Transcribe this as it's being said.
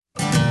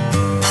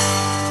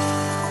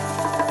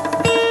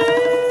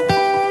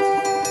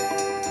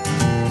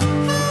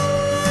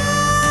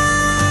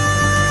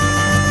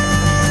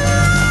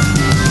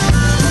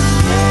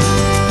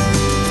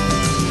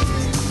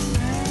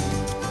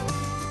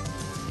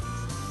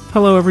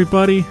Hello,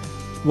 everybody.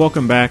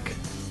 Welcome back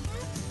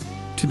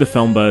to the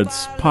Film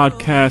Buds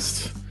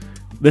podcast.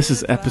 This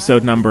is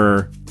episode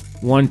number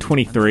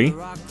 123,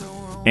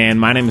 and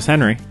my name is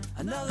Henry.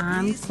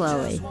 I'm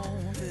Chloe.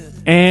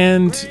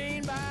 And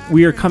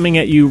we are coming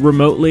at you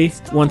remotely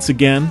once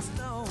again.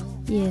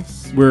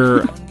 Yes.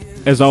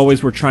 As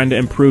always, we're trying to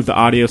improve the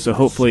audio, so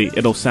hopefully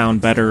it'll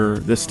sound better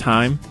this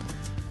time.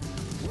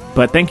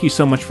 But thank you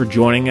so much for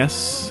joining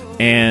us.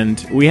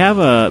 And we have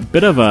a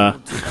bit of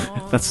a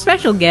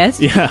special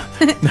guest. Yeah.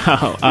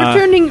 No.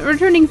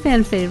 Returning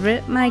fan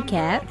favorite, my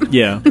cat.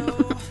 Yeah.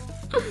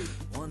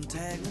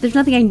 There's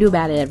nothing I can do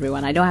about it,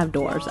 everyone. I don't have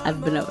doors.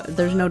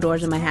 There's no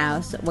doors in my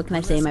house. What can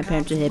I say? My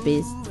parents are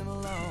hippies.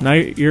 No,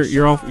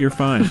 you're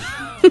fine.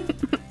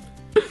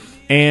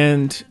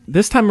 And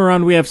this time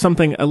around, we have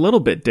something a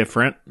little bit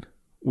different.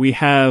 We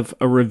have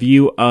a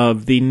review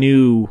of the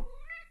new,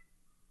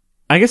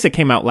 I guess it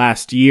came out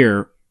last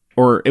year,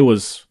 or it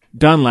was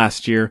done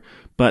last year,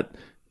 but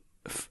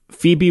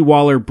Phoebe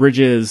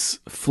Waller-Bridge's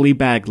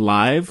Fleabag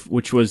Live,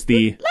 which was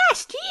the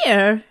last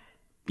year.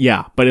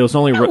 Yeah, but it was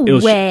only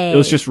it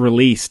was just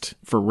released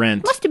for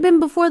rent. Must have been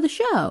before the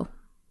show.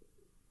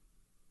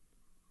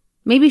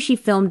 Maybe she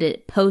filmed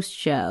it post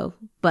show,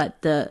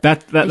 but the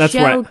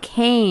show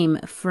came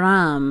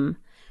from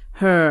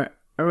her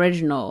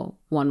original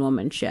one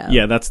woman show.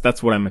 Yeah,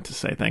 that's what I meant to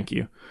say. Thank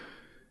you.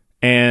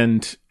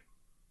 And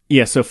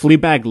yeah, so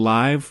Fleabag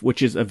Live,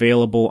 which is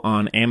available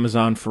on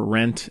Amazon for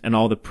rent, and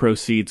all the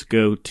proceeds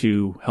go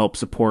to help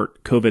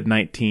support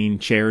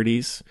COVID-19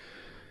 charities.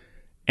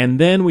 And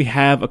then we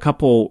have a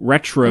couple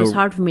retro... It was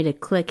hard for me to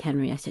click,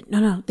 Henry. I said,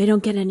 no, they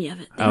don't get any of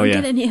it. They don't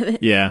get any of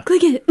it. Yeah.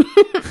 Click it.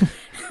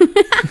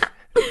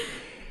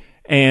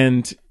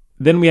 And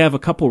then we have a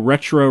couple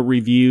retro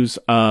reviews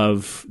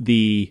of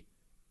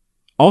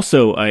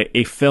also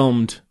a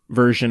filmed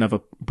version of a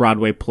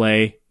Broadway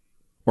play.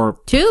 Or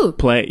two.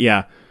 Play,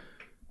 yeah.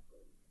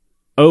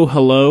 Oh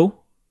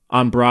Hello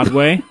on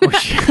Broadway,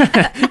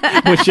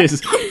 which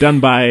is done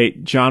by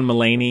John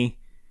Mulaney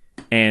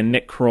and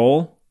Nick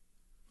Kroll.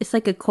 It's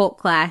like a cult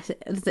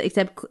classic,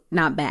 except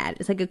not bad.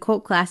 It's like a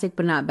cult classic,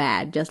 but not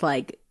bad. Just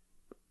like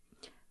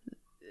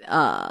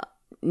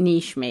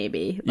niche,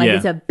 maybe. Like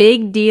It's a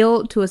big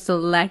deal to a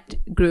select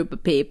group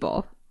of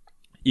people.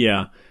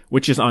 Yeah,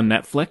 which is on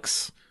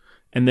Netflix.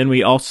 And then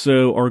we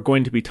also are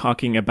going to be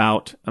talking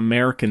about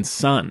American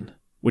Son,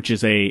 which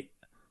is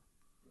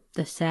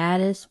the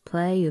saddest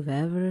play you've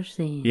ever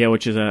seen. Yeah,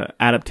 which is an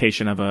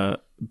adaptation of a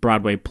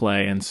Broadway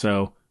play. And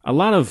so a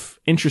lot of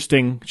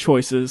interesting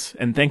choices.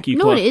 And thank you.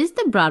 No, it is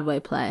the Broadway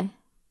play.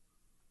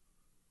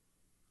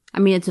 I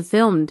mean, it's a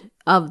filmed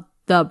of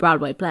the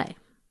Broadway play,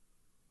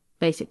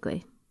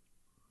 basically.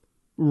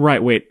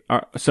 Right, wait.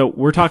 So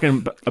we're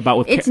talking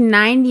about... It's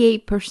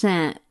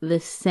 98% the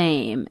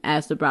same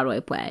as the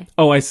Broadway play.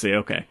 Oh, I see.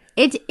 Okay.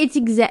 I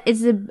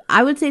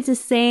would say it's the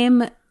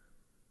same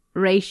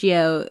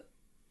ratio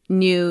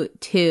new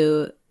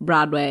to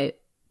Broadway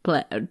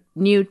play,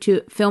 new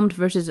to filmed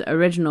versus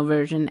original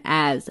version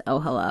as Oh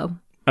Hello.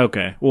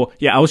 Okay. Well,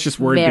 yeah, I was just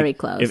worried. Very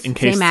close. In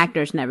case... Same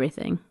actors and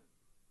everything.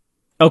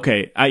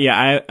 Okay.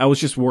 I was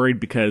just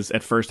worried because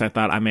at first I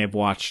thought I may have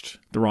watched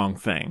the wrong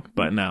thing,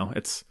 but no,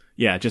 it's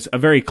just a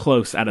very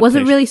close adaptation. Was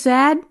it really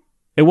sad?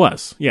 It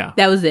was. Yeah.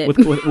 That was it.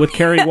 With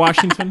Kerry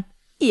Washington.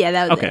 Yeah,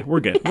 that was it. Okay, we're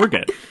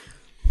good.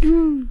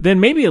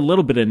 Then maybe a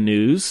little bit of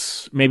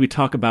news. Maybe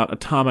talk about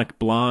Atomic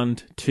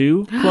Blonde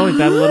 2. Chloe,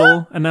 that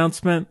little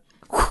announcement.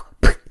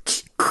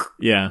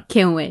 Yeah.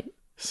 Can't wait.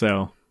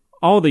 So,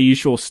 all the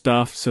usual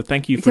stuff. So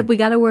thank you Except we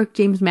got to work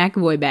James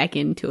McAvoy back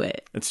into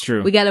it. It's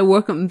true. We got to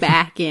work him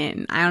back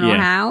in. I don't know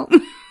how.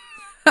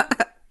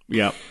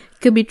 Yep.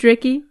 Could be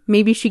tricky.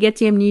 Maybe she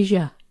gets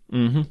amnesia.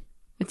 Mm-hmm.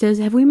 It says,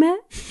 have we met?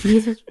 He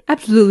says,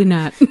 absolutely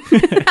not.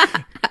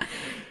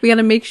 We got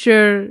to make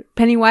sure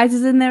Pennywise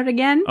is in there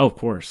again. Oh, of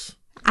course.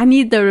 I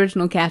need the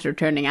original cast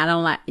returning. I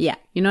don't you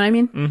know what I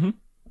mean? Mm-hmm.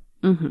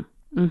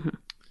 Mm-hmm. Mm-hmm.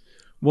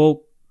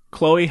 Well,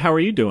 Chloe, how are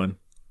you doing?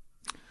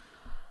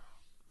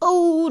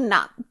 Oh,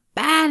 not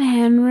bad,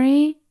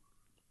 Henry.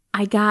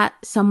 I got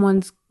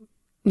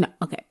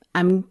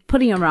I'm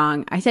putting it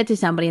wrong. I said to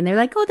somebody and they're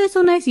like, oh, that's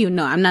so nice of you.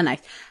 No, I'm not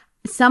nice.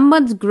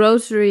 Someone's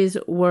groceries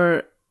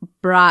were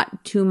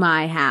brought to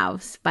my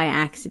house by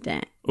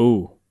accident.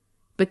 Ooh.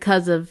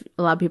 Because of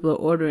a lot of people are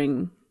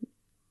ordering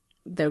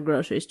their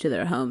groceries to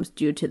their homes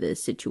due to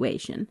this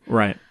situation.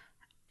 Right.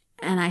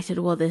 And I said,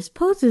 well, this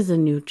poses a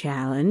new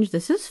challenge.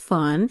 This is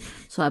fun.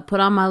 So I put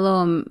on my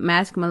little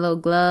mask, my little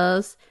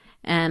gloves,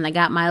 and I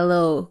got my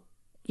little,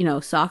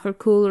 soccer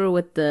cooler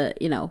with the,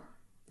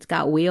 it's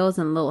got wheels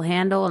and a little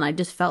handle. And I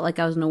just felt like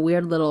I was in a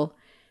weird little,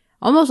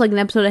 almost like an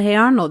episode of Hey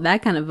Arnold,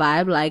 that kind of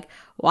vibe. Like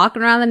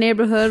walking around the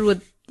neighborhood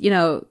with,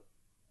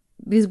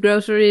 these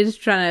groceries,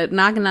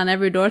 knocking on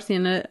every door,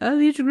 seeing, oh,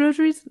 these are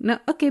groceries? No,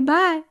 okay,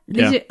 bye.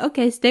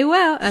 Okay, stay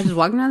well. I was just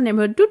walking around the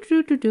neighborhood,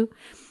 do.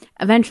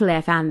 Eventually,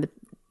 I found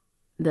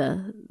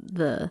the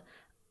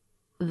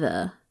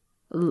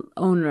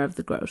owner of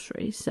the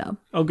groceries, so.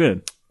 Oh,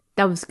 good.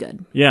 That was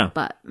good. Yeah.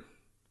 But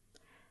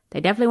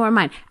They definitely weren't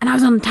mine. And I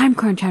was on a time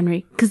crunch,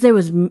 Henry, because there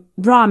was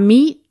raw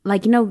meat,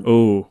 like,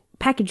 Ooh.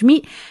 packaged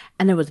meat,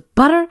 and there was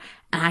butter.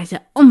 And I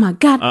said, oh my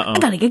God, I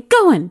gotta get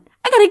going.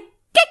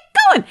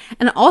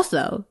 And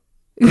also,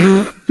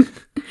 we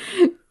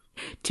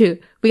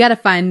gotta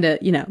find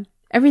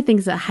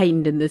everything's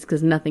heightened in this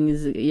because nothing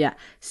is,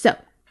 So,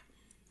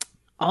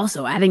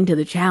 also adding to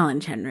the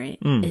challenge, Henry,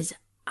 is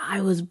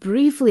I was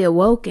briefly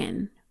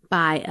awoken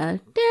by a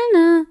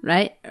dinner,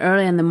 right?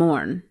 Early in the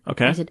morn.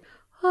 Okay. I said,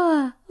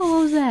 what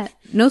was that?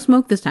 No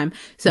smoke this time.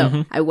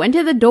 So I went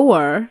to the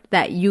door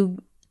that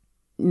you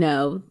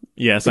know.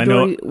 Yes, I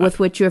know. With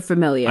which you're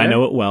familiar. I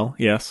know it well,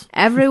 yes.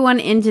 Everyone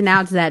ins and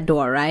outs that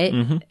door, right?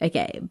 Mm-hmm.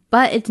 Okay.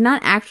 But it's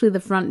not actually the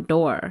front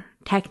door,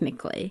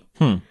 technically.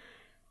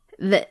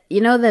 The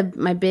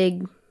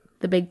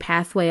big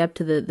pathway up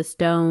to the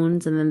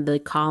stones and then the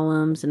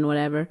columns and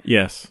whatever.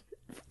 Yes.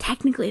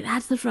 Technically,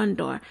 that's the front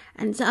door.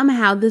 And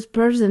somehow this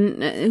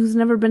person who's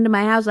never been to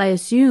my house, I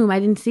assume, I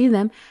didn't see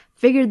them,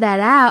 figured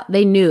that out.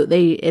 They knew.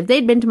 If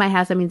they'd been to my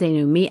house, that means they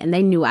knew me, and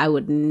they knew I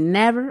would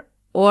never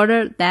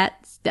order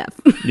that stuff.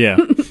 Yeah.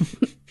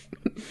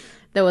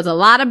 There was a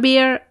lot of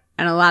beer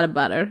and a lot of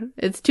butter.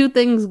 It's 2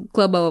 things,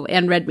 Globo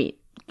and red meat.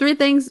 3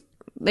 things,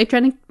 they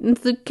tried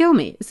to kill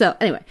me. So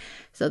anyway,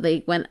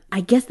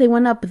 I guess they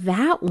went up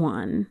that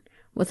one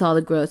with all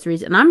the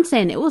groceries. And I'm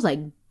saying it was like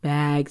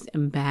bags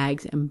and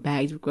bags and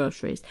bags of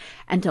groceries.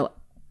 And so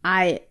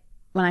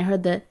when I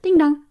heard the ding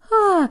dong,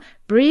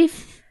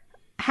 brief,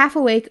 half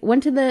awake,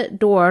 went to the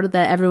door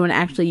that everyone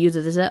actually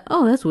uses. I said,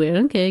 oh, that's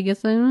weird. Okay, I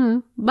guess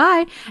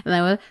bye. And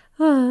I went,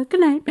 oh, good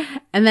night.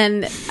 And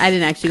then I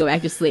didn't actually go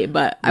back to sleep,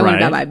 but I went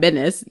about my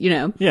business,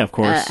 Yeah, of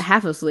course.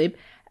 Half asleep.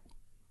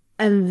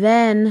 And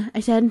then I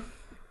said,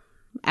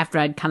 after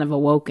I'd kind of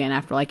awoken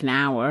after like an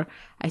hour,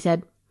 I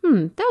said,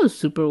 that was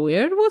super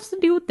weird. What's the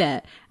deal with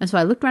that? And so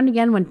I looked around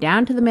again, went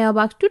down to the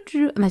mailbox,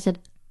 and I said,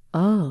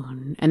 oh,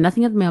 and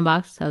nothing at the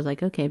mailbox. So I was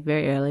like, okay,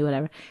 very early,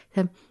 whatever. I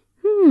said,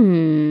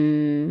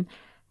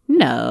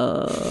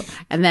 no.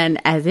 And then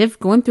as if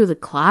going through the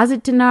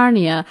closet to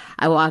Narnia,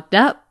 I walked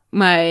up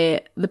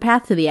the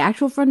path to the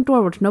actual front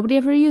door, which nobody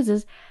ever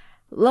uses.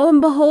 Lo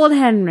and behold,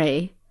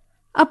 Henry,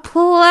 a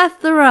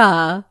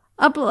plethora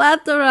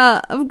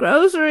of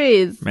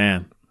groceries.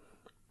 Man.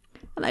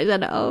 And I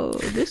said, oh,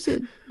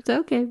 it's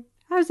okay.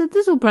 I said,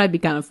 this will probably be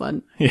kind of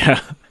fun.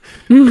 Yeah.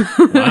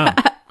 Wow.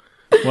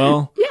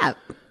 Well, yeah.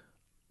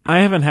 I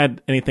haven't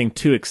had anything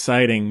too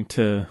exciting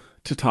to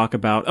talk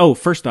about. Oh,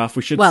 first off,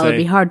 we should say... Well, it'd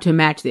be hard to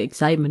match the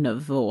excitement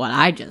of what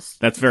I just...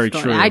 That's very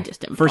true. I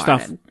just imparted. First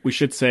off, we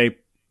should say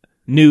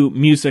new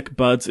Music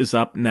Buds is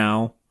up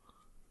now.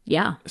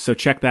 Yeah. So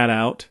check that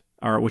out,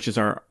 which is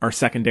our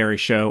secondary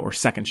show or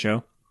second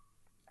show.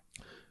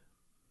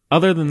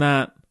 Other than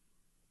that,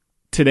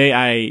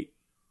 today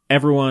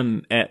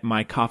everyone at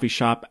my coffee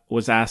shop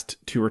was asked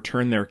to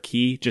return their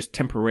key just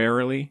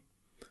temporarily,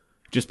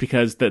 just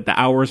because the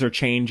hours are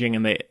changing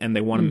and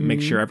they want to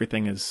make sure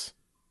everything is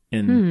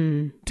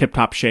in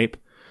tip-top shape.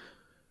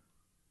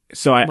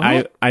 So all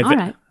right.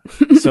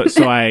 so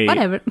I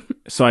whatever.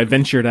 So I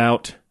ventured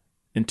out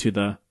into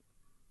the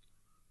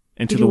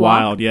you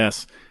wild,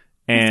 yes.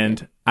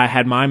 And I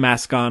had my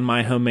mask on,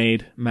 my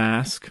homemade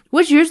mask.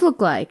 What's yours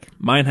look like?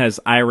 Mine has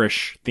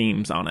Irish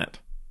themes on it.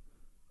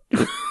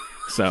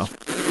 So,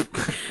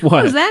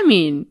 what does that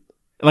mean?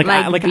 Like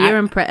beer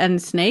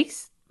and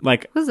snakes?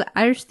 Like, what's the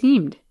Irish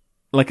themed?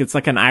 Like it's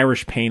like an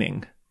Irish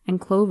painting.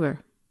 And clover.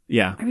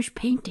 Yeah. Irish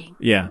painting.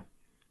 Yeah.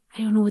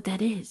 I don't know what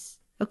that is.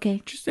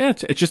 Okay.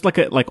 It's just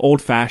like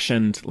old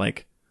fashioned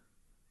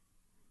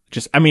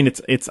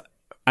it's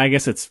I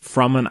guess it's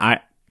from an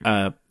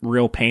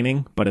real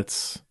painting, but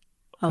it's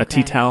a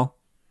tea towel.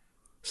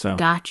 So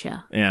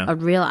gotcha. Yeah. A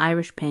real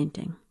Irish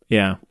painting.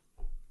 Yeah.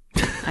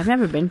 I've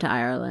never been to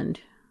Ireland.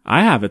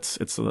 I have. It's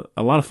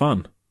a lot of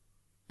fun.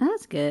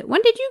 That's good.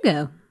 When did you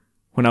go?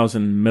 When I was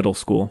in middle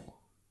school.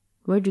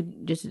 Where'd you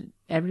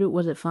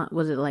was it fun?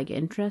 Was it like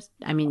interest?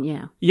 I mean,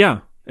 yeah. Yeah.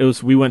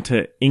 We went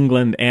to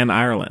England and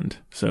Ireland,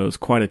 so it was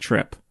quite a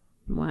trip.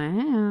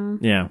 Wow.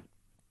 Yeah.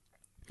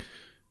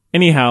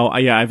 Anyhow,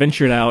 I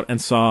ventured out and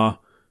saw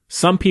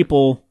some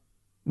people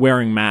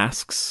wearing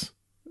masks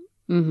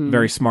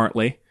very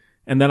smartly.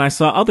 And then I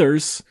saw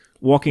others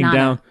walking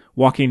down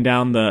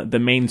the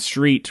main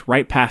street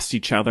right past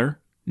each other.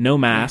 No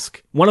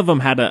mask. One of them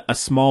had a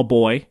small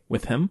boy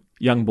with him,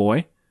 young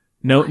boy.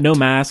 No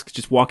mask,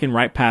 just walking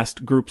right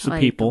past groups of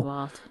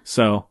people.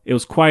 So it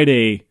was quite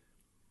a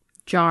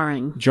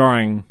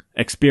jarring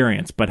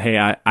experience. But hey,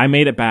 I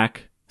made it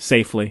back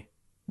safely.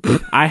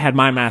 I had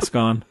my mask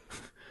on.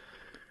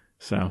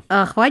 So.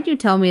 Why'd you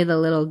tell me the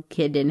little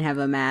kid didn't have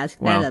a mask?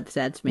 That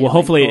upsets me. Well,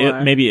 hopefully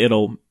maybe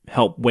it'll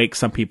help wake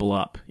some people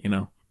up,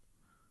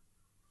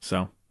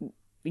 So.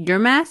 Your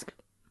mask?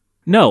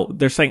 No,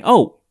 they're saying,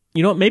 oh,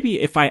 you know what? Maybe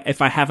if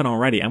I haven't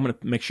already, I'm going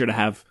to make sure to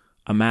have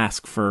a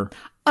mask for.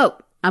 Oh,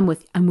 I'm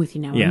with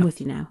you now. Yeah. I'm with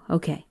you now.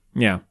 Okay.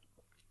 Yeah.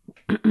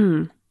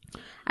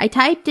 I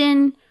typed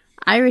in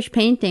Irish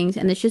paintings,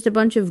 and it's just a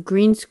bunch of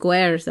green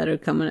squares that are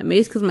coming up. Maybe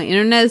it's because my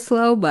internet is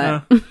slow,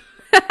 but.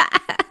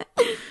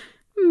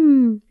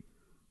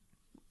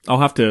 I'll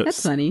have to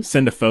That's funny.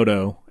 send a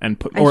photo and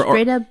put, I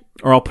straight up.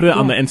 or I'll put it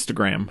on the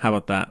Instagram. How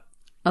about that?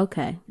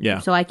 Okay. Yeah.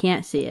 So I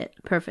can't see it.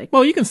 Perfect.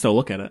 Well, you can still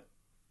look at it.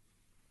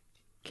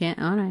 Can't.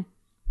 All right.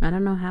 I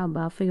don't know how, but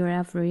I'll figure it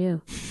out for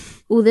you.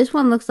 Ooh, this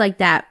one looks like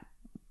that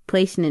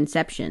place in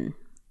Inception.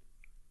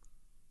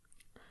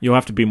 You'll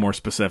have to be more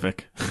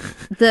specific.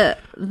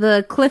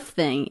 The cliff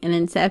thing in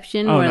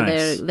Inception where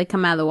nice. they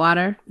come out of the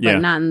water, but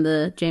not in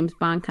the James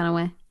Bond kind of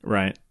way.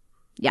 Right.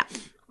 Yeah.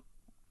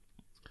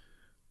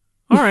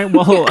 All right.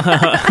 Well.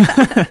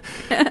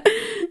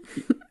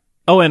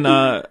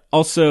 And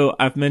also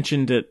I've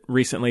mentioned it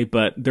recently,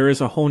 but there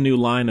is a whole new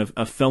line of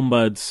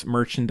FilmBuds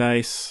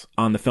merchandise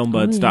on the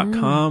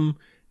filmbuds.com,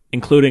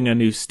 including a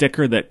new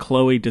sticker that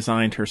Chloe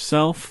designed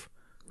herself.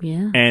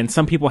 Yeah. And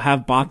some people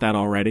have bought that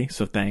already,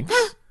 so thanks.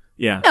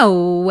 Yeah.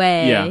 No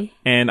way. Yeah.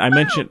 And I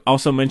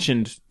also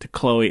mentioned to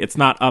Chloe, it's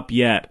not up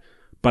yet,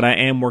 but I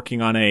am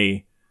working on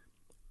a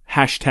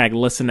hashtag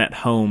listen at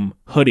home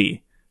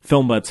hoodie,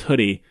 FilmBuds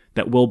hoodie,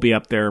 that will be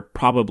up there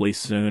probably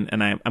soon.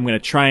 And I'm going to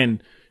try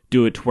and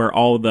do it to where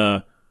all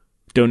the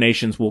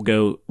donations will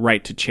go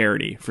right to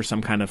charity for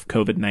some kind of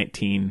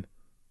COVID-19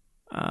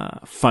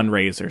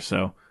 fundraiser.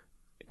 So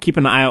keep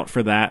an eye out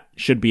for that.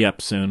 Should be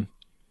up soon.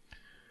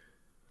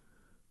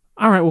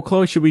 All right. Well,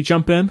 Chloe, should we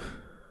jump in?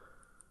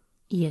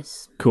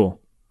 Yes. Cool.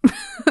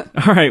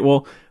 All right.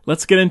 Well,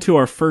 let's get into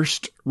our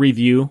first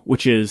review,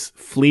 which is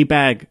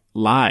Fleabag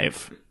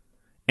Live.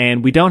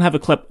 And we don't have a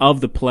clip of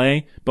the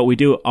play, but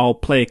I'll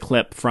play a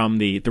clip from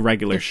the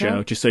regular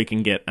show just so you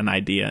can get an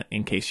idea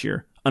in case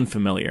you're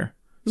unfamiliar.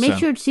 Make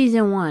sure it's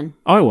season 1.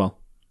 Oh, I will.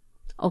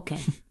 Okay.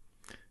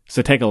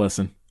 So take a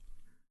listen.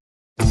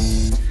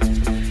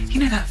 You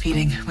know that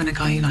feeling when a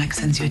guy you like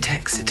sends you a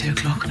text at 2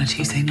 o'clock on a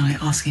Tuesday night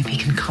asking if he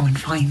can come and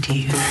find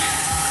you?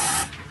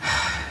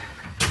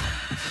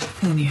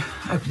 And then you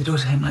open the door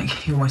to him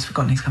like you've almost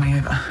forgotten he's coming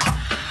over.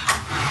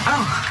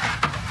 Oh.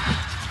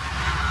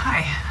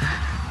 Hi.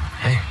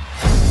 Hey.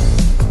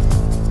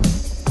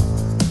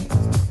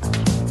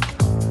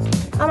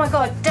 Oh my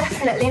god,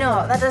 definitely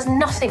not. That does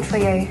nothing for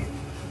you.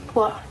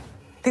 What?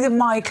 These are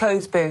my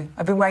clothes, Boo.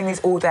 I've been wearing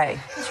these all day.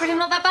 It's really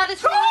not that bad.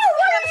 It's really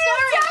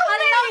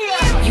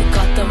You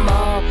got them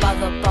all by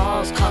the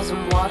balls,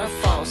 causing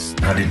waterfalls.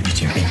 How did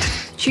you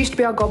meet? She used to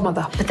be our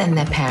godmother. But then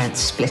their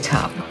parents split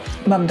up.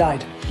 Mum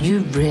died.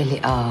 You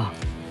really are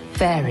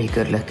very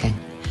good looking.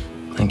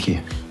 Thank you.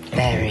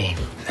 Very,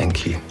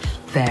 Thank you.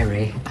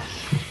 very.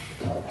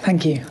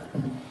 Thank you.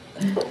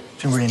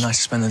 It's been really nice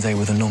to spend the day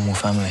with a normal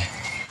family.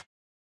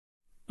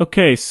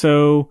 Okay,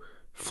 so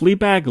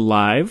Fleabag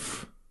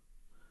Live.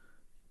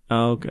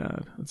 Oh,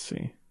 God. Let's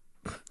see.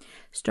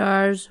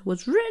 Stars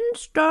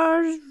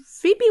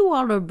Phoebe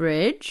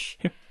Waller-Bridge.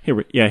 Here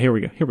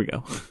we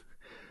go.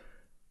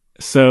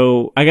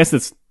 So I guess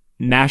it's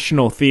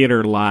National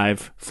Theater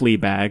Live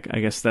Fleabag. I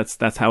guess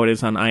that's how it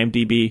is on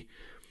IMDb.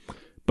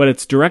 But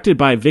it's directed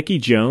by Vicky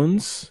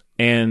Jones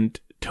and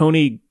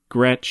Tony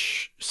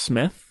Gretsch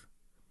Smith.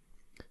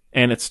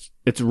 And it's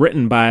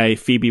written by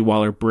Phoebe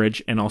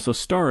Waller-Bridge and also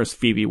stars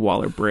Phoebe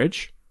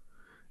Waller-Bridge.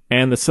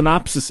 And the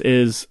synopsis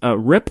is a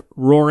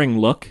rip-roaring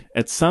look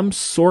at some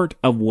sort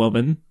of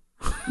woman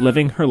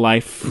living her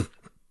life.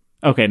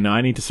 Okay, no,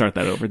 I need to start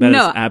that over. That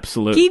is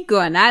absolute. Keep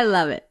going. I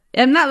love it.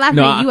 I'm not laughing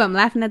at you. I'm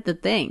laughing at the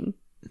thing.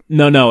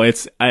 No,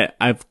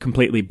 I've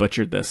completely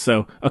butchered this.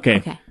 So,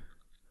 okay.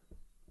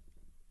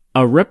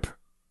 A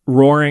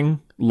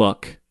rip-roaring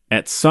look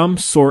at some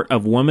sort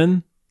of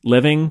woman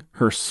living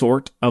her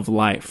sort of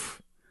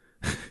life.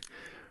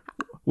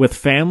 With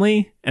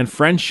family and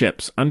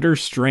friendships under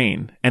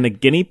strain and a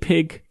guinea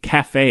pig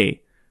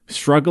cafe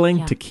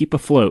struggling to keep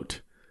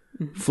afloat,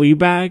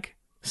 Fleabag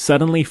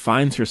suddenly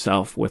finds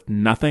herself with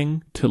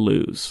nothing to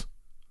lose.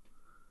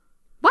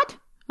 What?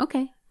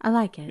 Okay, I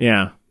like it.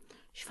 Yeah.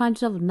 She finds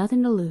herself with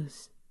nothing to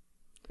lose.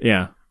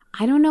 Yeah.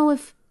 I don't know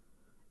if...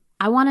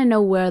 I want to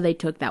know where they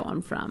took that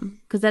one from.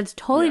 Because that's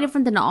totally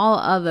different than all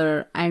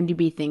other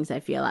IMDb things, I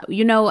feel like.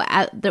 You know,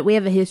 that we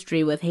have a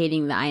history with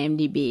hating the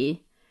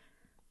IMDb...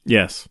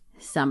 Yes.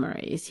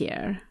 Summaries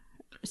here.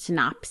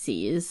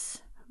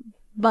 Synopses.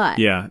 But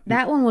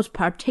that one was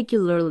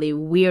particularly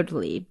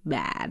weirdly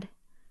bad.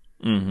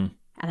 Mm-hmm.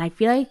 And I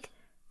feel like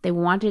they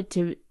wanted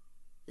to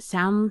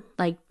sound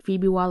like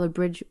Phoebe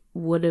Waller-Bridge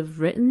would have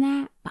written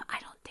that, but I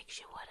don't think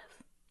she would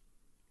have.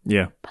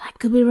 Yeah. But I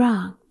could be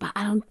wrong, but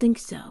I don't think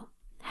so.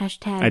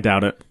 Hashtag I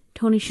doubt it.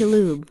 Tony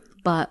Shalhoub,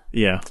 but...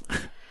 Yeah.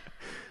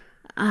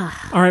 All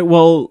right,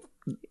 well,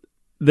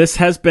 this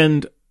has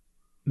been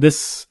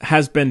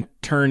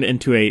turned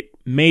into a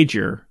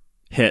major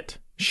hit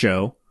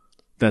show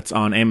that's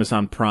on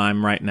Amazon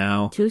Prime right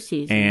now. 2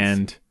 seasons.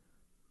 And,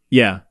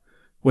 yeah,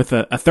 with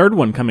a third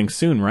one coming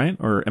soon, right?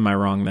 Or am I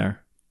wrong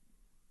there?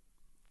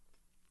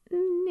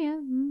 Yeah.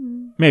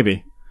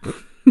 Maybe.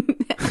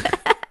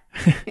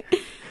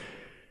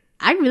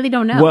 I really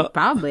don't know. Well,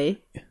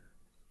 probably.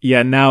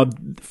 Yeah, now,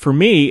 for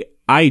me,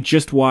 I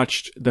just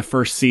watched the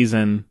first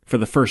season for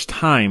the first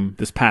time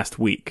this past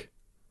week.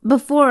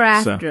 Before or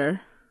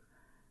after?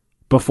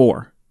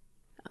 Before.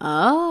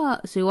 Oh,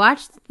 so you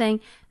watch the thing,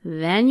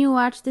 then you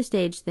watch the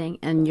stage thing,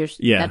 and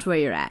that's where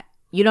you're at.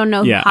 You don't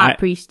know Hot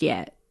Priest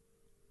yet.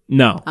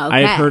 No. Okay.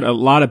 I had heard a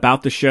lot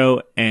about the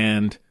show,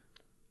 and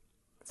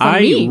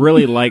From me.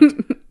 really liked...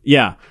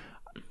 yeah.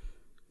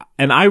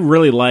 And I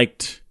really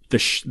liked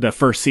the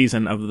first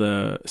season of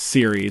the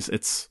series.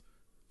 It's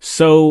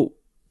so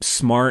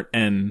smart,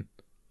 and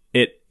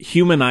it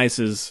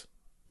humanizes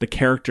the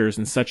characters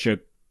in such a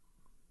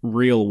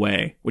real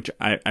way, which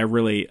I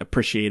really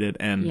appreciated.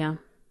 And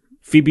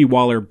Phoebe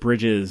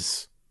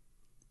Waller-Bridge's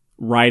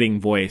writing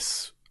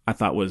voice I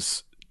thought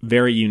was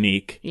very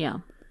unique. Yeah.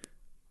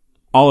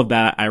 All of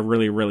that I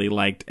really, really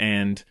liked.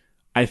 And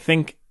I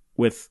think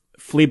with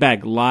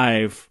Fleabag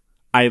Live,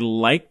 I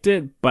liked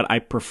it, but I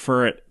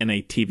prefer it in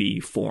a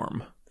TV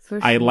form. For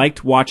sure. I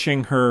liked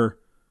watching her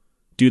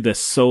do the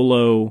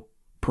solo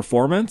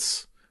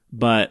performance,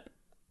 but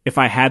if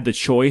I had the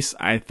choice,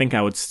 I think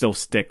I would still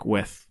stick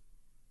with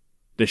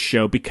the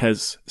show,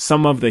 because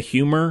some of the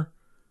humor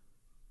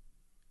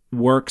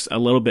works a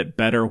little bit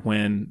better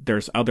when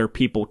there's other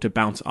people to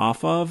bounce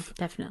off of.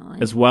 Definitely.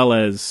 As well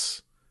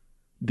as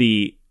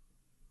the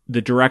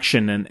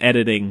direction and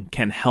editing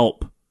can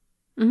help.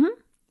 Mm-hmm.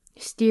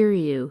 Steer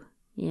you.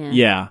 Yeah.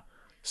 Yeah.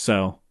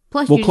 So.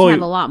 Plus, you just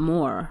have a lot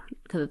more,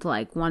 because it's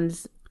like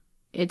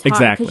it's hard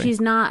exactly, because she's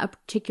not a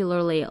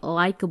particularly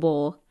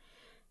likable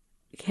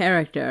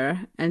character,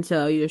 and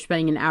so you're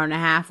spending an hour and a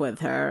half with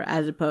her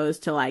as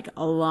opposed to like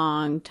a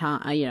long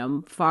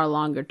time, far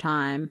longer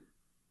time.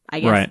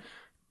 I guess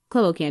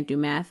Chloe can't do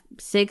math.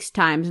 6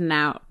 times an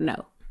hour.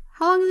 No,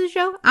 how long is the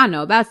show? I don't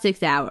know, about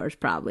 6 hours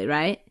probably,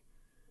 right?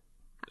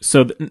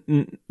 So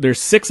there's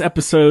 6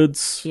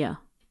 episodes. Yeah,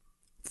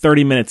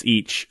 30 minutes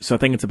each. So I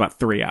think it's about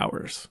 3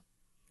 hours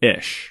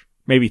ish,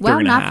 maybe 3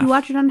 and a half. Well, not if you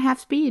watch it on half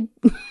speed.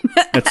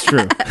 That's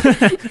true.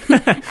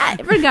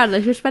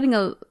 Regardless, you're spending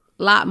a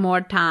lot more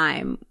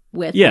time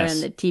with her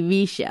in the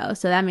TV show,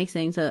 so that makes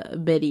things a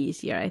bit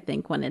easier, I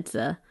think, when it's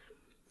a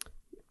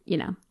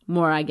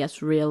more, I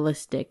guess,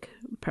 realistic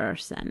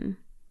person.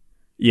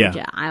 Yeah,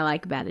 which I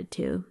like about it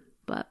too.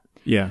 But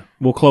yeah,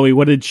 well, Chloe,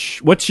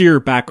 what's your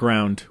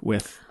background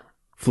with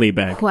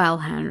Fleabag? Well,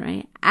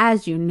 Henry,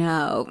 as you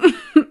know,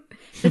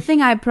 the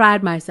thing I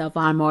pride myself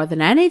on more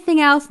than anything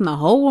else in the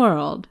whole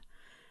world,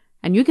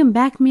 and you can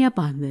back me up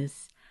on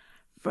this,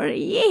 for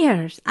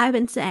years I've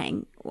been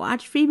saying,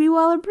 watch Phoebe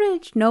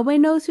Waller-Bridge. Nobody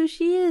knows who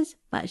she is,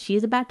 but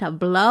she's about to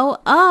blow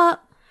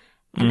up.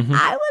 And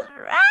I was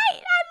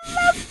right.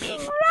 I love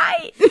being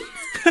right.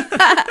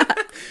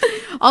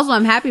 Also,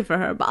 I'm happy for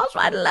her, but also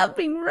I love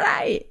being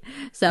right.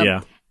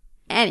 So,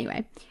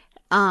 anyway,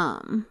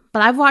 but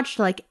I've watched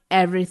like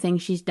everything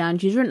she's done.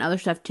 She's written other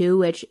stuff too,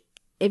 which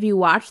if you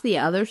watch the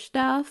other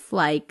stuff,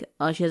 like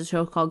she has a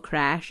show called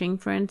Crashing,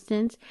 for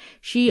instance,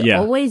 she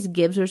always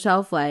gives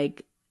herself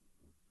like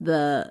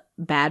the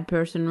bad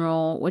person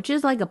role, which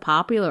is like a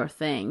popular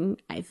thing.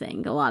 I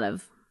think a lot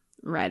of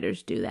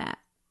writers do that.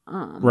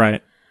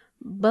 Right.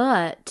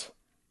 But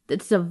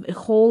it's a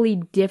wholly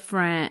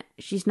different.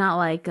 She's not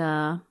like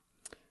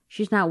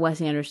she's not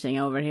Wes Anderson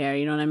over here.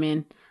 You know what I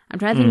mean? I'm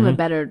trying to think of a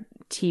better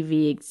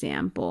TV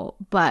example,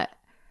 but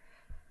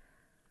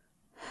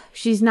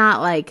she's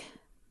not like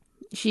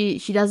she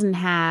doesn't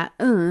have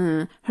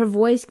her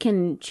voice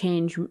can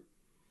change,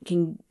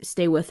 can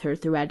stay with her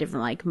throughout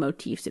different like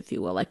motifs, if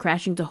you will. Like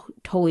Crashing's a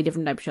totally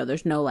different type of show.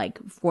 There's no like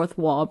fourth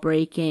wall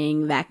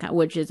breaking, that kind,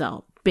 which is a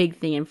big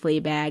thing in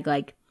Fleabag.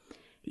 Like,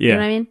 you know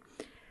what I mean?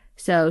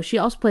 So she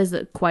also plays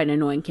quite an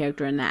annoying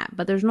character in that.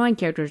 But there's annoying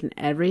characters in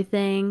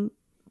everything,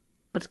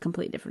 but it's a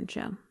completely different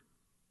show.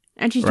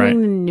 And she's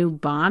doing the new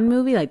Bond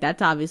movie. Like,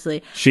 that's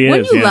obviously...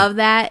 Wouldn't you love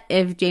that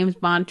if James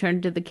Bond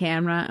turned to the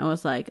camera and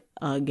was like,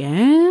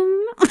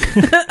 again?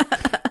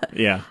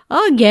 Yeah.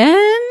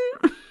 Again?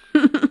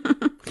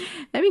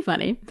 That'd be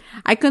funny.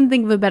 I couldn't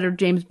think of a better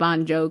James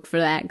Bond joke for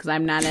that because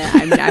I'm not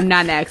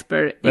an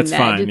expert in that's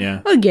that. Fine,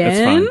 yeah.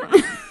 Again?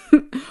 That's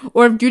fine.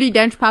 Or if Judi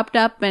Dench popped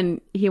up and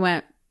he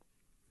went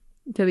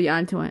to the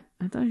aunt and went,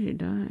 I thought she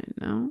died,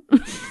 no?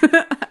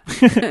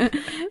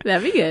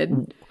 That'd be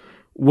good.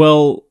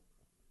 Well,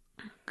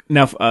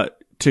 now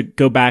to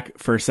go back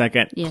for a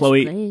second, yes,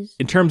 Chloe, please.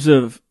 In terms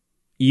of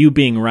you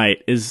being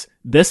right, is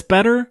this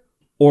better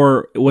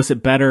or was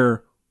it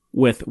better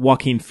with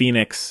Joaquin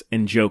Phoenix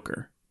and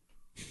Joker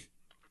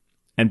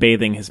and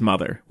bathing his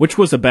mother? Which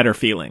was a better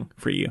feeling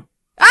for you?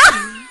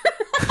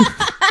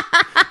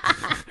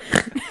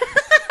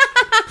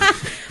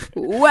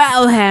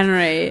 Well,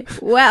 Henry,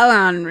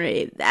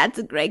 that's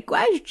a great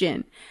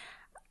question.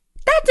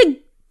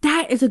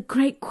 That is a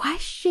great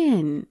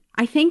question.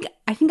 I think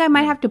I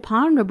might have to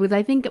ponder because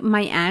I think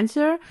my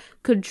answer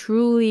could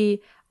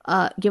truly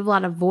give a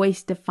lot of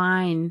voice,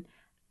 define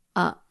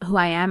who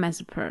I am as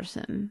a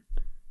person.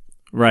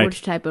 Right.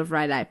 Which type of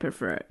ride I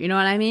prefer. You know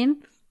what I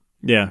mean?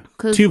 Yeah.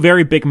 Two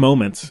very big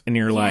moments in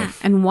your life.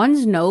 And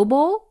one's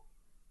noble,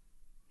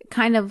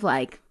 kind of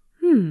like,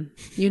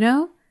 you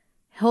know?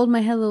 Hold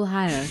my head a little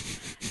higher.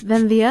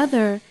 Then the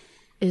other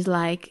is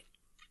like,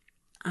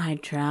 I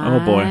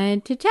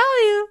tried to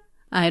tell you.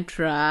 I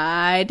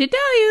tried to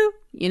tell you.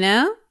 You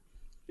know?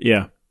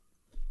 Yeah.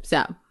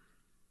 So,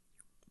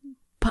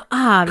 that's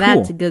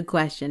Cool. a good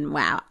question.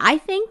 Wow. I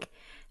think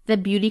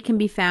that beauty can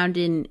be found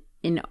in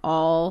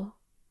all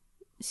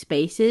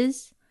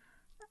spaces.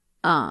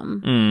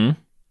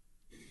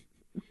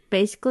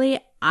 Basically,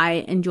 I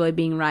enjoy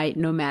being right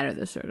no matter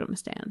the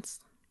circumstance.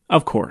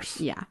 Of course.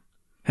 Yeah.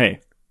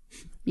 Hey.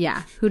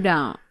 Yeah. Who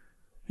don't?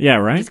 Yeah,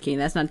 right? Just kidding.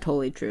 That's not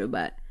totally true,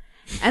 but.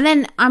 And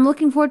then I'm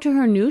looking forward to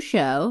her new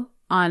show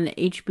on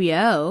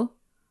HBO.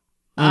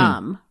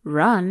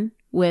 Run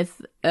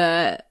with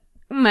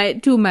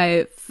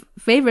my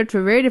favorites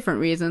for very different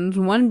reasons.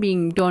 One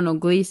being Donald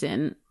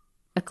Gleason,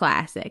 a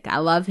classic. I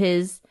love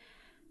his.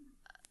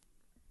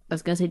 I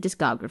was gonna say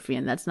discography,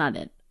 and that's not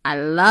it. I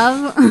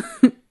love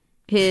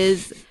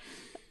his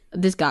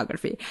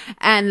discography,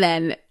 and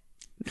then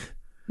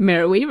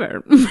Mary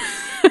Weaver,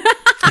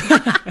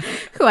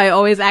 who I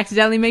always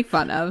accidentally make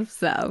fun of.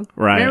 So,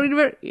 Right. Mary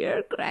Weaver,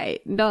 you're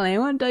great. Don't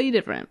anyone tell you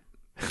different.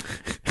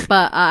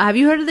 But have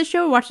you heard of the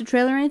show or watched the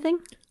trailer or anything?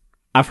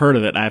 I've heard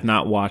of it. I have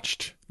not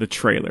watched the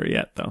trailer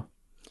yet, though.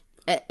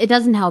 It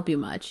doesn't help you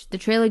much. The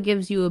trailer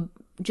gives you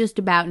just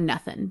about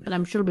nothing, but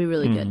I'm sure it'll be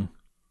really good.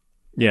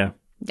 Yeah.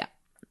 Yeah.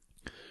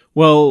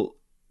 Well,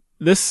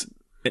 this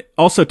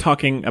also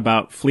talking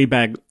about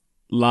Fleabag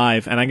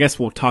Live, and I guess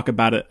we'll talk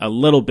about it a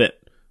little bit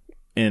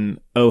in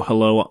Oh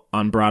Hello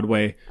on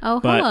Broadway. Oh,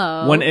 but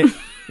hello. one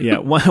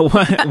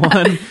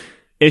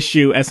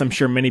issue, as I'm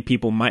sure many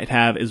people might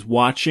have, is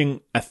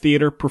watching a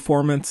theater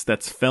performance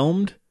that's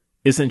filmed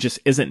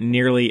isn't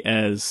nearly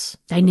as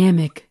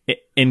Dynamic.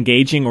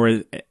 engaging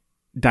or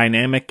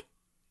dynamic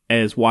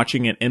as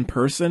watching it in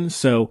person.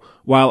 So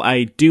while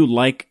I do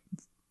like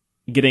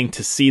getting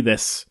to see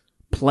this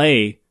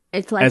play,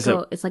 It's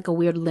like a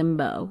weird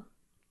limbo.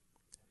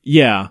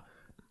 yeah,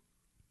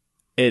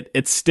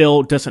 it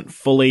still doesn't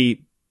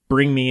fully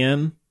bring me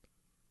in.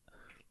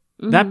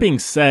 That being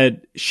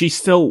said, she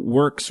still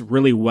works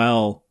really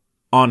well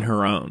on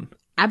her own.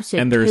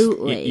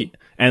 Absolutely.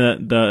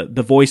 And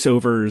the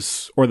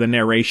voiceovers or the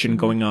narration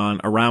going on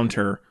around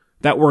her,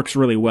 that works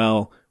really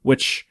well,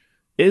 which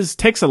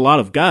takes a lot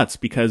of guts,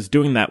 because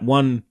doing that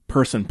one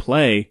person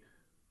play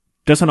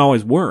doesn't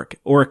always work,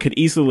 or it could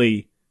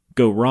easily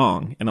go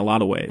wrong in a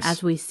lot of ways.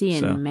 As we see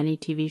in So, many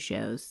TV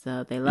shows.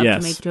 So they love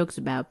Yes. to make jokes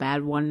about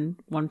bad one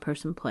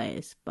person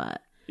plays,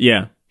 but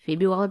yeah.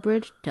 Phoebe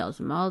Waller-Bridge tells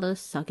them all to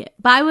suck it.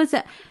 But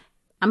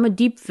I'm a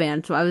deep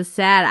fan, so I was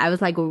sad. I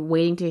was like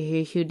waiting to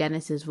hear Hugh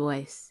Dennis's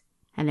voice,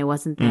 and it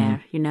wasn't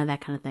there. You know,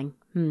 that kind of thing.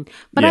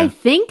 But Yeah. I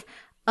think,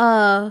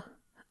 why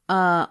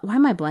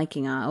am I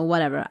blanking on? Oh,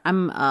 whatever.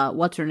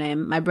 What's her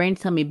name? My brain's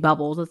telling me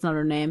Bubbles. That's not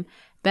her name.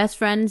 Best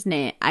friend's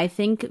name. I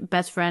think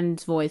best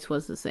friend's voice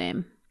was the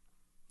same.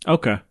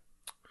 Okay.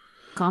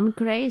 Call me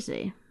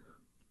crazy.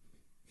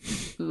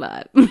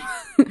 But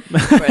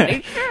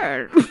pretty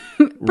sure.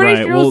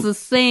 Pretty sure it was the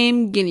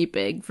same guinea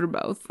pig for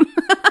both.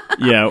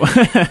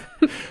 Yeah.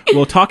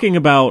 Well, talking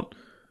about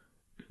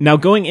now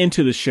going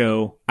into the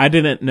show, I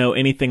didn't know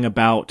anything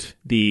about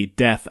the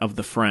death of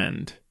the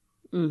friend.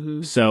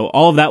 Mm-hmm. So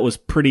all of that was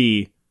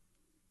pretty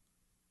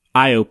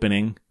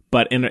eye-opening,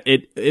 but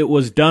it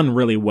was done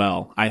really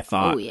well, I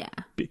thought. Oh, yeah.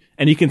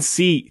 And you can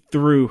see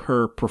through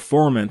her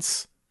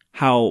performance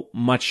how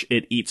much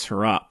it eats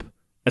her up,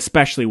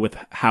 especially with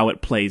how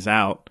it plays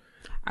out.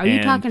 Are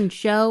you talking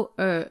show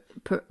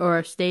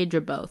or stage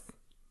or both?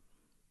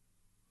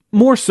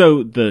 More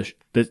so the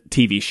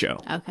TV show.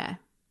 Okay.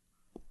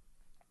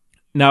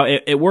 Now,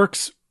 it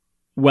works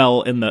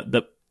well in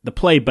the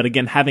play, but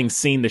again, having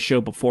seen the show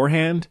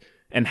beforehand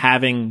and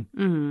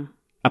having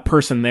a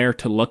person there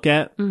to look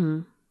at,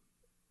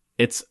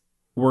 it's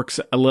works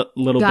a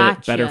little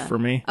bit better for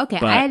me. Okay,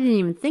 but, I didn't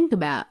even think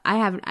about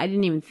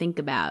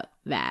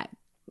that.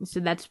 So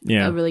that's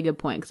a really good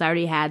point, because I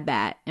already had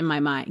that in my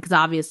mind. Because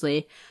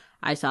obviously,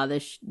 I saw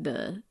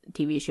the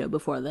TV show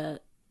before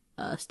the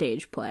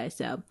stage play,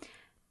 so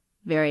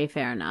very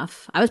fair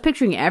enough. I was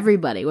picturing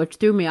everybody, which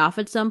threw me off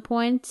at some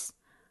points.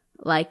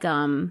 Like,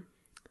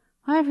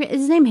 is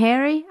his name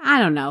Harry? I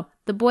don't know.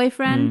 The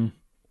boyfriend.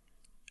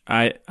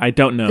 I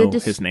don't know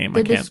his name.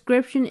 The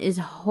description is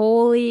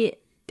wholly.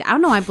 I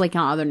don't know why I'm blanking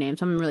on other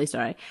names. I'm really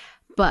sorry.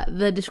 But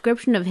the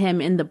description of him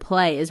in the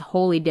play is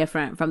wholly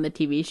different from the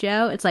TV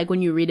show. It's like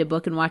when you read a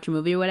book and watch a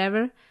movie or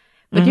whatever.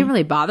 But it didn't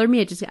really bother me.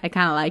 I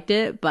kind of liked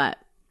it. But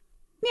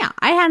yeah,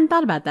 I hadn't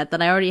thought about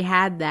that I already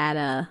had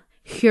that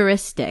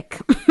heuristic.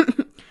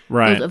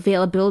 Right. Those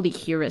availability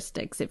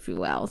heuristics, if you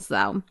will.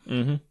 So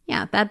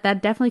yeah, that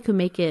definitely could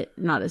make it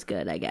not as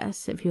good, I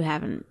guess, if you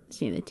haven't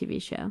seen the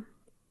TV show.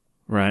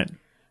 Right.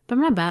 But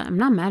I'm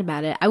not mad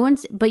about it. I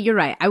wouldn't. But you're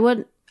right. I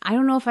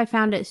don't know if I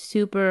found it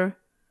super.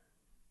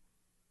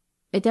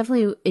 It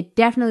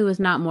definitely was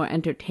not more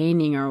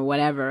entertaining or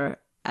whatever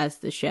as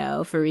the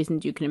show, for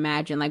reasons you can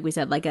imagine. Like we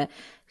said,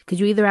 because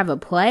you either have a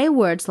play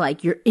where it's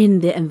like you're in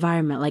the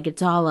environment, like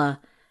it's all a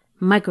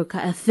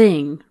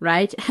thing,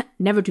 right?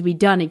 Never to be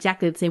done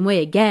exactly the same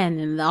way again,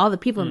 and all the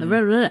people in the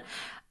blah, blah, blah.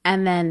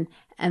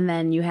 And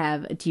then you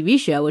have a TV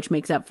show which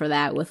makes up for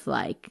that with,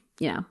 like,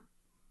 you know,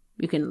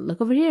 You can look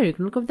over here, you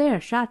can look over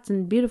there, shots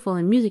and beautiful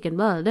and music and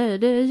blah, blah,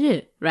 blah, blah,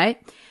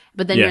 right?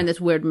 But then you're in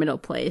this weird middle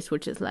place,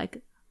 which is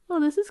like,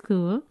 oh, this is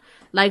cool.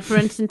 Like, for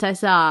instance, I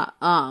saw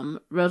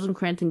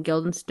Rosencrantz and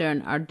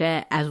Guildenstern are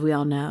dead, as we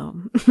all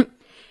know.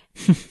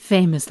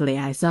 Famously,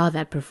 I saw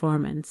that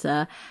performance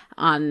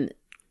on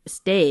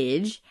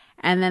stage,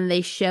 and then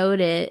they showed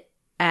it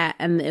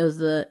and it was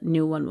the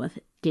new one with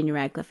Daniel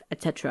Radcliffe,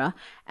 etc.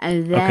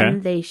 And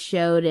then they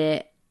showed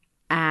it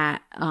at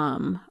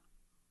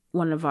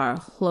one of our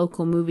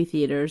local movie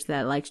theaters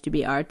that likes to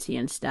be artsy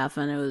and stuff,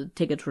 and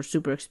tickets were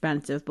super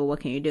expensive, but what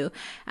can you do?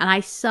 And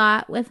I saw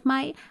it with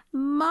my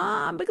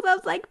mom because I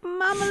was like,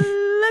 Mama,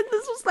 look,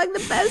 this was like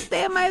the best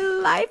day of my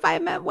life. I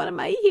met one of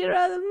my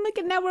heroes, and look,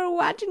 and now we're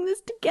watching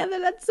this together.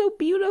 That's so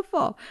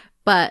beautiful.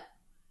 But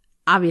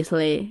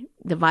obviously,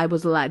 the vibe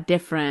was a lot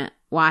different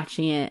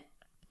watching it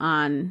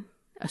on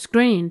a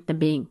screen than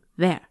being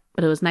there.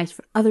 But it was nice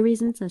for other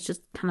reasons, and it's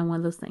just kind of one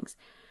of those things.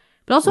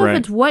 But also, if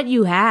it's what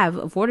you have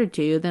afforded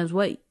to you, then it's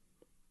what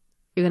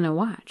you're going to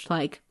watch.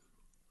 Like,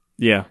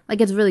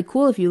 it's really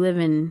cool if you live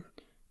in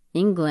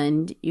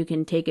England, you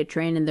can take a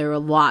train, and they're a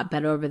lot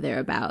better over there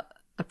about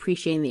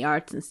appreciating the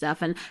arts and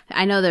stuff. And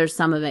I know there's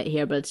some of it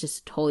here, but it's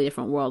just a totally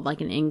different world.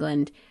 Like in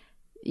England,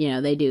 you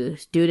know, they do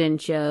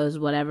student shows,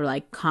 whatever,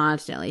 like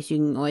constantly. So you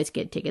can always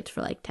get tickets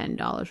for like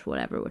 $10 or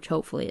whatever, which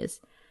hopefully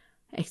is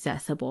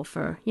accessible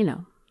for, you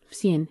know,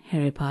 seeing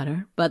Harry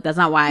Potter. But that's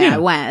not why I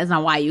went. That's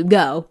not why you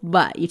go,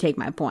 but you take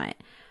my point.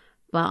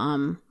 But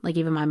like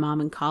even my mom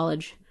in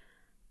college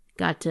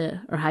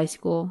or high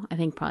school, I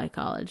think probably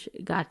college,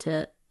 got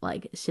to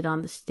like sit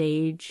on the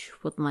stage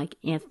with like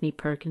Anthony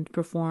Perkins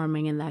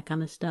performing and that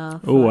kind of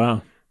stuff. Oh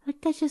wow.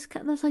 Like that's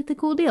like the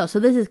cool deal. So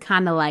this is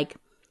kind of like,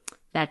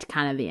 that's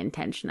kind of the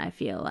intention, I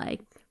feel like.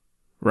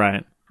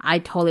 Right. I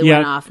totally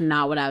went off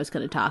not what I was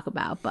going to talk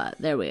about, but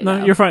there we go.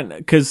 No, you're fine.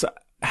 Because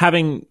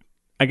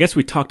I guess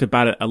we talked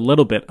about it a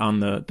little bit on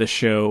the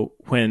show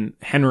when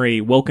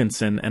Henry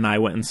Wilkinson and I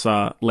went and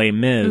saw Les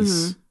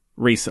Mis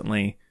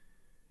recently.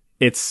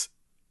 It's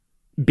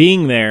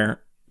being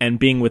there and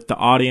being with the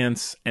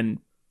audience and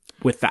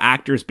with the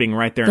actors being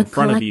right there in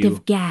front of you. The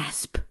collective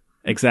gasp.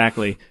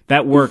 Exactly.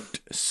 That worked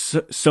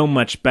so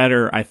much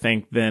better, I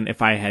think, than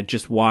if I had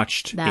just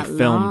watched a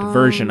filmed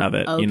version of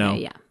it, you know?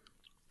 Yeah.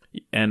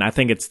 And I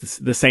think it's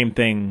the same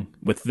thing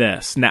with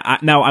this. Now,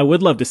 I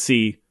would love to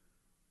see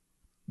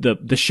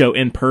the show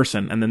in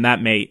person, and then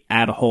that may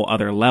add a whole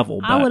other level.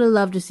 But... I would have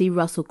loved to see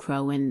Russell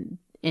Crowe in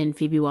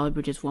Phoebe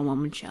Waller-Bridge's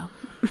one-woman show.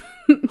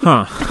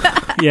 Huh.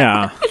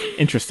 Yeah.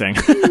 Interesting.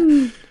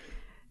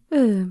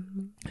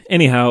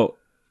 Anyhow,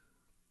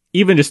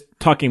 even just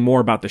talking more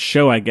about the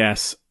show, I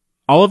guess,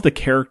 all of the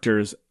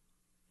characters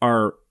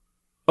are...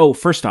 Oh,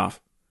 first off,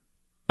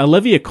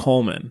 Olivia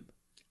Colman.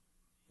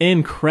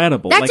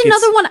 Incredible. That's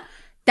another one...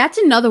 That's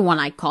another one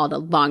I called a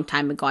long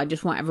time ago. I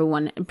just want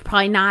everyone,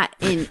 probably not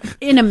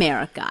in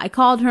America. I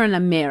called her in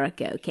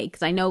America, okay?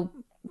 Because I know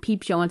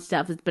Peep Show and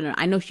stuff has been,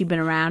 I know she's been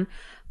around,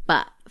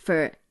 but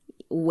for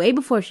way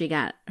before she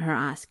got her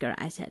Oscar,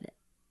 I said,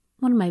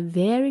 one of my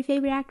very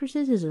favorite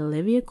actresses is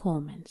Olivia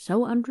Colman.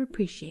 So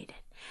underappreciated.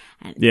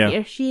 And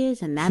here she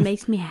is, and that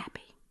makes me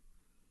happy.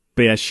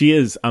 But yeah, she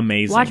is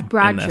amazing. Watch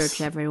Broadchurch,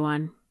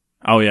 everyone.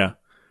 Oh, yeah.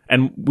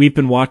 And we've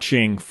been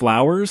watching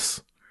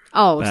Flowers.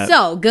 Oh,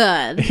 so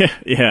good.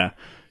 Yeah.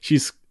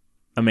 She's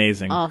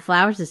amazing. Oh,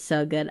 Flowers is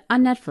so good.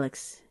 On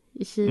Netflix.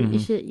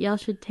 Y'all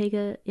should take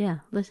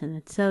listen,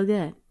 it's so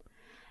good.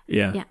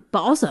 Yeah. Yeah.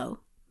 But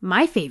also,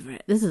 my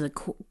favorite, this is a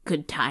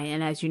good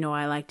tie-in, as you know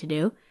I like to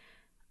do,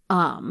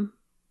 in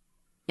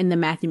the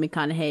Matthew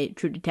McConaughey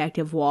True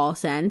Detective wall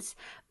sense.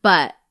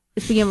 But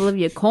speaking of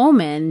Olivia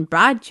Colman,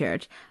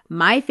 Broadchurch,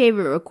 my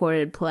favorite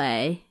recorded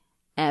play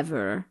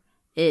ever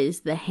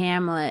is the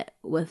Hamlet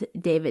with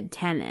David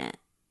Tennant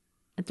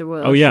at the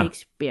Royal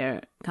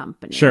Shakespeare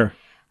Company. Sure.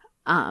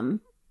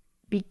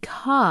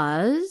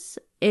 Because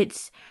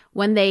it's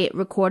when they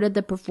recorded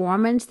the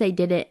performance, they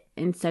did it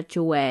in such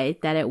a way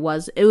that it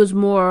was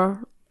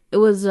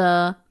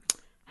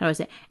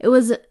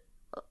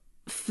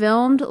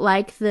filmed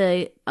like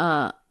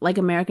like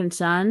American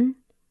Son.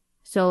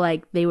 So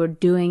like they were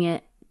doing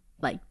it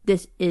like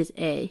this is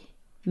a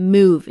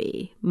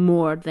movie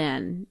more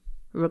than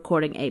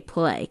recording a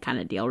play kind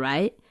of deal,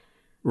 right?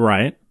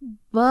 Right.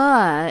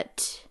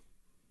 But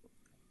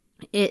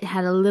it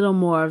had a little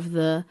more of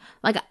the,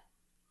 like,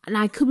 and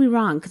I could be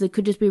wrong because it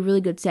could just be a really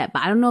good set,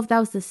 but I don't know if that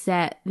was the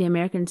set, the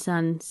American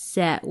Son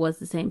set was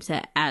the same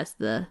set as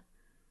the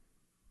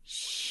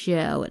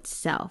show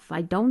itself.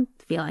 I don't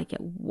feel like it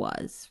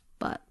was,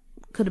 but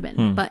could have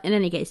been. But in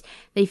any case,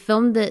 they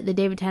filmed the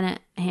David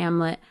Tennant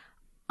Hamlet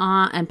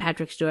and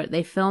Patrick Stewart.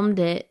 They filmed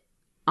it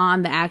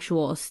on the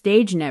actual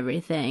stage and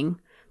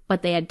everything,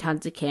 but they had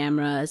tons of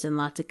cameras and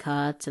lots of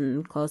cuts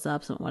and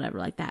close-ups and whatever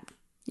like that.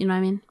 You know what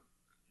I mean?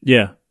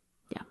 Yeah.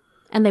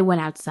 And they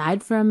went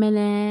outside for a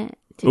minute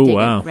to dig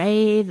a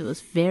grave. It was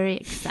very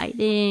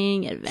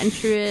exciting,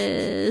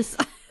 adventurous.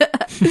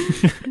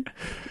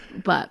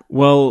 But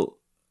well,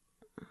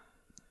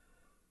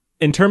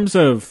 in terms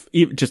of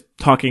just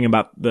talking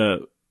about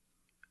the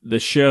the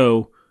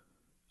show,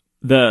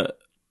 the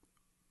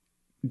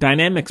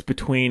dynamics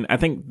between, I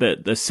think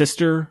the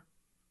sisterhood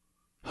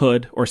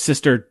or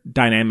sister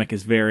dynamic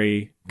is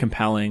very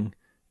compelling,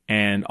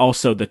 and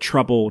also the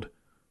troubled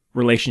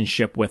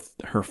relationship with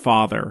her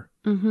father.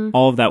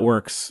 All of that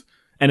works,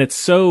 and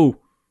it's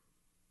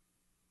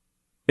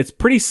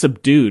pretty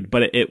subdued,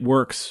 but it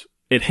works.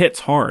 It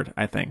hits hard,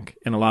 I think,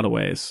 in a lot of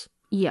ways.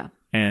 Yeah.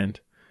 And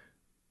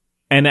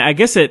I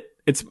guess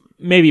it's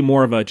maybe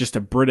more of just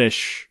a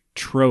British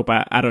trope.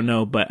 I don't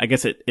know, but I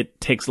guess it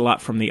takes a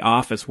lot from The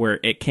Office, where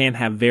it can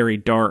have very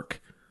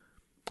dark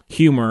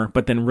humor,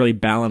 but then really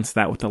balance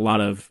that with a lot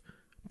of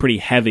pretty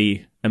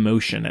heavy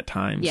emotion at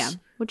times. Yeah,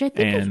 which I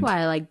think is why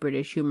I like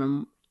British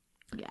humor.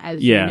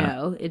 As you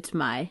know, it's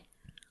my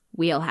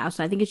wheelhouse.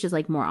 I think it's just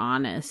like more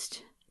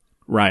honest.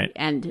 Right.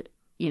 And,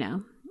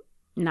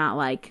 not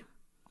like,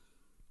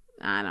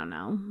 I don't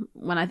know.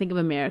 When I think of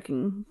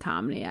American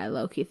comedy, I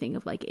low-key think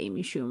of like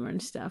Amy Schumer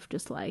and stuff.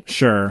 Just like,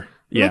 sure.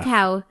 Yeah. Look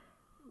how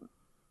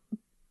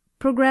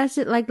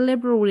progressive, like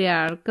liberal we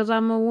are, because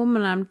I'm a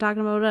woman, I'm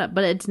talking about it.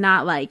 But it's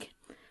not like,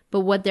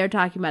 but what they're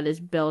talking about is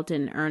built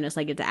in earnest.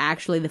 Like, it's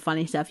actually the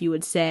funny stuff you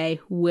would say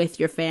with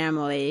your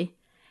family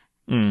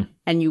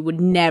and you would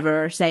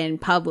never say in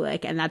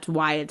public. And that's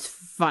why it's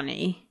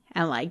funny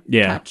and like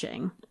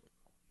touching.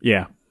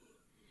 Yeah.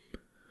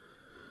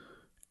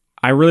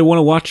 I really want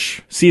to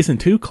watch season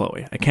 2,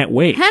 Chloe. I can't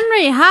wait.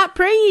 Henry, hot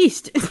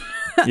priest.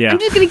 Yeah. I'm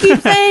just gonna keep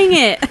saying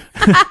it.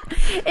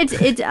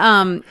 It's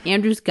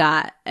Andrew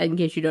Scott, in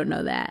case you don't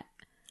know that.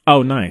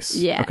 Oh, nice.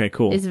 Yeah. Okay,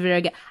 cool. It's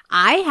very good.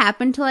 I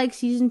happen to like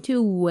season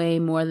 2 way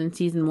more than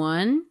season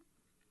 1,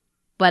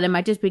 but it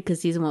might just be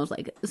because season 1 was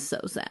like so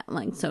sad,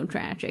 like so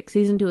tragic.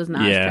 Season 2 is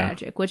not as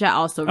tragic, which I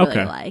also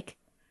really like.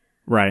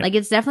 Right. Like,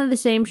 it's definitely the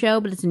same show,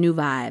 but it's a new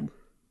vibe.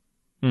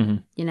 Mm-hmm.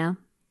 You know?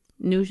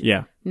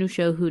 New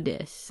show, who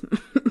dis?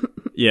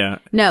 Yeah.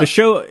 No. The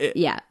show.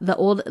 The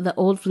old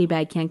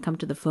Fleabag can't come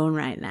to the phone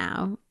right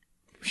now.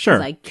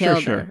 Sure. I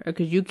killed her, or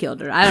because you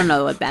killed her. I don't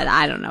know what that.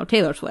 I don't know.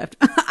 Taylor Swift.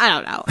 I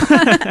don't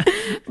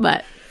know.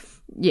 But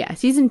yeah,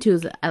 season 2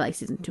 is. I like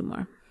season 2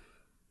 more.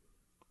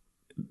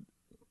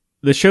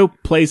 The show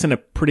plays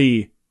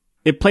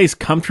it plays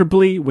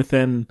comfortably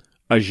within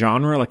a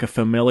genre, like a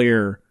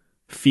familiar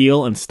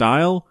feel and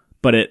style,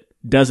 but it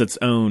does its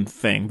own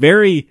thing.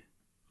 Very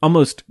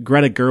almost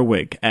Greta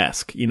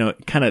Gerwig-esque.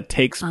 It kind of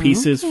takes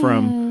pieces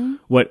from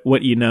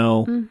what you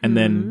know and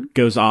then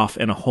goes off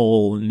in a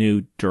whole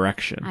new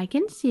direction. I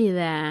can see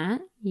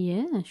that.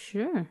 Yeah,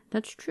 sure.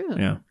 That's true.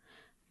 Yeah.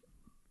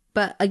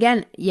 But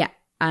again,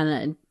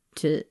 and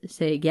to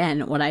say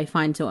again, what I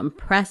find so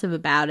impressive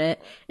about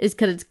it is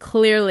because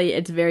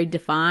it's very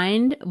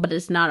defined, but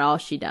it's not all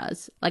she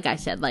does. Like I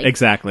said, like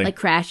exactly, like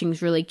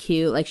Crashing's really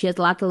cute. Like, she has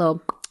lots of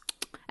little,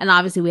 and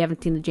obviously we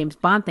haven't seen the James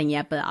Bond thing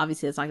yet, but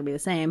obviously it's not gonna be the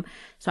same.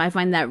 So I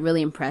find that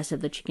really impressive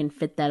that she can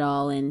fit that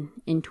all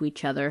into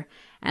each other,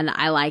 and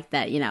I like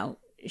that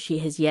she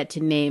has yet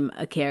to name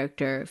a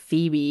character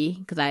Phoebe,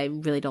 because I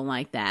really don't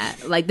like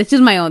that. Like, that's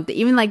just my own thing.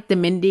 Even like the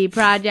Mindy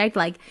Project,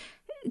 like.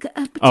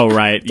 Oh,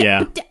 right,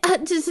 yeah.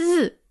 At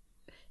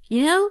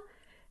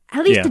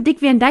least the Dick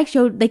Van Dyke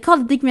Show, they call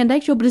it the Dick Van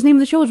Dyke Show, but his name of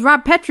the show is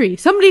Rob Petrie.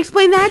 Somebody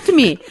explain that to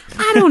me.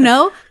 I don't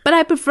know, but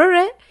I prefer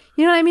it.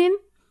 You know what I mean?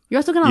 You're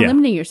also kind of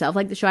limiting yourself.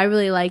 Like the show I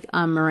really like,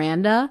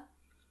 Miranda.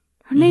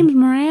 Her name's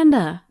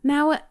Miranda.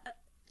 Now,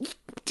 you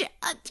know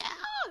what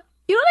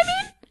I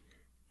mean?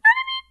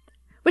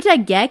 Which I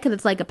get, because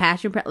it's like a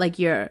passion, like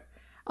a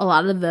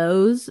lot of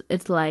those,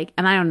 it's like,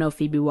 and I don't know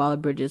Phoebe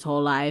Waller-Bridge's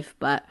whole life,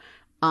 but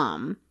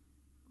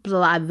a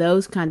lot of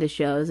those kind of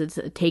shows, it's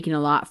taking a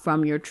lot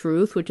from your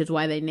truth, which is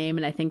why they name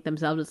it, I think,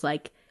 themselves. It's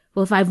like,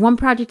 well, if I have one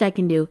project I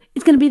can do,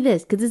 it's going to be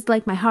this, because it's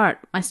like my heart,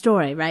 my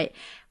story, right?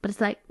 But it's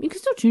like, you can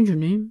still change your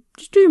name.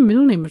 Just do your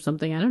middle name or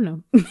something. I don't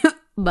know.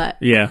 But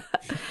yeah,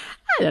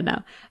 I don't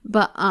know.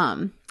 But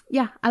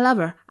yeah, I love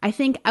her. I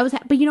think but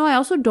I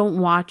also don't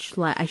watch,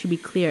 like, I should be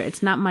clear,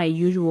 it's not my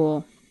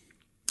usual.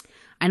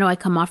 I know I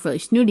come off really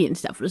snooty and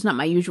stuff, but it's not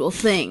my usual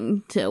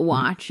thing to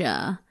watch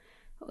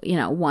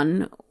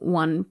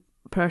one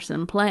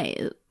person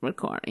play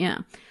record,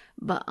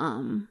 but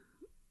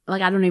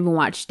like, I don't even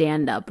watch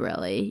stand up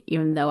really,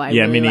 even though I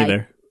really me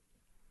neither.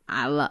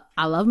 I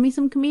love me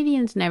some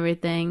comedians and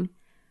everything,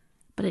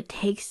 but it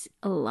takes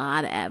a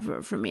lot of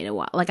effort for me to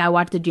watch. Like, I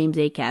watched the James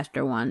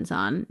Acaster ones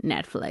on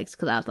Netflix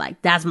because I was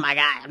like, that's my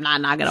guy, I'm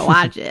not gonna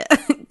watch it.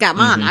 Come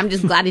on, I'm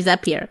just glad he's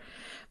up here.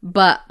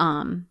 But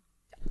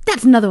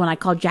that's another one I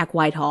call Jack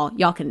Whitehall.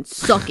 Y'all can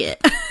suck it.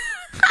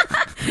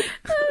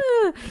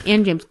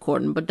 And James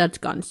Corden, but that's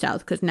gone south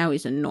because now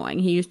he's annoying.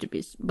 He used to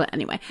be, but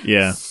anyway.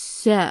 Yeah.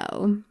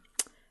 So.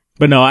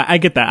 But no, I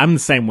get that. I'm the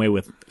same way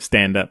with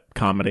stand-up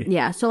comedy.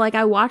 Yeah. So, like,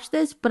 I watched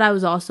this, but I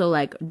was also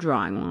like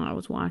drawing while I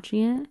was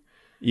watching it.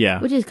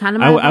 Yeah. Which is kind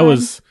of I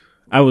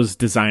was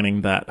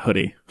designing that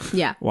hoodie.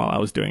 Yeah. While I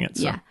was doing it.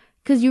 So. Yeah.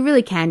 Because you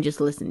really can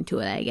just listen to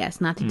it, I guess,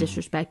 not to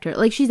disrespect her.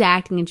 Like, she's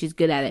acting and she's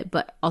good at it,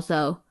 but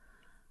also,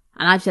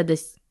 and I've said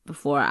this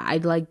before, I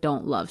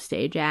don't love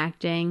stage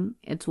acting.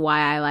 It's why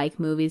I like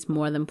movies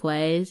more than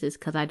plays, is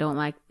because I don't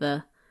like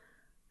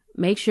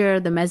make sure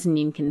the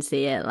mezzanine can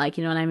see it. Like,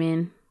 you know what I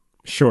mean?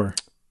 Sure.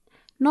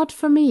 Not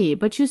for me,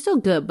 but she was still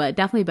good, but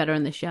definitely better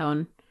in the show.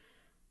 And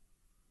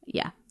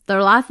yeah, there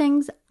are a lot of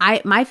things.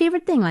 My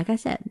favorite thing, like I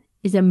said,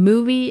 is a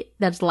movie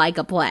that's like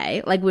a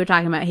play. Like we were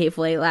talking about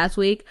Hateful Eight last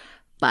week,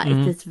 but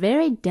it's this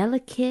very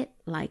delicate,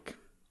 like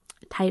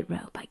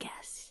tightrope, I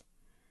guess.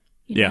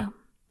 You know?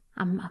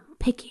 I'm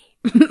picky.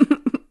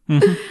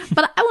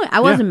 But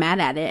I wasn't mad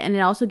at it, and it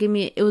also gave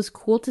me. It was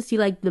cool to see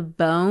like the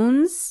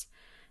bones,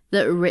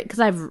 because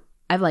I've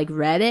like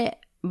read it,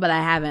 but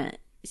I haven't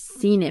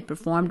seen it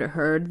performed or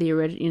heard the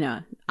original. You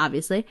know,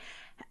 obviously,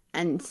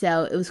 and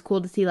so it was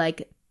cool to see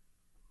like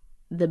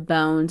the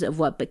bones of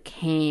what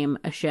became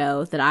a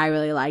show that I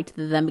really liked.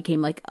 That then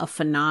became like a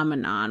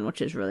phenomenon,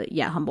 which is really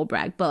humble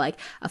brag, but like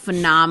a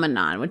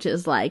phenomenon, which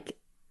is like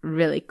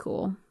really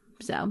cool.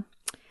 So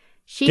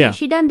she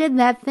done did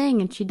that thing,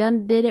 and she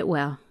done did it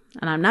well.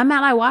 And I'm not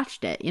mad I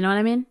watched it. You know what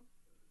I mean?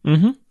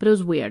 Mm-hmm. But it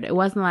was weird. It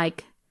wasn't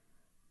like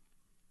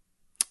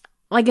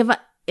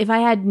if I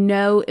hadn't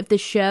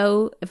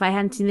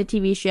seen the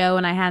TV show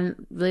and I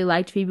hadn't really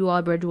liked Phoebe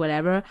Waller-Bridge or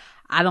whatever,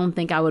 I don't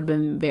think I would have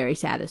been very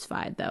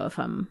satisfied, though, if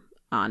I'm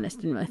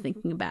honest and really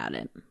thinking about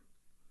it.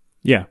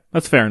 Yeah,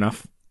 that's fair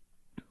enough.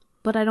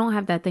 But I don't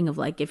have that thing of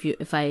like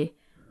I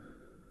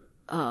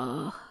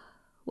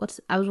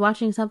was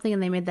watching something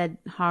and they made that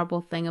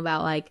horrible thing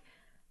about like,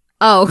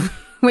 oh,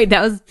 wait,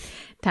 that was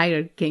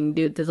Tiger King,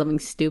 dude, did something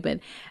stupid.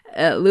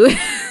 Louis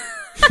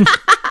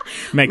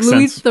Makes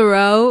Louis sense.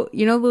 Theroux,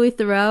 you know Louis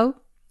Theroux?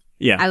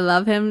 Yeah. I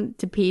love him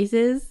to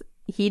pieces.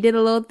 He did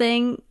a little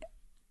thing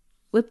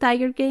with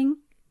Tiger King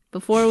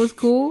before it was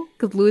cool,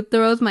 because Louis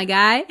Theroux's my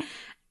guy.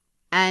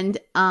 And,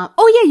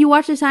 you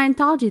watched the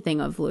Scientology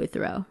thing of Louis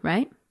Theroux,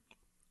 right?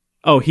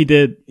 Oh, he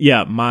did.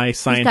 Yeah, my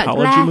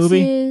Scientology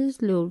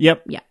movie.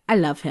 Yep. Yeah, I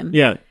love him.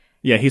 Yeah,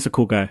 he's a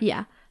cool guy.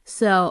 Yeah.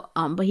 So,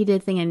 but he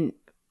did a thing, and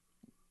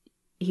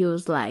he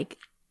was like,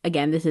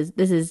 again, this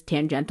is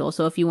tangential.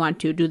 So if you want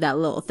to do that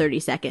little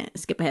 30-second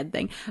skip ahead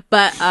thing,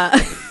 but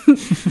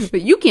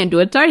but you can't do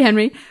it. Sorry,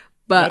 Henry.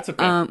 But that's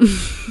okay.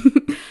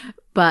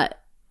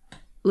 But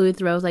Louis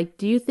Theroux was like,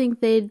 do you think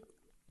they'd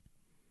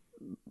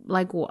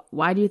like?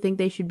 Why do you think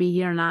they should be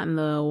here, not in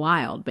the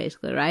wild,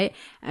 basically, right?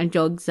 And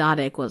Joe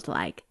Exotic was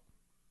like,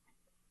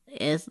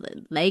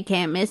 they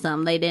can't miss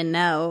them. They didn't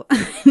know.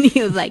 And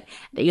he was like,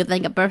 do you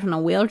think a person in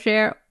a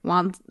wheelchair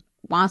wants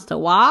to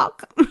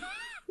walk?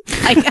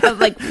 Like, I was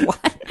like,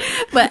 what?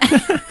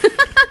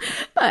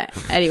 But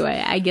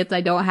anyway, I guess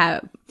I don't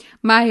have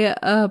my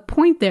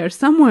point there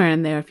somewhere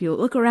in there. If you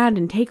look around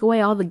and take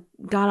away all the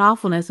god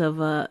awfulness of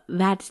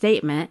that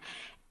statement,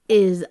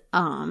 is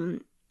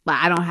but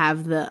I don't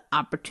have the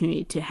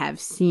opportunity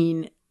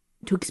to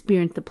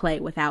experience the play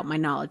without my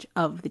knowledge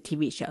of the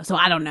TV show. So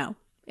I don't know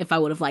if I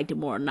would have liked it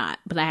more or not.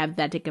 But I have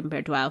that to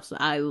compare to.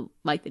 I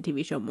like the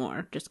TV show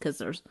more just because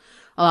there's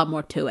a lot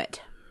more to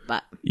it.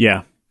 But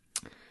yeah.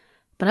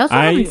 But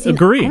I also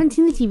agree. I haven't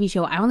seen the TV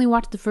show. I only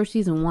watched the first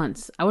season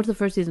once. I watched the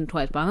first season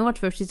twice, but I only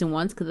watched the first season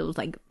once because it was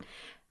like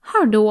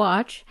hard to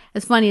watch.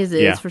 As funny as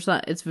it is for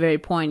some, it's very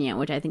poignant,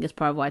 which I think is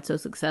part of why it's so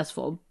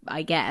successful,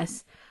 I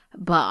guess.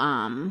 But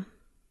I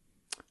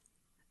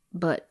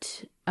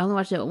only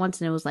watched it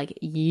once, and it was like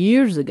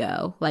years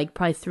ago, like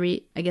probably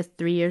 3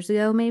 years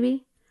ago,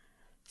 maybe.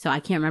 So I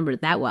can't remember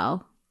it that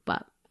well,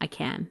 but I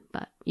can.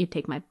 But you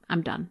take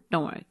I'm done.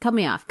 Don't worry. Cut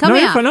me off. Cut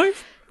me off.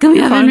 Cut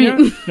me off, Henry.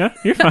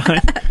 You're fine.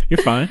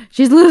 You're fine.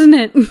 She's losing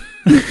it.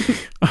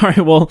 All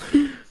right. Well,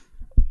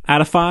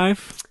 out of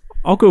 5,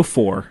 I'll go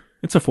 4.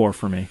 It's a 4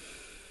 for me.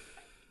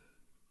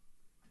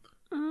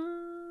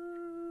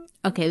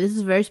 Okay, this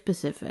is very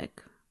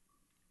specific.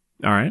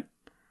 All right.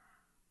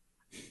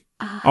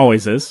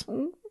 Always is.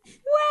 Well,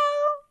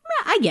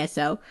 I guess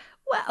so.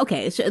 Well,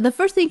 okay, so the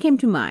first thing came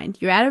to mind.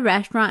 You're at a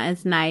restaurant and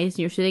it's nice, and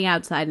you're sitting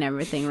outside and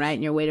everything, right?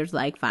 And your waiter's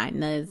like,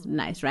 fine, that is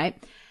nice,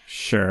 right?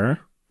 Sure.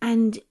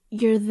 And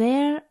you're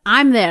there.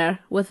 I'm there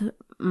with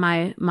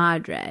my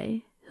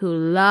madre, who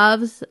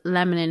loves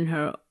lemon in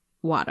her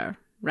water,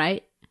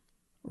 right?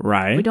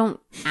 Right. We don't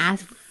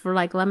ask for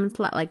like lemon,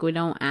 like we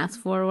don't ask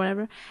for or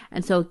whatever.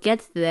 And so it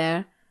gets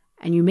there,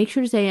 and you make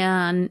sure to say,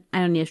 I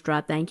don't need a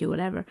straw, thank you,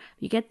 whatever.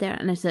 You get there,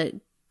 and it's a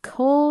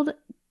cold,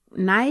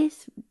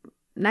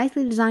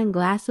 nicely designed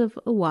glass of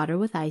water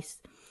with ice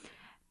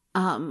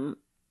on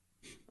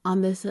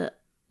this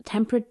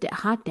temperate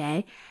hot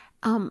day,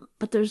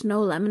 but there's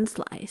no lemon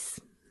slice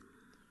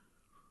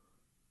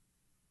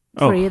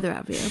for either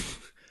of you.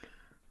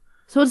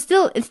 So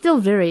it's still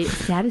very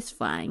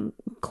satisfying,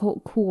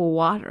 cool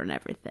water and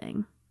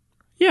everything.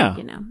 Yeah,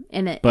 you know,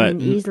 and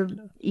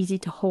an easy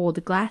to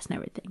hold glass and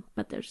everything.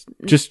 But there's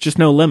just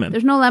no lemon.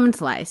 There's no lemon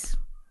slice.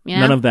 You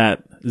know? None of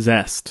that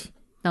zest.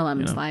 No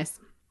lemon slice.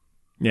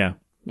 Yeah.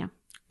 Yeah.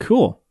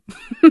 Cool.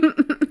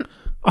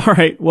 All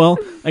right. Well,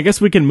 I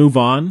guess we can move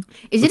on.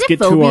 Is it a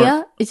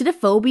phobia? Is it a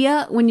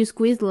phobia when you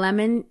squeeze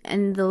lemon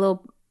and the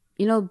little,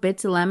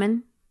 bits of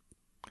lemon?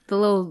 The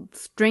little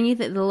stringy,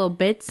 the little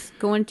bits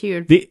go into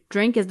your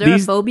drink? Is there a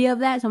phobia of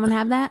that? Someone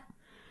have that?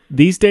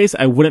 these days,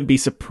 I wouldn't be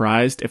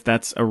surprised if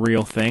that's a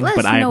real thing, Let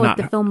but us I know have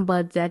at not.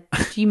 thefilmbuds at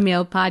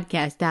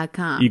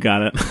gmailpodcast.com. You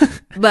got it.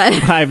 But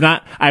I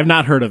have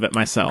not heard of it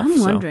myself. I'm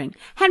so. wondering.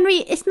 Henry,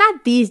 it's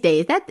not these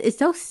days. That is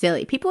so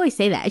silly. People always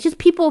say that. It's just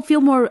people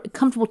feel more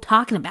comfortable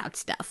talking about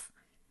stuff.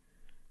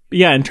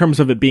 Yeah, in terms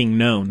of it being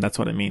known, that's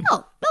what I mean.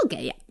 Oh,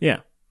 okay, Yeah.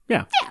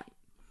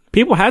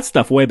 People had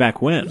stuff way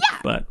back when. Yeah.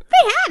 But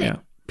They had yeah. it.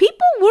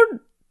 People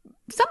were...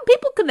 Some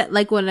people could...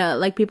 Like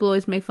when people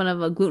always make fun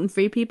of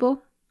gluten-free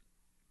people.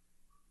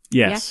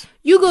 Yes. Yeah?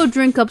 You go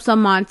drink up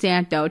some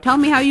Monsanto. Tell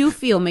me how you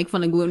feel, make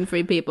fun of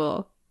gluten-free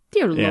people.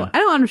 Dear Lord, Yeah. I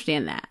don't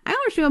understand that. I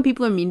don't understand when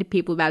people are mean to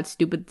people about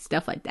stupid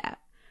stuff like that.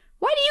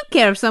 Why do you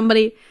care if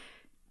somebody...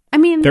 I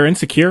mean... They're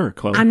insecure,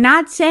 Chloe. I'm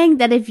not saying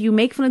that if you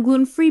make fun of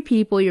gluten-free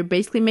people, you're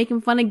basically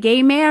making fun of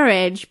gay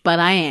marriage, but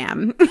I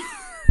am.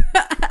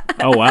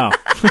 Oh, wow.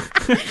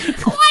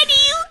 Why do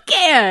you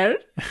care?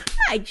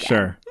 I guess.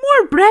 Sure.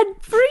 More bread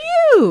for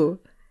you.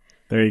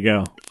 There you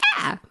go.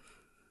 Yeah.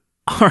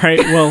 All right.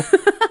 Well,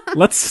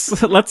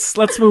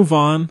 let's move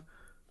on.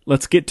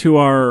 Let's get to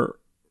our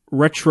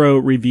retro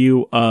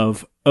review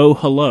of Oh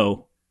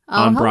Hello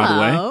on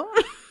Broadway, Hello.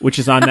 which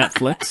is on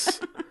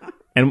Netflix.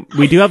 And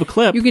we do have a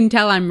clip. You can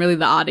tell I'm really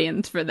the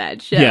audience for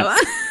that show. Yeah.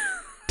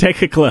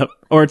 Take a clip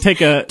or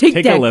take a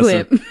that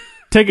listen. clip.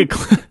 Take a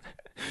clip.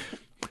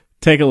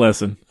 Take a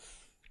listen.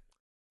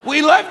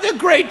 We love the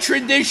great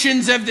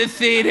traditions of the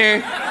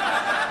theater,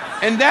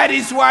 and that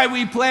is why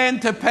we plan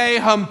to pay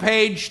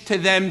homage to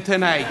them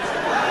tonight.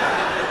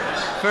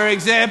 For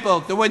example,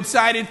 the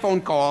one-sided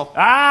phone call.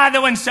 The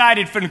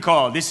one-sided phone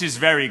call. This is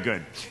very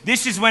good.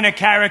 This is when a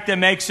character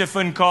makes a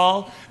phone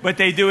call, but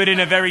they do it in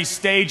a very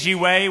stagey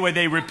way where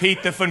they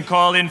repeat the phone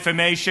call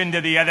information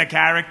to the other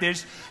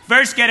characters.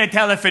 First get a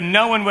telephone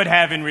no one would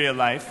have in real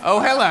life. Oh,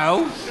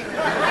 hello.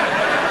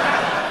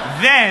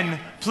 Then,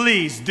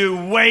 please do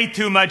way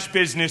too much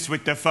business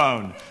with the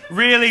phone.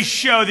 Really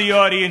show the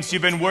audience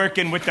you've been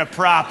working with the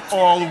prop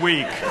all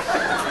week.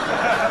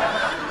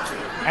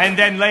 And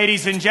then,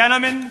 ladies and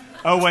gentlemen,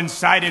 a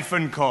one-sided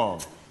phone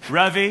call.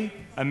 Ravi,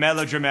 a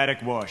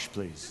melodramatic wash,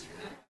 please.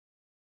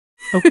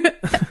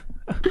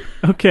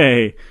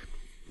 Okay.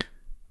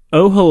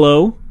 Oh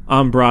Hello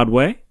on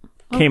Broadway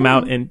came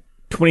out in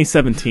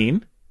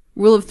 2017.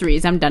 Rule of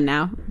threes. I'm done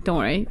now. Don't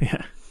worry.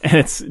 Yeah. And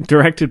it's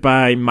directed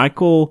by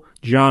Michael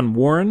John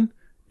Warren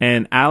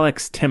and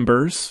Alex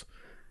Timbers.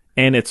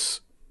 And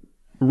it's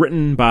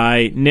written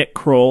by Nick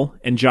Kroll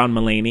and John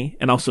Mulaney,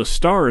 and also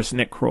stars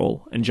Nick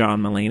Kroll and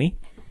John Mulaney,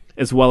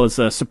 as well as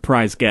a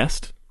surprise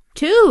guest.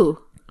 2.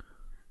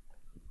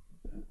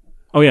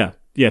 Oh, yeah.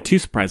 Yeah, 2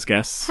 surprise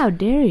guests. How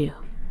dare you?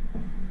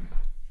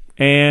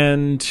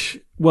 And,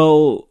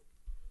 well,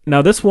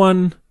 now this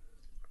one,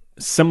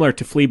 similar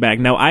to Fleabag.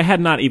 Now, I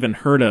had not even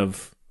heard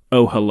of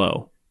Oh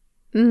Hello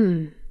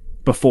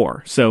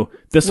before. So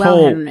this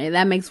whole... Henry,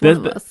 that makes one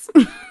of us.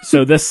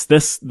 So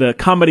the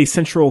Comedy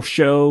Central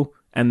show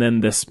and then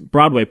this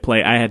Broadway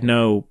play I had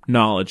no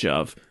knowledge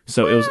of.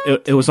 So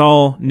it was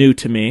all new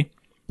to me.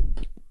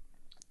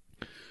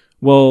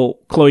 Well,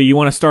 Chloe, you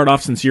want to start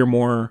off since you're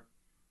more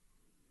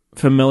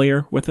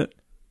familiar with it?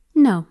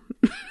 No.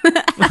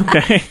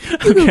 Okay.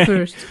 You go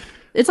first.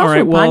 It's All also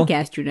right, a well,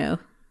 podcast, you know.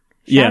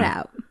 Shout yeah.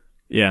 out.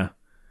 Yeah.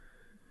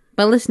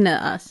 But listen to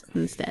us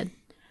instead.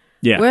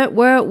 Yeah.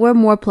 We're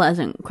more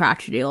pleasant,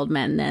 crotchety old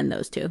men than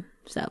those two.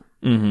 So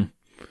maybe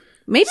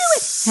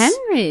with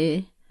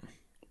Henry.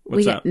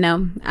 What's up?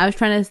 No, I was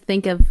trying to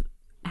think of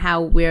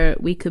how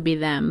we could be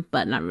them,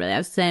 but not really. I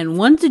was saying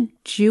one's a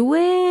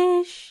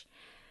Jewish.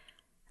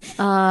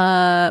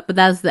 But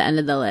that was the end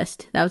of the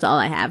list. That was all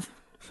I have.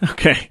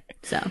 Okay.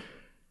 So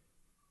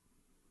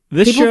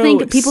This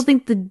people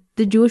think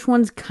the Jewish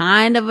one's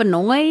kind of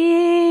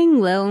annoying.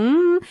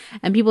 Well,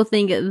 and people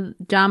think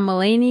John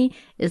Mulaney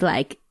is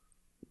like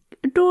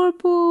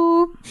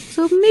adorable.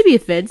 So maybe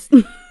it fits.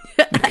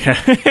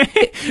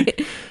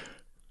 Okay.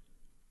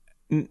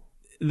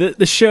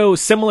 The show,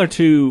 similar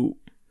to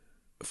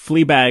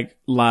Fleabag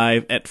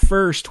Live, at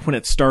first when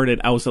it started,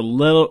 I was a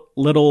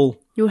little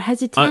You were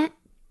hesitant?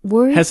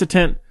 Worried?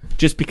 hesitant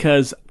just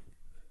because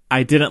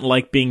I didn't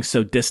like being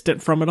so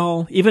distant from it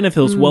all. Even if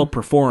it was well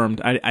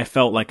performed, I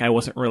felt like I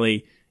wasn't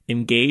really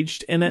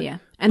engaged in it. Yeah.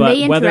 And But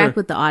they interact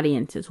with the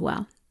audience as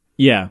well.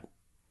 Yeah.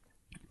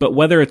 But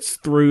whether it's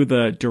through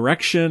the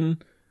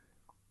direction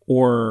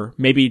or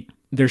maybe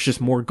there's just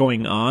more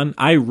going on,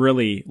 I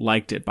really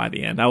liked it by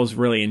the end. I was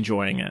really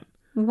enjoying it.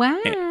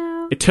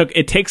 Wow.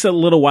 It takes a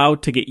little while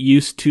to get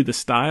used to the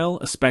style,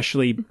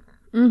 especially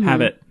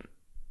have it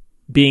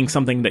being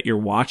something that you're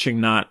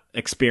watching, not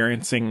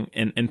experiencing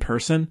in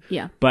person.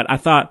 Yeah. But I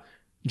thought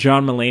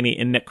John Mulaney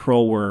and Nick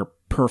Kroll were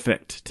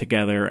perfect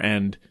together,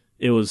 and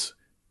it was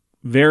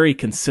very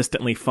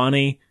consistently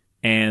funny,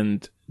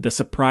 and the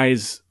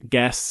surprise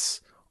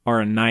guests are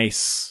a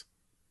nice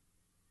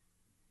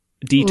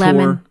detour.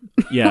 Lemon.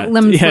 Yeah.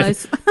 Lemon yeah.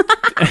 slice.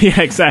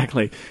 Yeah,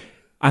 exactly.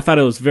 I thought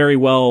it was very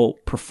well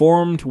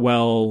performed,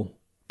 well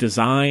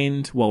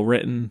designed, well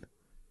written.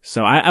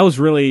 So I was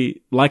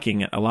really liking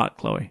it a lot,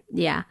 Chloe.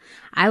 Yeah.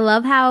 I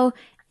love how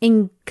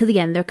because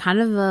again, they're kind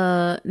of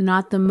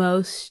not the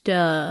most.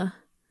 I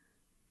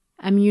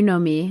mean, you know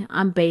me.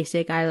 I'm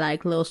basic. I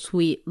like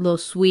little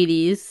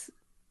sweeties.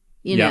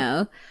 You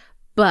know,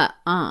 but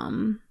I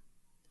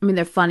mean,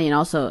 they're funny, and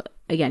also,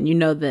 again, you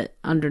know that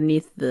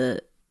underneath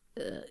the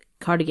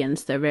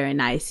cardigans, they're very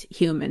nice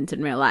humans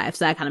in real life,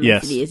 so that kind of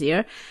makes it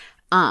easier.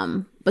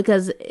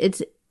 Because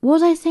it's, what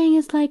was I saying?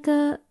 It's like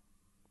they're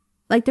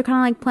kind of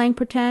like playing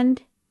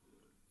pretend,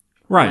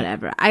 right?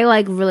 Whatever. I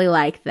really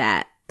like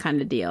that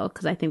kind of deal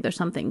because I think there's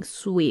something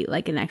sweet,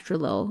 like an extra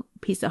little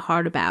piece of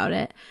heart about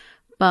it.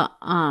 But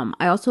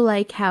I also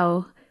like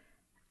how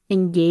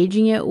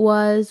engaging it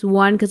was.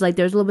 One, because like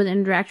there's a little bit of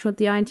interaction with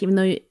the audience, even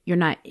though you're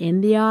not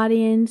in the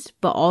audience,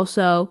 but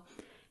also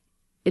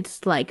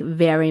it's like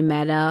very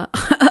meta.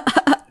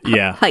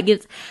 Yeah. Like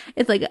it's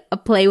like a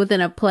play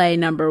within a play,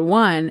 number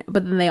one,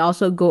 but then they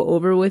also go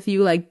over with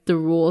you like the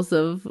rules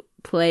of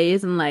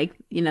plays and like,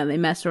 you know, they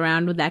mess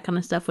around with that kind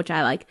of stuff, which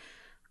I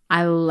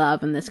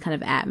love in this kind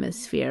of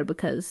atmosphere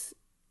because,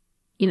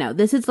 you know,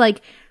 this is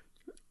like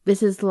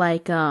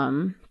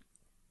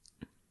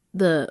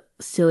the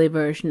silly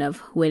version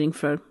of Waiting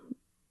for,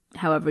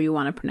 however you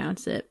want to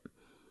pronounce it,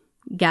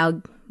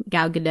 Gal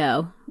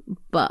Gadot,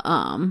 but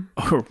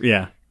oh,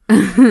 yeah.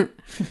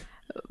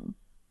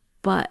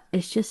 But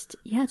it's just,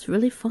 yeah, it's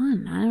really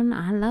fun.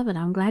 I love it.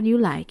 I'm glad you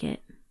like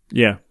it.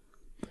 Yeah.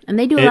 And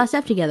they do a lot of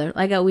stuff together.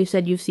 Like we've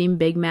said, you've seen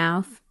Big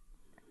Mouth.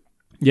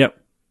 Yep.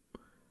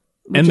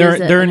 And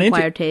they're an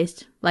acquired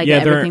taste. Like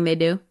everything they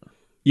do.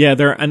 Yeah,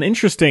 they're an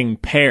interesting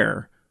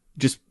pair,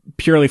 just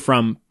purely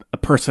from a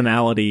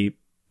personality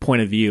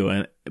point of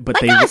view. But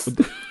like they, us!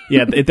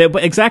 Yeah,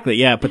 exactly.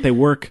 Yeah, but they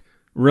work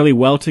really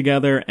well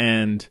together,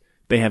 and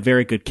they have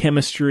very good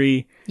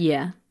chemistry.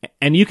 Yeah.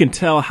 And you can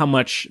tell how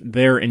much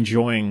they're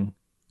enjoying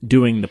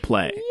doing the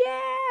play. Yeah,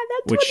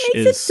 that's what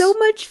makes it so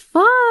much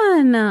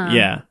fun.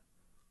 Yeah.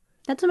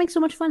 That's what makes it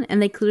so much fun.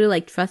 And they clearly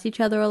like trust each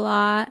other a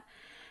lot.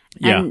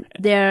 Yeah. And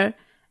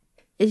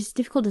it's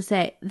difficult to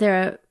say.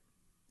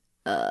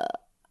 I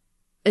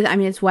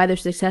mean, it's why they're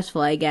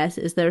successful, I guess,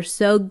 is they're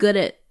so good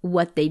at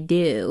what they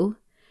do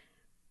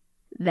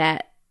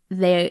that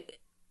they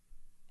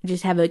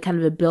just have a kind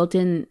of a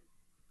built-in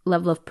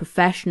level of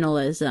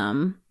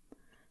professionalism.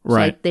 So,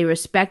 right. like, they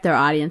respect their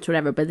audience,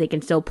 whatever, but they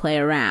can still play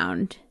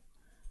around.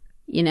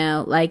 You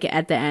know, like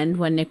at the end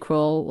when Nick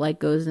Kroll like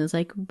goes and is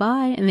like,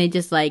 bye. And they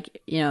just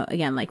like, you know,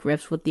 again, like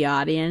riffs with the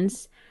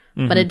audience.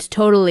 Mm-hmm. But it's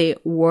totally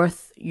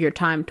worth your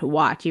time to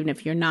watch, even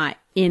if you're not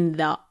in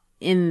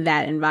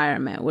that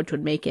environment, which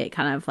would make it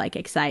kind of like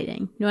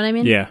exciting. You know what I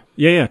mean? Yeah.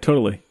 Yeah,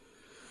 totally.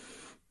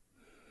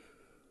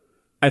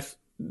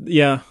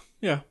 Yeah.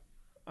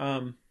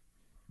 Trying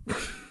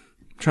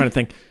to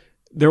think.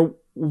 There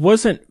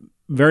wasn't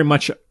very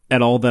much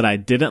at all that I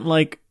didn't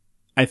like.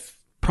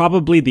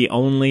 Probably the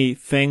only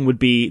thing would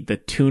be the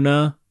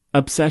tuna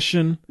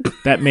obsession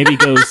that maybe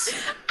goes.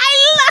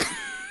 I love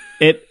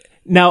it.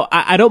 Now,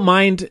 I don't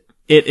mind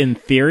it in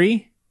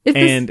theory.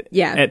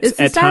 It's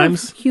at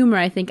times humor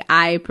I think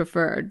I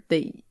preferred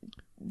that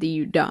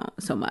you don't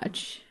so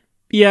much.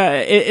 Yeah,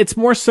 it's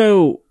more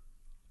so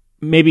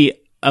maybe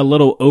a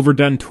little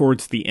overdone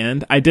towards the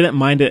end. I didn't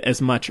mind it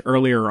as much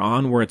earlier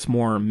on where it's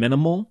more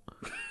minimal.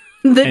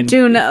 The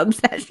tuna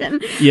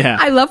obsession. Yeah.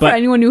 I love for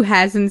anyone who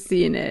hasn't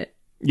seen it.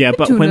 Yeah,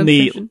 but when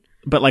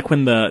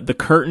the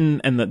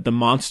curtain and the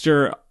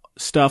monster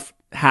stuff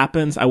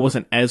happens, I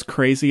wasn't as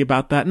crazy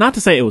about that. Not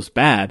to say it was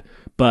bad,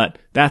 but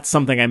that's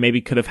something I maybe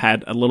could have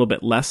had a little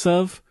bit less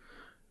of,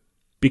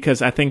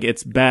 because I think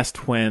it's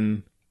best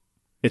when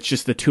it's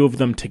just the two of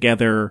them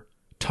together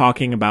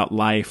talking about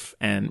life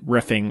and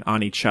riffing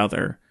on each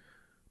other.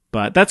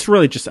 But that's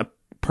really just a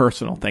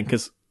personal thing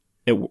because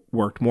it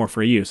worked more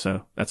for you,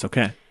 so that's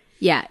okay.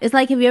 Yeah, it's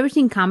like, have you ever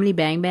seen Comedy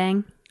Bang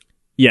Bang?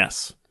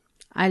 Yes.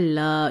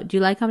 Do you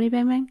like Comedy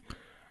Bang Bang?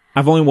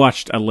 I've only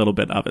watched a little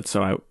bit of it,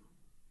 so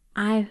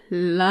I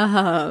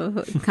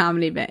love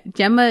Comedy Bang.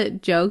 Gemma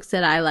jokes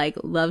that I like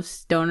love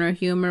stoner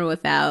humor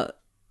without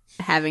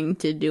having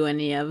to do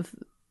any of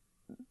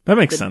that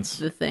makes sense.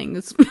 The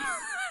things.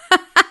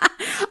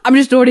 I'm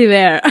just already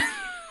there.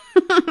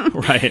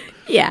 Right.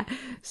 Yeah.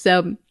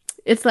 So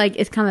it's like,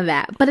 it's kind of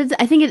that, but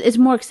I think it's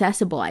more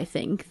accessible, I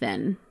think,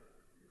 than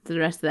the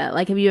rest of that.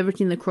 Like, have you ever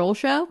seen The Kroll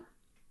Show?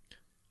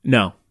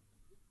 No.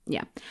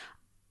 Yeah.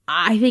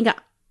 I think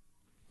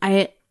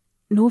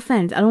no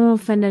offense, I don't want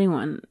to offend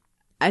anyone.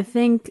 I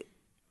think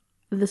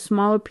the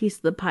smaller piece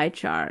of the pie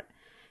chart,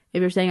 if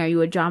you're saying, are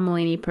you a John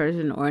Mulaney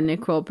person or a Nick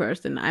Kroll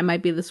person, I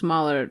might be the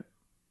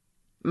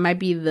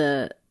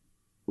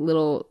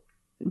little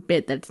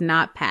bit that's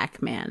not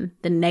Pac-Man,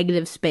 the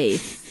negative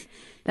space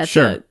that's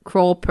a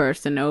Kroll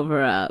person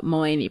over a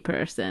Mulaney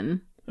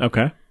person.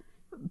 Okay.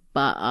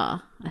 But I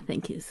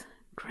think he's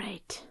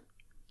great.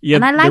 Yeah,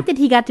 and I like that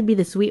he got to be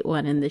the sweet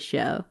one in the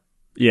show.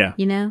 Yeah.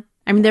 You know?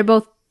 I mean, they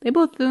both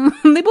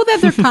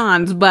have their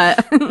cons, but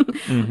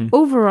mm-hmm.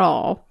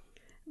 Overall,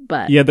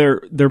 but yeah,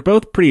 they're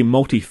both pretty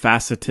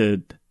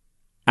multifaceted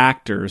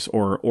actors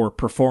or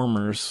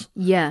performers.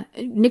 Yeah,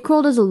 Nick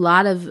Kroll does a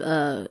lot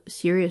of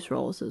serious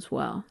roles as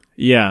well.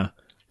 Yeah,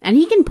 And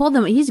he can pull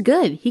them. He's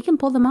good. He can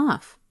pull them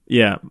off.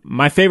 Yeah.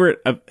 My favorite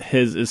of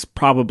his is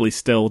probably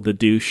still the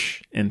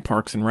douche in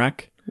Parks and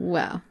Rec.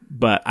 Wow.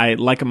 But I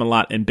like him a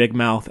lot in Big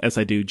Mouth, as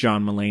I do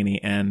John Mulaney.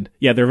 And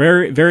yeah, they're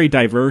very, very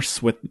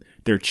diverse with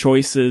their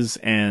choices,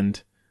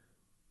 and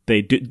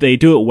they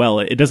do it well.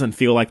 It doesn't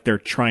feel like they're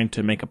trying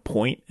to make a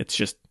point. It's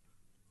just,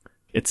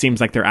 it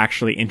seems like they're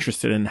actually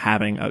interested in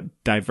having a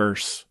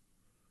diverse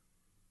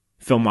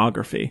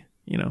filmography,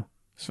 you know?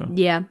 So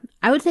yeah,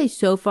 I would say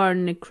so far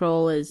Nick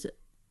Kroll is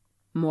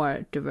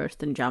more diverse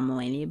than John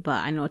Mulaney,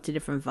 but I know it's a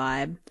different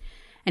vibe.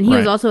 And he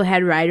was also a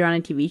head writer on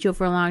a TV show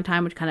for a long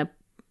time, which kind of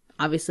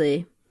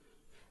obviously,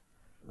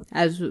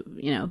 as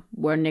you know,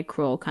 where Nick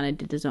Kroll kind of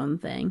did his own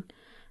thing.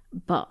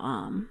 But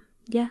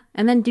yeah.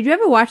 And then did you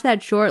ever watch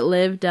that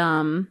short-lived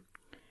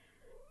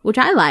which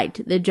I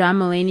liked, the John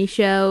Mulaney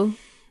show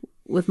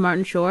with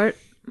Martin Short?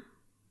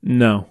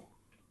 No.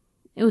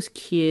 It was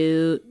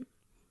cute.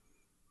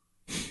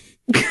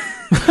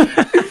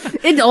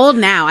 It's old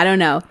now. I don't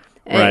know.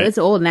 Right. It's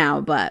old now,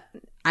 but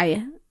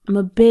I'm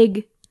a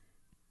big,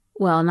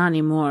 well, not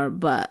anymore,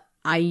 but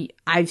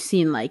I've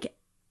seen like,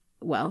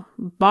 well,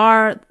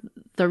 bar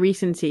the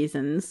recent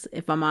seasons,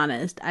 if I'm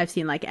honest, I've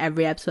seen like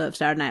every episode of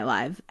Saturday Night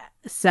Live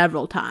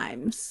several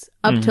times,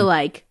 up to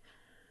like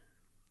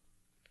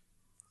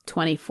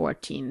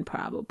 2014,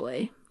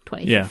 probably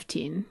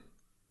 2015. Yeah.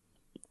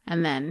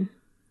 And then,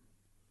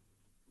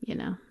 you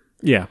know.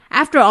 Yeah.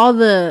 After all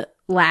the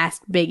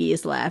last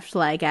biggies left,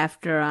 like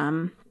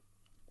after,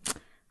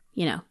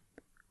 you know,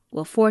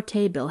 Will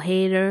Forte, Bill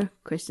Hader,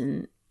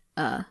 Kristen,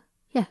 yeah,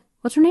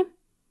 what's her name?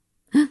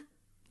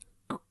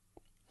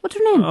 What's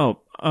her name?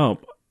 Oh,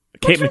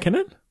 Kate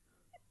McKinnon?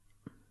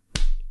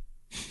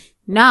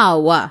 No,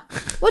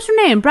 what's her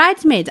name?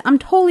 Bridesmaids. I'm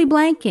totally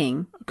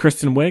blanking.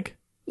 Kristen Wiig?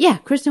 Yeah,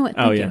 Kristen Wiig.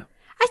 Oh, yeah. You.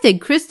 I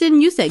said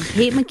Kristen, you said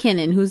Kate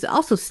McKinnon, who's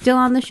also still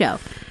on the show.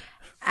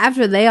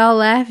 After they all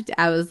left,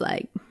 I was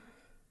like,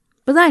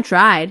 but then I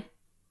tried.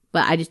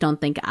 But I just don't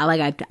think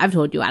I've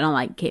told you I don't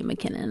like Kate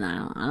McKinnon.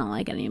 I don't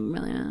like any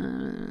really.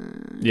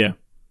 Yeah.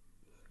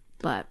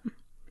 But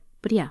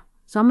yeah.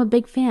 So I'm a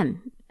big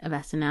fan of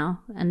SNL,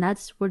 and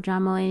that's where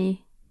John Mulaney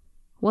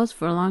was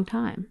for a long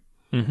time.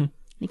 Mm-hmm.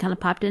 He kind of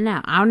popped in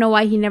now. I don't know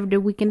why he never did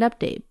Weekend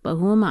Update, but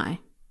who am I?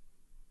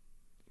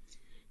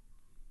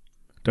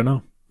 Don't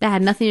know. That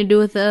had nothing to do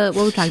with what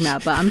we're talking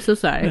about, but I'm so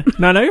sorry.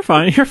 No, you're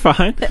fine. You're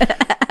fine.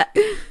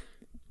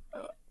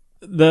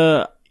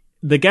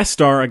 The guest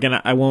star, again,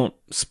 I won't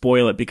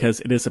spoil it because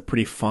it is a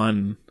pretty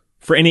fun,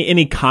 for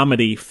any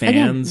comedy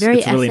fans, again,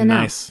 it's really SNL.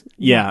 nice.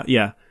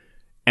 Yeah.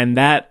 And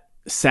that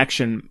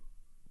section,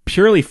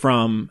 purely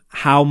from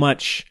how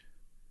much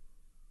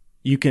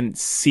you can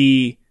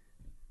see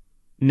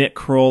Nick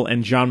Kroll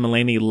and John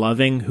Mulaney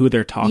loving who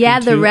they're talking to. Yeah,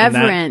 the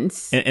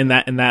reverence. In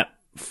that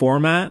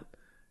format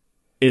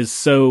is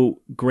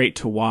so great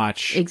to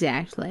watch.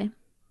 Exactly.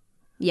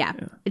 Yeah.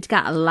 It's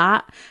got a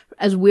lot,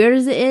 as weird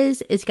as it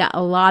is, it's got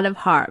a lot of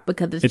heart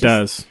because it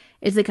does.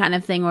 It's the kind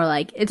of thing where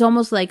like, it's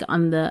almost like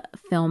on the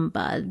film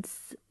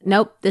buds.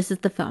 Nope, this is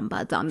the film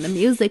buds on the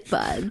music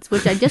buds,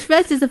 which I just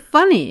realized is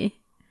funny.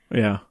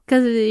 Yeah.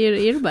 Because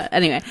you're but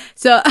anyway,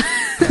 so,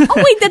 oh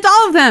wait, that's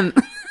all of them.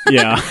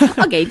 Yeah.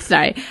 Okay,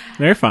 sorry.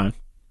 They're fine.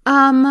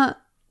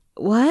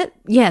 What?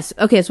 Yes.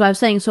 Okay, so I was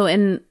saying, so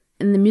in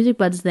the music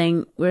buds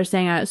thing, we were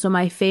saying, so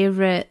my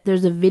favorite,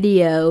 there's a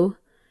video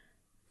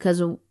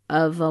because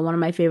of one of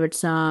my favorite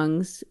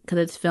songs, because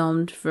it's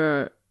filmed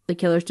for the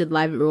Killers did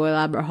live at Royal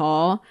Albert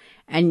Hall,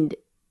 and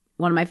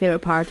one of my favorite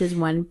parts is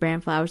when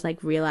Brand Flowers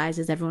like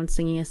realizes everyone's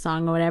singing a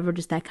song or whatever,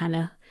 just that kind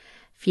of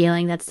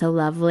feeling that's so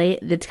lovely.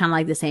 It's kind of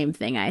like the same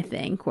thing, I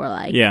think, where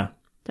like they're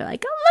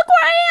like, oh, look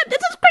where I am,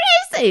 this is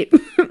crazy.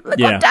 Look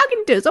who I'm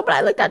talking to, someone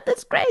I looked at,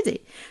 that's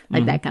crazy,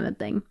 like that kind of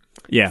thing.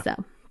 Yeah.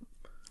 So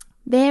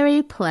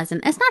very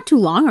pleasant. It's not too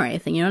long or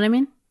anything, you know what I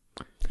mean?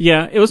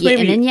 Yeah, it was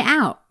maybe, and then you're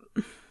out.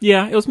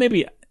 Yeah, it was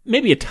maybe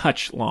a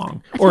touch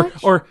long,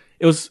 or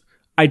it was.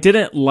 I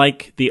didn't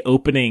like the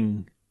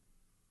opening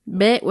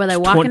bit where they're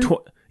walking.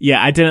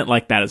 Yeah, I didn't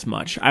like that as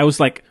much. I was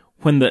like,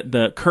 when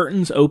the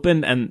curtains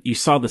opened and you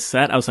saw the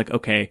set, I was like,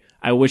 okay,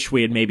 I wish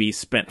we had maybe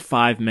spent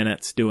 5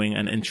 minutes doing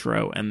an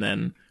intro and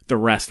then the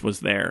rest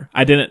was there.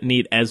 I didn't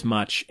need as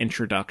much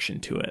introduction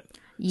to it.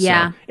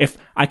 Yeah. So if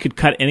I could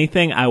cut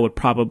anything, I would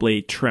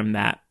probably trim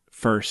that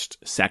first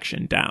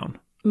section down.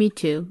 Me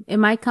too. It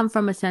might come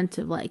from a sense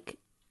of like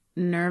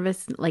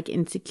nervous, like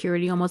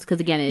insecurity almost,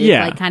 because again, it is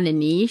like kind of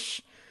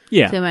niche.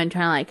 Yeah. So I'm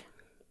trying to like,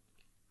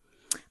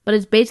 but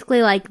it's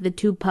basically like the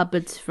two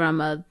puppets from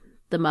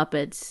the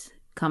Muppets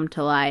come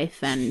to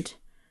life and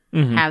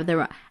have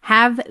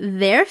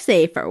their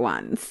safer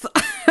ones.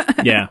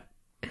 Yeah.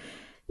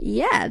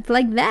 Yeah, it's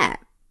like that.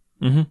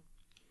 Mm-hmm.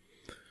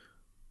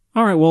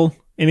 All right. Well,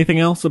 anything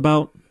else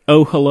about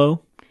Oh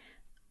Hello?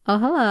 Oh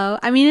Hello.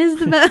 I mean,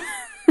 it's the best.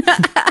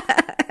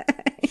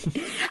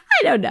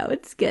 I don't know.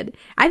 It's good.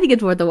 I think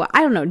it's worth a watch.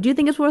 I don't know. Do you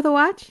think it's worth a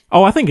watch?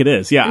 Oh, I think it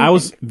is. Yeah, I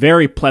was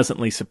very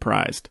pleasantly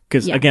surprised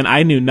because again,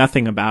 I knew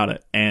nothing about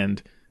it,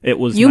 and it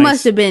was. You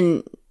must have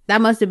been. That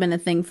must have been a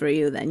thing for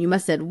you then. You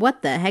must have said,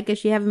 "What the heck is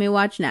she having me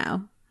watch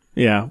now?"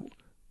 Yeah.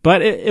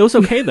 But it was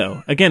okay,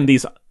 though. Again,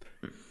 these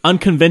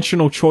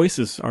unconventional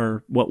choices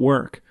are what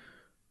work.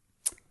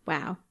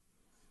 Wow.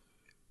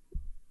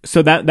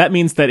 So that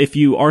means that if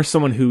you are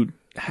someone who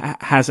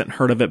hasn't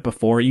heard of it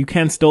before, you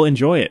can still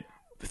enjoy it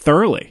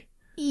thoroughly.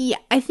 Yeah,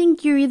 I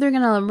think you're either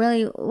going to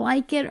really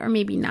like it or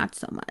maybe not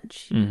so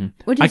much. Mm-hmm.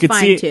 Which is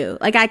fine, too.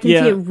 Like, I can see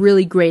it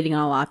really grating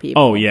on a lot of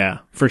people. Oh, yeah,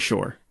 for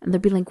sure. And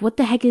they'll be like, what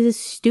the heck is this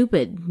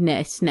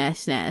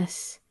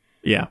stupidness?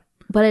 Yeah.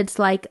 But it's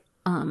like,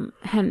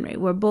 Henry,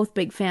 we're both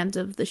big fans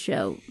of the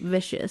show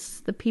Vicious,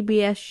 the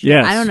PBS show.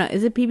 Yes. I don't know.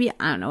 Is it PBS?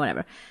 I don't know,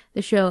 whatever.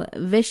 The show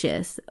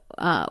Vicious,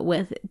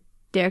 with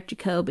Derek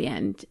Jacobi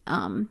and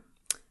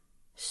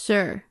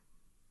Sir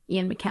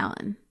Ian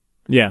McKellen.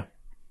 Yeah.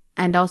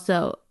 And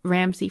also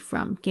Ramsay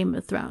from Game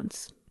of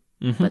Thrones.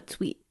 Mm-hmm. But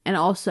sweet. And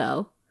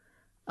also,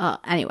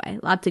 anyway,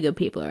 lots of good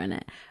people are in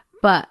it.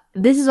 But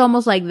this is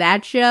almost like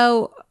that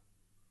show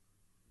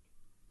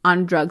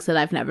on drugs that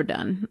I've never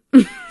done.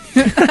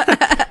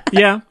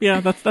 Yeah,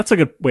 that's a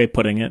good way of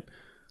putting it.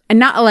 And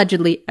not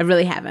allegedly, I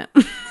really haven't.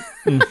 But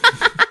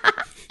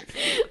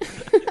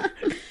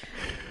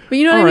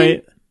you know what I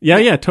mean?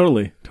 Yeah,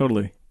 totally.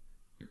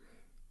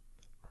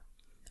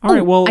 All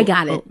right, well... I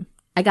got it.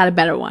 I got a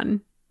better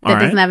one. All That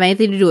right. doesn't have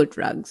anything to do with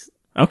drugs.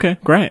 Okay,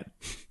 great.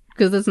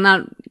 Because it's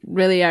not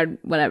really our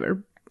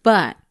whatever.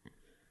 But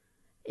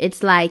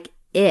it's like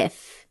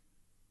if...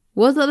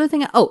 What was the other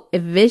thing? Oh,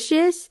 if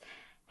Vicious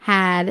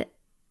had...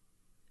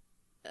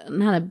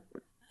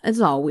 It's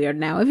all weird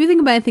now. If you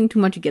think about anything too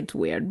much, it gets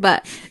weird.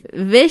 But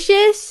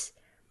Vicious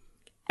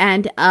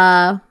and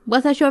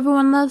what's that show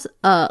everyone loves?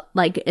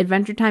 Like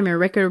Adventure Time and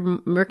Rick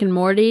and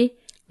Morty.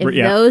 If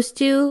those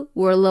two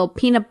were a little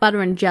peanut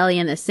butter and jelly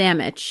in a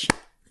sandwich,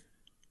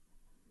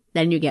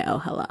 then you get Oh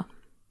Hello.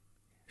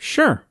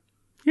 Sure.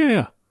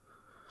 Yeah.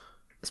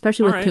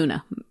 Especially all with right.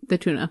 tuna. The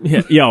tuna.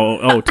 Yeah.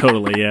 Oh,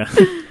 totally. Yeah.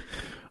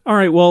 All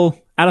right. Well,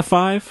 out of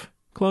 5,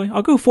 Chloe,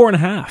 I'll go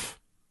 4.5.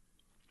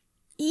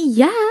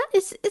 Yeah,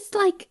 it's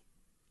like,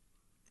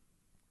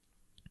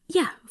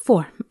 yeah,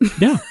 4.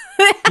 Yeah,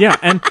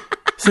 and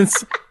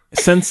since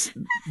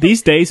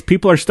these days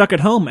people are stuck at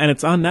home and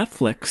it's on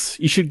Netflix,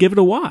 you should give it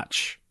a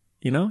watch.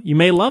 You know, you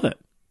may love it.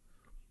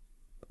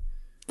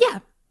 Yeah,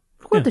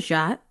 worth a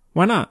shot.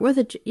 Why not? Worth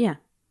it. Yeah.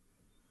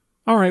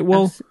 All right.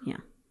 Well. Yeah.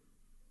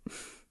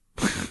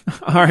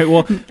 All right.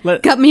 Well,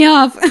 cut me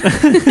off.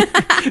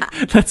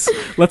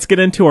 let's get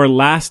into our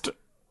last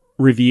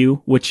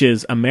review, which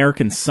is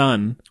American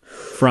Son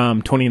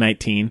from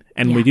 2019,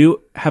 and we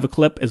do have a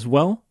clip as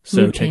well,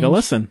 so take a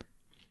listen.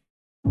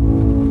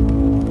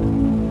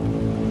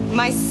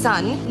 My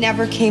son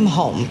never came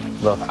home.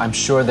 Look, I'm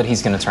sure that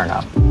he's going to turn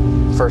up.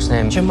 First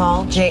name?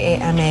 Jamal,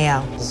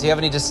 Jamal. Does he have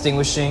any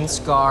distinguishing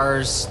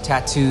scars,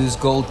 tattoos,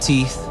 gold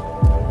teeth?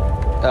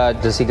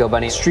 Does he go by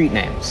any street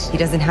names? He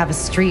doesn't have a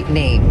street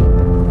name.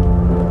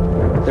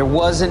 There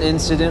was an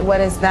incident. What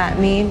does that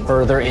mean?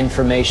 Further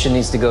information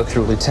needs to go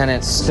through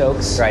Lieutenant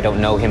Stokes. I don't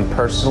know him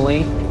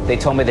personally. They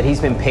told me that he's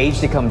been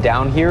paged to come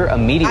down here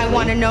immediately. I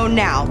want to know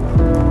now.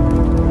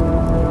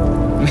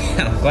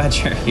 Man, I'm glad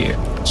you're here.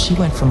 She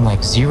went from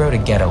like 0 to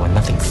ghetto and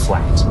nothing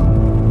flat.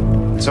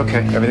 It's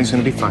okay. Everything's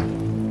gonna be fine.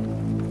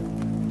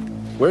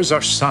 Where's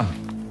our son?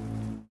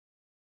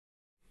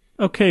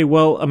 Okay,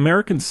 well,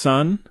 American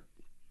Son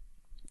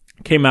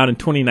came out in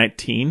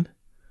 2019,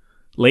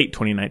 late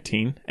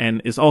 2019,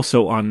 and is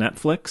also on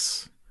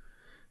Netflix.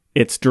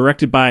 It's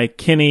directed by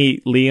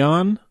Kenny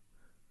Leon,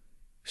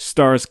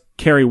 stars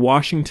Kerry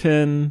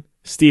Washington,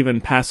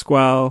 Stephen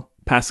Pascal,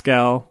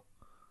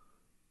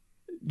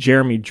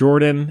 Jeremy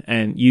Jordan,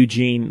 and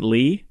Eugene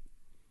Lee.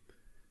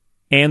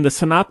 And the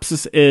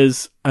synopsis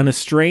is an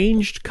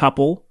estranged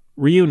couple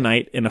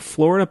reunite in a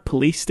Florida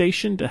police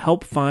station to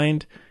help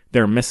find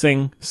their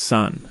missing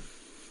son.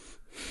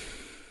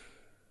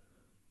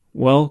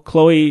 Well,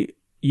 Chloe,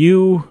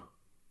 you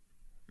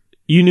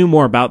knew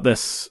more about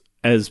this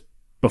as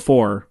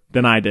before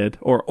than I did,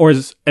 or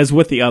as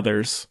with the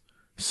others.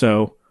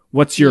 So,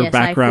 what's your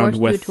background I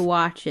forced with? you to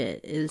watch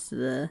it. Is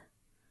the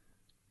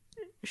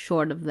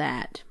short of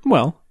that?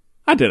 Well,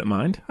 I didn't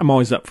mind. I'm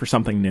always up for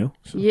something new.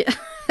 So. Yeah.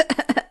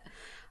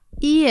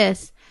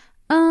 Yes.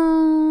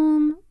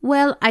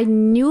 Well, I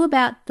knew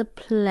about the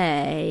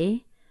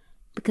play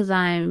because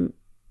I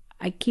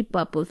keep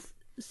up with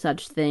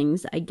such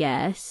things, I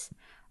guess.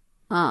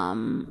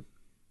 Because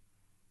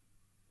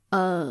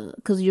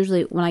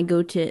usually when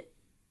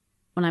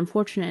I'm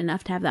fortunate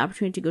enough to have the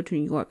opportunity to go to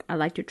New York, I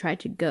like to try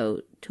to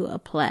go to a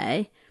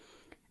play,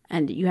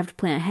 and you have to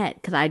plan ahead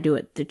because I do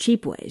it the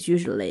cheap ways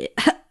usually,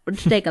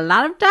 which take a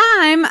lot of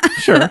time.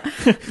 Sure,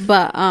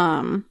 but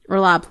or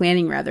a lot of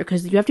planning rather,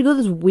 because you have to go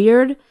this.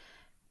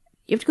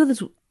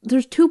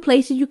 There's 2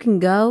 places you can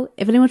go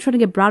if anyone's trying to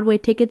get Broadway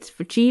tickets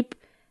for cheap.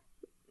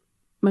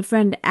 My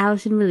friend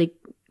Allison really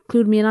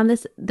clued me in on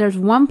this. There's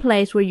one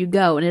place where you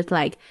go and it's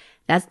like,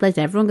 that's the place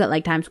everyone got,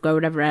 like Times Square,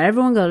 whatever,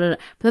 everyone go to.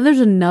 But then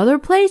there's another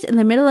place in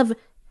the middle of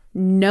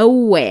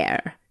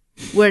nowhere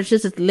where it's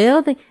just this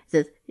little thing. It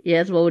says,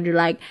 yes, what would you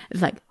like?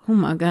 It's like, oh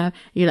my God.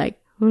 You're like,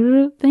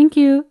 thank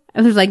you.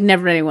 And there's like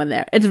never anyone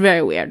there. It's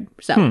very weird.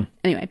 So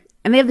anyway,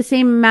 and they have the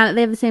same amount.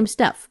 They have the same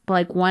stuff, but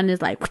like one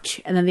is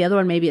like, and then the other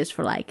one maybe is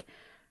for like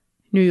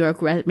New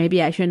York.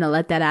 Maybe I shouldn't have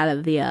let that out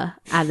of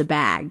the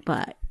bag,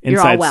 but you're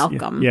all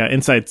welcome. Yeah,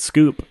 inside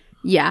scoop.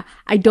 Yeah,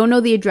 I don't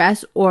know the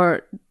address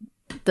or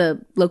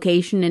the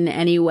location in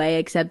any way,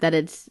 except that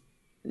it's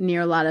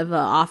near a lot of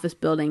office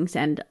buildings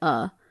and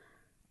a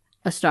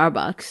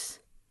Starbucks.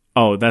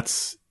 Oh,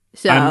 that's.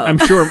 So I'm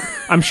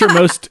sure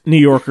most New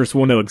Yorkers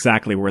will know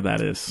exactly where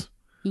that is.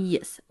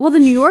 Yes. Well, the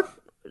New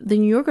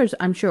Yorkers,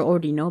 I'm sure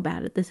already know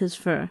about it. This is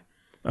for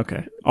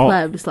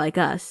plebs like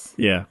us.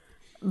 Yeah.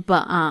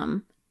 But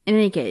in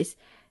any case,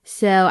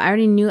 so I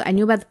knew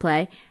about the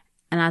play,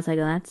 and I was like,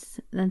 oh,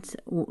 that's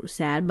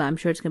sad, but I'm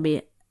sure it's gonna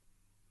be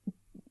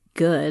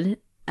good.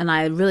 And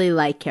I really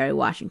like Kerry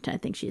Washington. I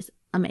think she's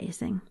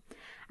amazing.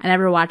 I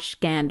never watched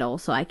Scandal,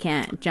 so I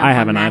can't jump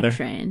on that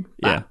train.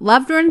 But yeah.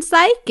 Loved her in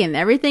Psych and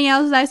everything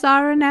else I saw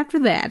her in after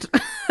that.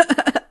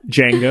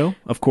 Django,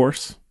 of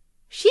course.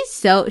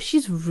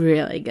 She's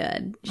really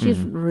good. She's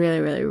really,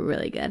 really,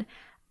 really good.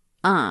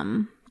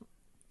 But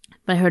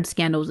I heard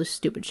Scandal was a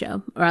stupid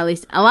show, or at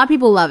least a lot of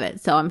people love it.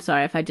 So I'm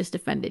sorry if I just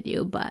offended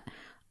you, but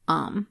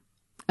a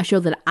show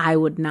that I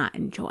would not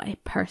enjoy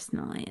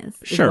personally is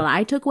what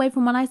I took away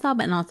from what I saw,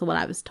 but and also what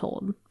I was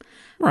told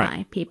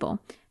by people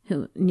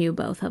who knew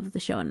both of the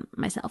show and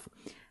myself.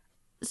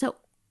 So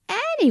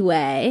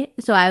anyway,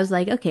 so I was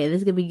like, okay, this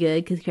is going to be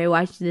good because Kerry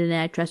Washington did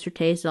it. I trust her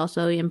taste.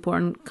 Also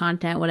important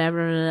content,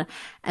 whatever.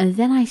 And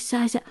then I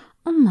said,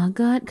 oh my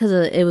God, because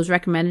it was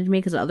recommended to me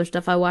because of other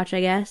stuff I watch,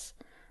 I guess.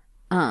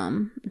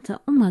 So,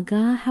 oh my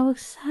God, how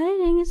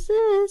exciting is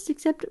this?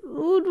 Except,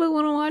 do I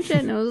want to watch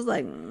it? And it was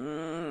like,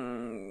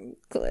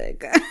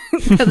 click.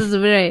 Because it's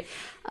very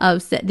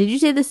upset. Did you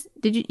say this?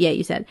 Yeah,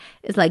 you said.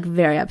 It's like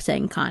very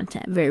upsetting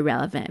content, very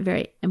relevant,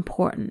 very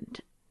important.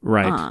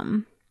 Right.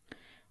 And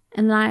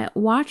then I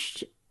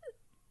watched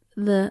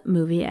the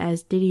movie,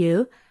 as did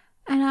you,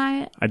 and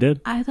I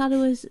did. I thought it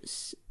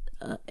was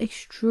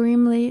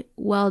extremely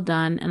well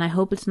done, and I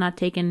hope it's not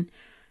taken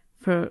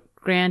for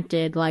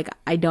granted. Like,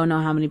 I don't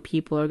know how many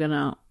people are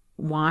gonna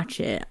watch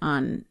it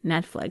on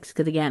Netflix,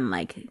 because again,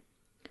 like,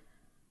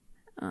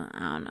 I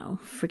don't know,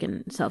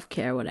 freaking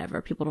self-care,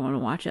 whatever. People don't want to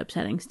watch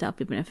upsetting stuff,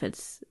 even if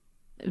it's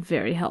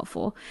very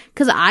helpful.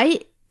 Because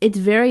it's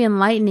very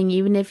enlightening,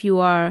 even if you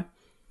are,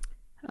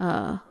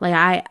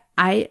 my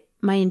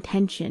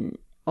intention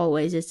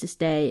always is to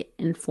stay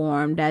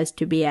informed, as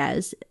to be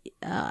as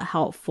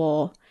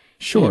helpful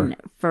in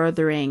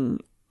furthering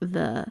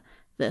the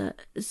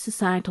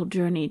societal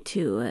journey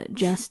to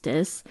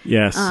justice.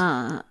 Yes.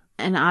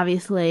 And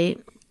obviously,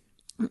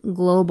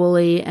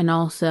 globally, and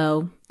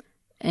also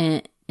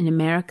in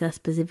America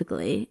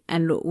specifically,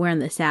 and we're in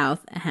the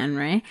South,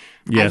 Henry.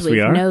 Yes, as we've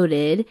we are.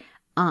 Noted,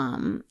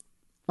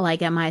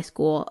 like at my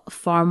school,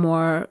 far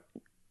more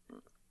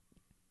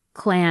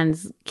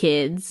Klans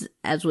kids,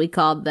 as we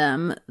called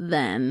them,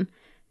 than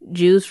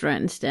Jews, for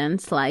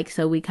instance. Like,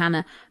 so we kind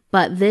of,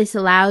 but this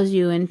allows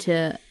you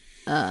into,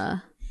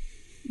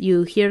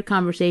 you hear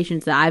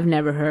conversations that I've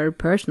never heard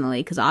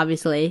personally, because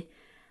obviously,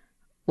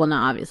 well,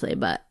 not obviously,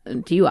 but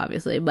to you,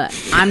 obviously, but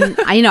I'm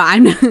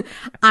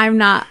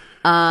not,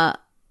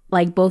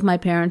 like, both my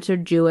parents are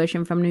Jewish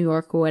and from New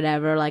York or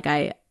whatever. Like,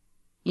 I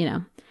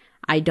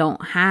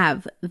don't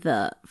have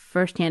the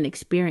firsthand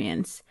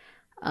experience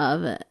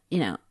of,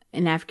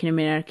 an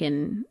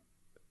African-American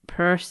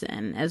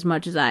person, as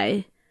much as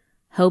I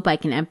hope I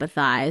can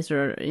empathize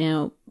or,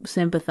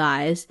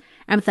 sympathize.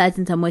 Empathize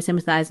in some ways,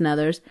 sympathize in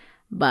others.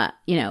 But,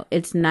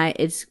 it's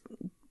nice.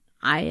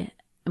 I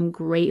am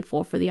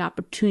grateful for the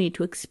opportunity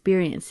to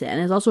experience it.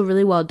 And it's also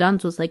really well done,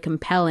 so it's like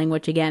compelling,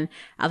 which again,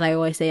 as I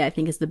always say, I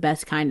think is the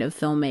best kind of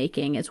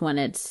filmmaking. It's when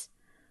it's,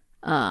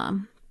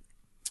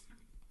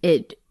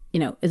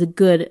 is a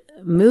good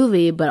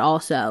movie, but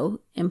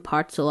also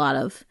imparts a lot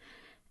of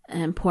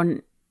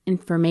important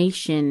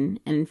information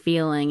and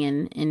feeling,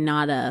 and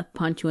not a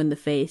punch you in the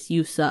face,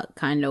 you suck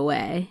kind of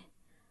way,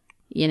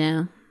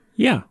 Yeah.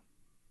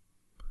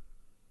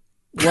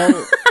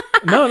 Well,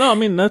 no, I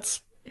mean,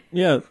 that's,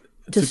 yeah.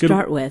 To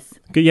start with.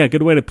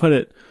 Good way to put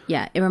it.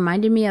 Yeah, it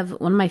reminded me of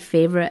one of my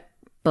favorite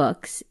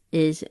books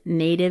is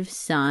Native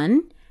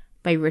Son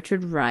by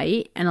Richard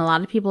Wright, and a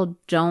lot of people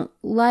don't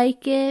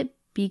like it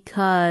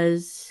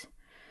because...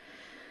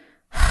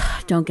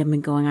 Don't get me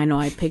going. I know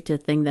I picked a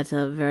thing that's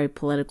a very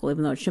political,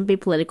 even though it shouldn't be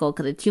political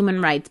because it's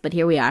human rights, but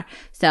here we are.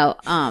 So,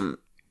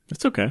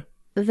 it's okay.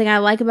 The thing I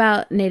like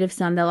about Native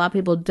Son that a lot of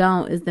people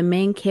don't is the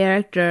main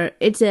character.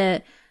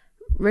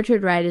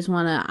 Richard Wright is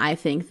one of, I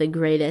think, the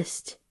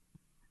greatest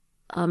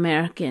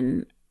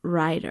American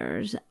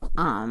writers.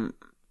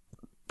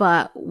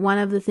 But one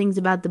of the things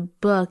about the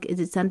book is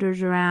it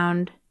centers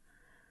around,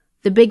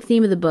 the big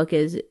theme of the book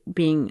is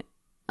being,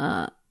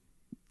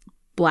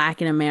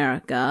 Black in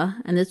America,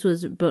 and this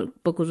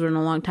book was written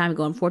a long time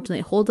ago. Unfortunately,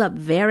 it holds up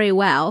very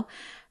well.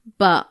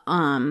 But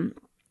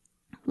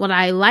what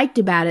I liked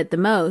about it the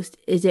most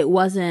is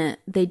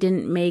they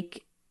didn't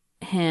make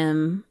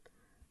him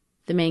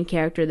the main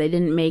character. They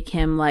didn't make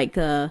him like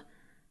a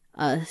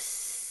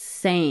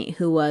saint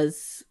who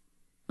was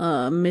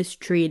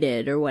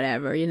mistreated or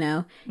whatever, you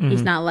know.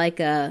 He's not like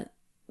a,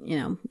 you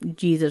know,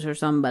 Jesus or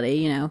somebody,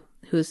 you know,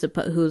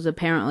 who's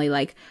apparently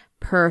like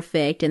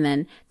perfect, and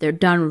then they're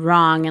done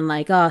wrong, and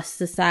like, oh,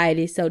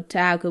 society's so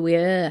how could we,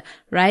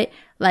 right?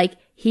 Like,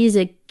 he's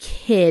a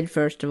kid,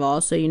 first of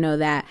all, so you know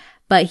that,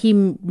 but he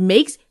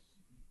makes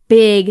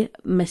big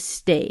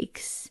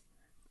mistakes.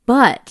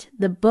 But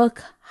the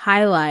book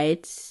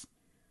highlights,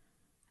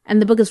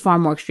 and the book is far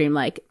more extreme.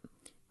 Like,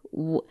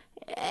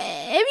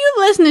 if you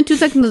listen to 2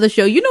 seconds of the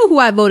show, you know who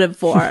I voted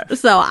for.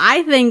 So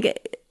I think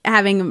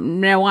having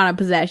marijuana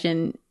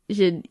possession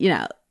should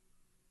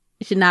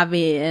not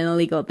be an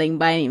illegal thing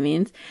by any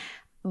means.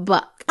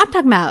 But I'm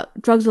talking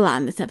about drugs a lot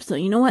in this episode.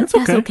 You know what?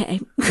 That's okay.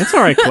 That's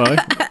all right, Chloe.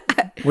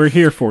 We're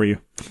here for you.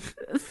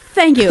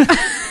 Thank you.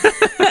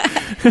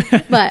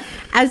 But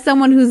as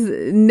someone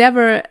who's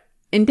never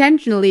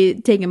intentionally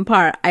taken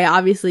part, I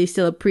obviously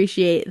still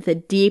appreciate the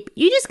deep.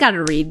 You just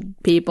gotta read,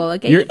 people.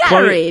 Okay, you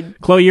gotta read.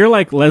 Chloe, you're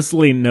like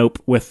Leslie Knope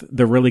with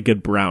the really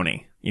good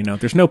brownie. You know,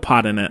 there's no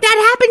pot in it.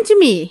 That happened to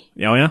me.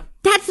 Oh yeah,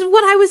 that's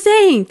what I was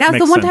saying. That was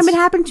Makes the one sense. time it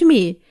happened to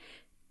me.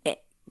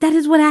 That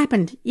is what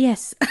happened.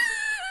 Yes.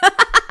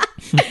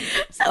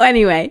 So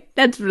anyway,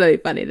 that's really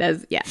funny.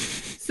 That's yeah.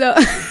 So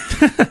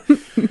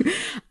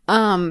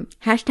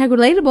hashtag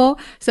relatable.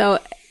 So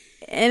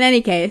in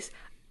any case,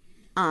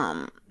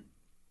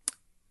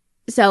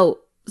 so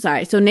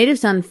Native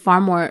Son,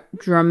 far more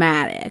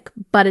dramatic,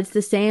 but it's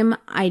the same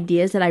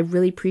ideas that I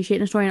really appreciate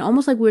in a story. And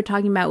almost like we were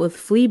talking about with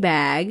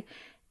Fleabag,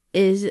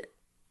 is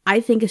I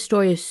think a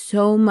story is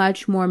so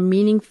much more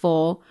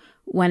meaningful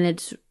when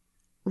it's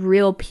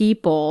real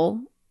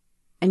people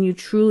and you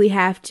truly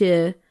have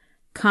to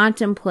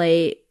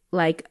contemplate,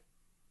 like,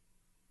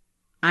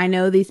 I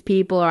know these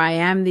people, or I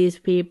am these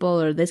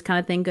people, or this kind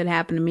of thing could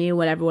happen to me,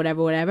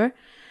 whatever.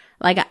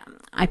 Like,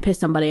 I pissed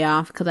somebody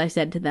off because I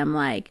said to them,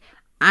 like,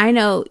 I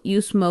know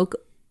you smoke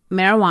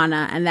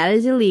marijuana and that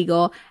is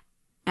illegal,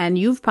 and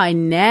you've probably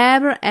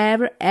never,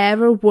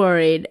 ever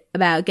worried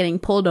about getting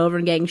pulled over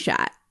and getting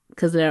shot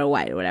because they're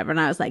white or whatever. And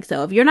I was like,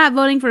 so if you're not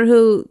voting for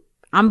who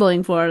I'm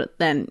voting for,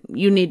 then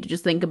you need to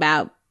just think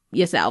about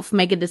yourself,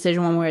 make a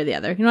decision one way or the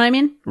other. You know what I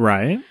mean?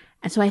 Right.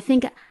 And so I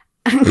think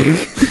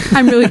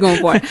I'm really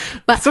going for it.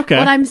 But it's okay.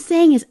 What I'm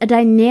saying is a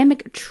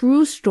dynamic,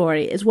 true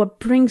story is what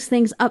brings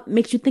things up,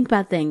 makes you think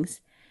about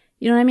things.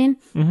 You know what I mean?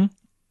 Mm-hmm.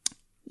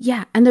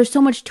 Yeah, and there's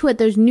so much to it.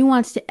 There's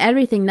nuance to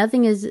everything.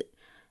 Nothing is,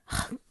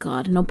 oh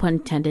God, no pun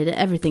intended.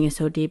 Everything is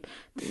so deep.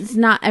 It's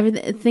not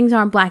everything. Things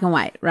aren't black and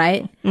white,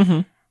 right?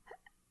 Mm-hmm.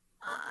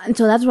 And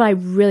so that's what I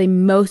really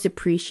most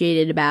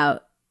appreciated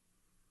about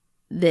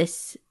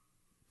this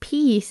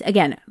piece.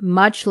 Again,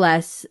 much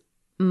less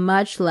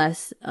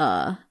dramatic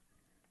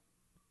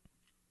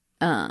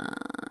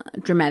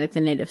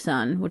than Native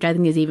Son, which I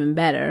think is even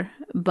better.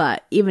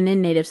 But even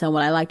in Native Son,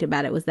 what I liked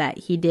about it was that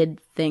he did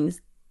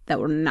things that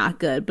were not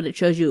good, but it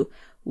shows you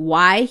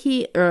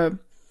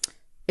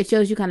it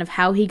shows you kind of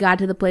how he got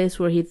to the place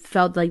where he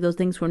felt like those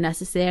things were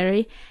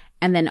necessary.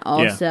 And then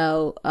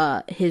also,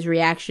 his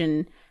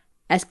reaction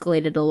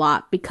escalated a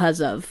lot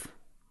because of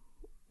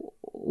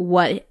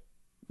what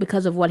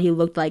he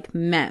looked like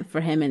meant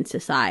for him in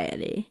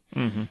society.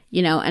 Mm-hmm.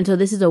 You know, and so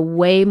this is a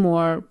way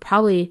more,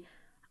 probably,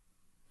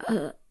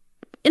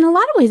 in a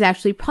lot of ways,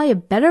 actually, probably a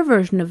better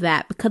version of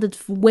that because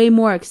it's way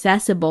more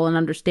accessible and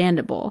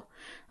understandable.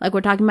 Like,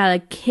 we're talking about a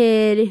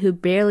kid who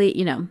barely,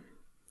 you know,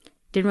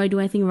 didn't really do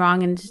anything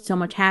wrong, and so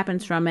much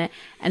happens from it.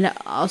 And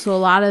also a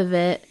lot of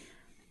it,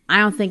 I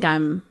don't think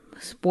I'm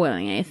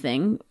spoiling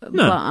anything,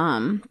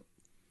 but,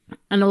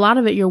 and a lot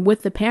of it, you're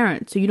with the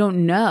parents, so you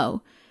don't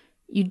know.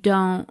 You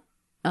don't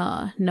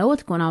know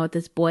what's going on with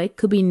this boy.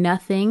 Could be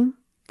nothing.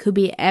 Could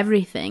be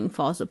everything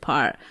falls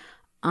apart.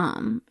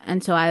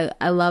 And so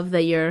I love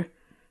that you're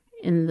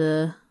in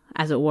the,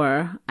 as it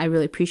were, I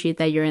really appreciate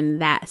that you're in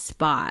that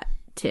spot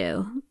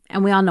too.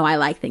 And we all know I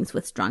like things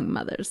with strong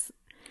mothers.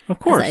 Of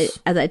course.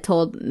 As I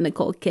told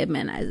Nicole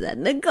Kidman, I said,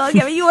 Nicole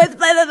Kidman, you always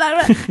play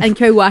that. And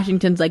Kerry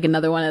Washington's like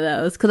another one of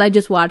those. Cause I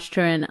just watched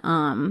her in,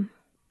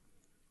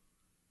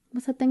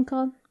 what's that thing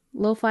called?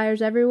 Little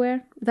Fires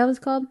Everywhere? Is that what it's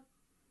called?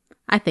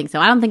 I think so.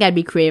 I don't think I'd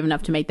be creative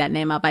enough to make that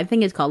name up. I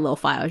think it's called Little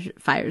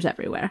Fires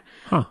Everywhere.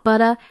 Huh.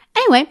 But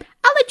anyway,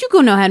 I'll let you go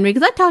now, Henry,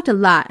 because I talked a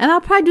lot, and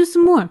I'll probably do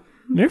some more.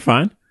 You're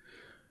fine.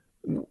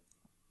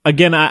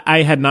 Again,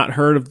 I had not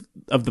heard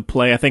of the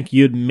play. I think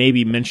you'd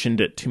maybe mentioned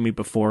it to me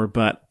before,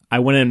 but I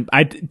went in.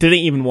 I didn't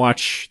even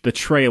watch the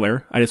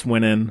trailer. I just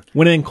went in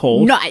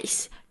cold.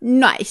 Nice.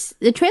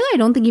 The trailer, I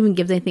don't think even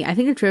gives anything. I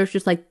think the trailer's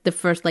just like the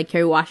first like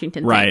Kerry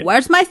Washington right. thing.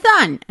 Where's my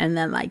son? And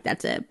then like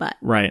that's it. But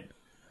right.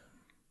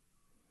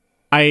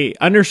 I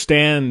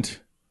understand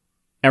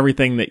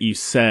everything that you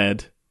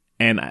said,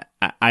 and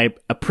I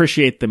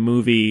appreciate the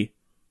movie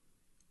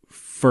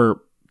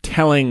for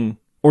telling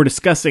or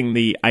discussing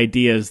the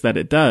ideas that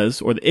it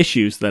does, or the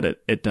issues that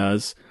it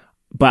does.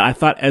 But I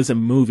thought as a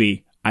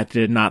movie, I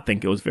did not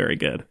think it was very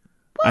good.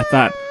 I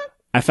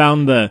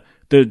found the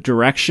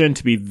direction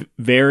to be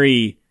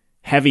very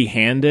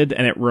heavy-handed,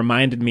 and it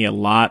reminded me a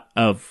lot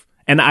of,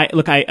 And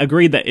I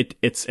agree that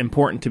it's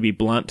important to be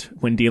blunt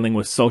when dealing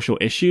with social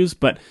issues,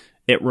 but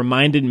it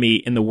reminded me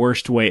in the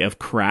worst way of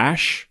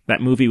Crash,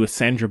 that movie with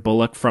Sandra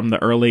Bullock from the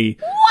early.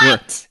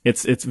 What?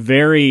 It's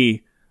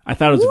very. I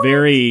thought it was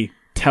very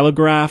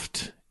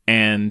telegraphed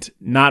and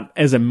not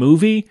as a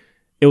movie.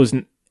 It was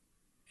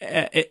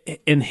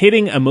in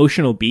hitting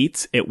emotional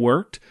beats. It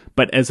worked,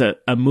 but as a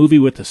movie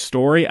with a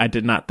story, I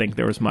did not think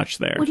there was much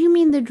there. What do you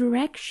mean the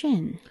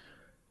direction?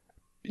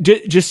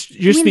 Just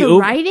You mean the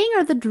writing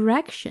or the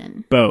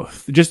direction?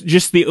 both.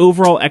 Just the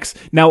overall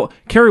Now,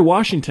 Kerry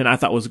Washington, I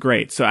thought was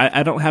great, so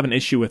I don't have an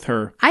issue with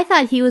her. I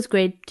thought he was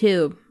great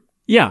too.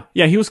 Yeah,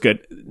 he was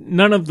good.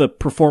 None of the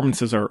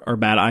performances are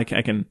bad. I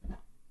can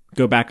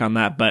go back on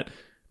that, but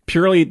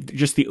purely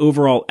just the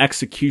overall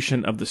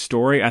execution of the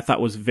story, I thought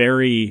was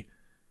very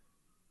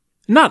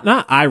not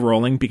eye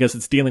rolling because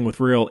it's dealing with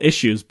real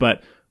issues,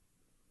 but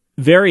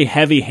very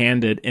heavy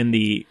handed in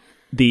the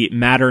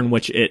matter in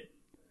which it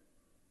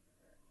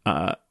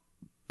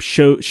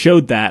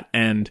showed that,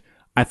 and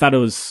I thought it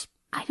was.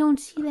 I don't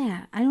see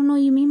that. I don't know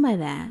what you mean by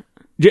that.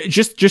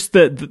 Just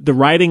the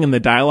writing and the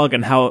dialogue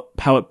and how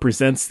it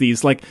presents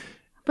these like.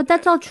 But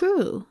that's all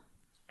true.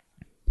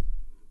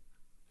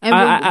 And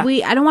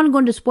I don't want to go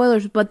into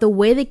spoilers, but the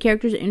way the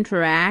characters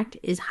interact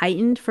is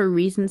heightened for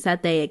reasons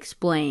that they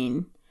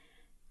explain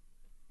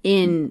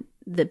in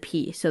the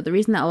piece. So the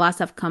reason that a lot of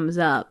stuff comes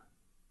up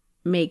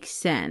makes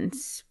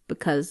sense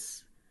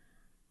because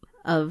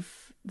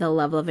of the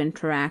level of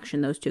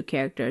interaction those two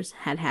characters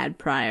had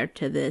prior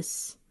to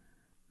this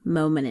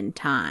moment in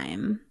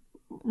time.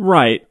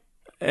 Right.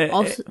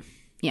 Also,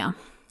 yeah.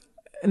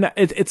 And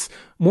it's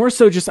more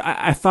so just,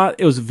 I thought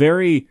it was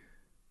very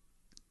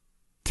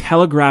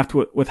telegraphed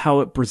with how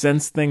it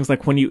presents things.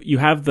 Like when you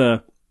have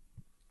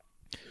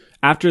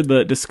after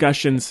the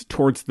discussions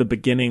towards the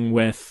beginning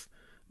with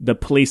the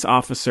police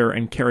officer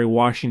and Kerry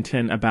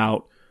Washington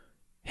about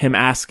him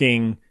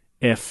asking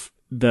if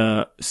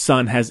the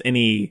son has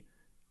any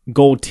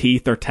gold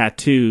teeth or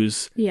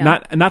tattoos.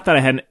 Yeah. Not that I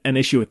had an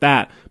issue with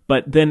that,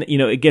 but then,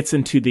 it gets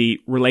into the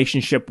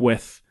relationship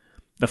with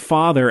the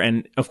father,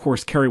 and of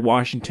course Kerry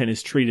Washington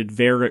is treated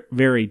very,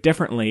 very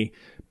differently.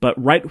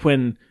 But right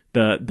when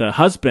the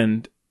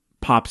husband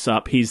pops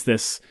up, he's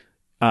this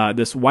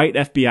white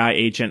FBI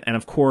agent, and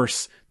of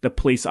course the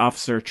police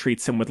officer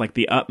treats him with like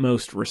the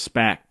utmost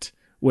respect,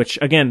 which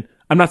again,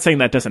 I'm not saying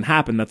that doesn't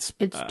happen. It's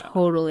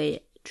totally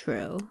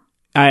true.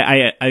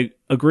 I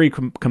agree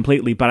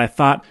completely, but I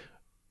thought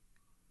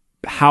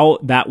how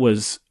that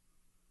was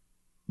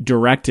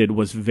directed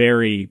was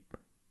very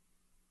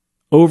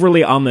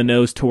overly on the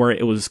nose to where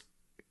it was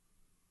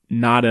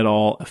not at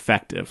all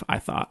effective. I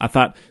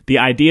thought the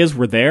ideas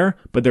were there,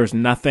 but there's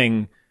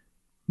nothing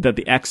that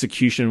the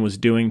execution was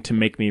doing to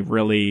make me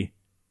really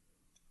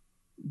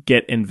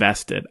get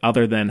invested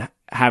other than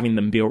having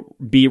them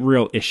be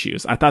real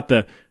issues. I thought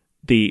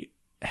the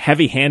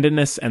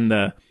heavy-handedness and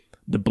the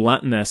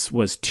bluntness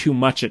was too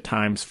much at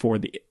times for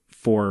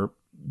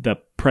the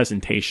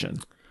presentation.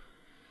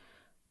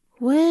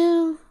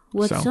 Well,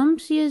 some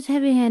see as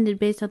heavy-handed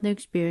based on their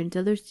experience,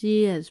 others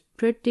see as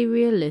pretty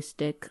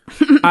realistic.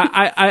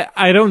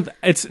 I don't.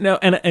 It's no,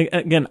 and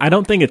again, I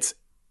don't think it's.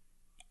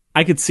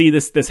 I could see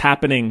this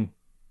happening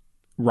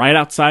right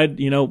outside,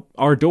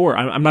 our door.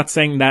 I'm not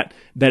saying that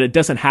it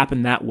doesn't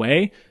happen that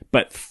way,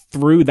 but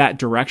through that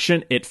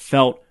direction, it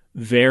felt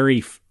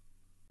very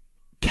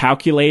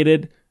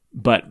calculated,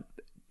 but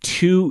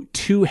too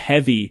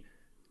heavy.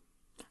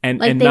 And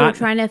they were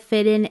trying to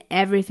fit in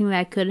everything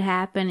that could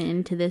happen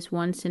into this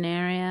one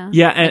scenario.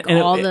 Yeah,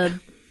 and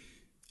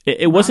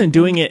it wasn't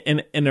doing it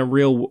in a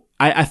real.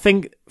 I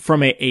think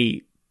from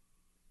a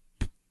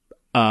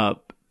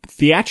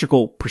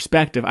theatrical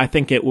perspective, I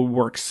think it would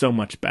work so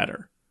much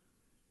better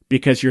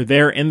because you're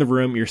there in the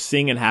room, you're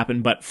seeing it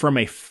happen. But from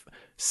a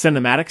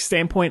cinematic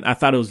standpoint, I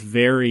thought it was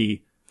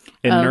very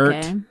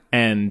inert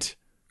and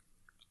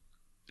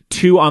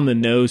too on the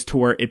nose to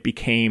where it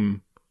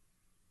became.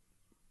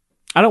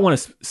 I don't want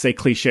to say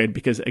cliched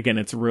because again,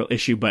 it's a real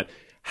issue, but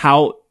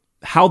how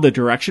the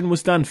direction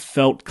was done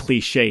felt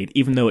cliched,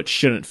 even though it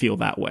shouldn't feel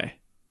that way.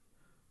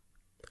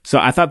 So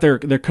I thought there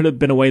could have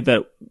been a way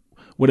that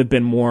would have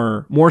been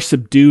more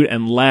subdued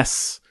and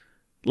less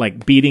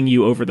like beating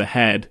you over the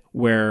head,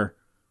 where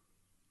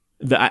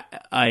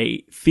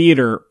a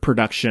theater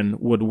production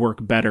would work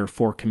better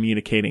for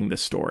communicating the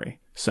story.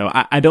 So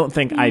I don't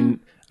think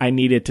I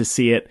needed to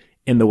see it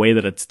in the way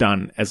that it's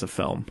done as a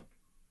film.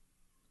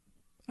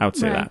 I would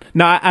say that.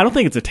 No, I don't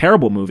think it's a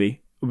terrible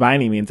movie by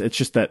any means. It's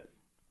just that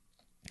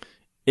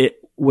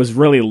it was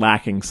really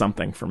lacking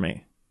something for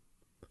me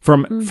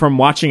from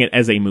watching it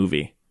as a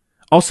movie.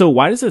 Also,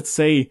 why does it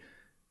say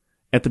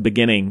at the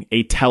beginning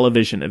a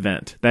television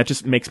event? That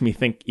just makes me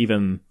think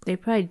even they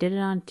probably did it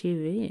on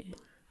TV.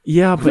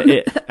 Yeah, but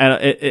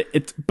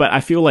it but I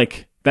feel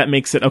like that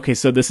makes it okay.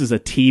 So this is a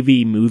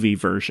TV movie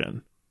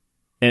version,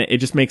 and it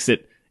just makes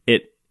it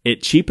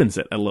cheapens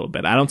it a little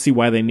bit. I don't see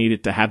why they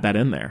needed to have that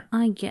in there.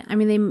 I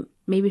mean, they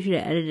maybe should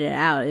have edited it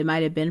out. It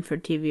might have been for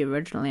TV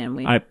originally, and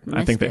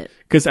I think it.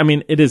 Because I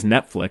mean, it is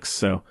Netflix,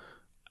 so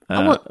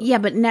well, yeah,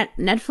 but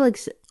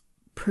Netflix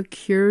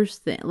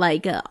procures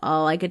like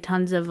a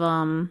tons of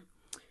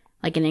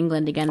like in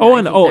England again. Oh, I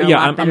and think oh they're a yeah,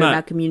 lot I'm better not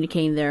about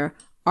communicating their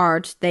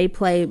art. They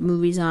play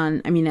movies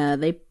on. I mean,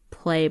 they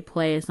play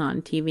plays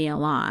on TV a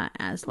lot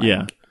as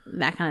like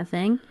that kind of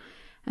thing,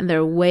 and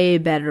they're way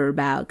better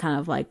about kind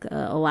of like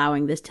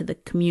allowing this to the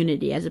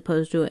community as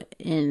opposed to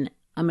in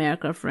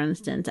America, for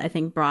instance. I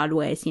think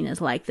Broadway is seen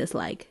as like this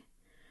like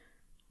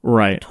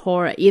right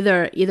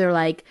either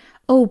like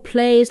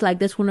plays like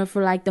this one are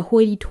for like the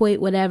hoity-toity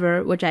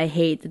whatever, which I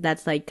hate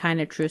that's like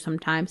kind of true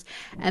sometimes,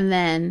 and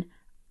then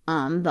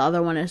the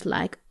other one is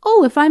like,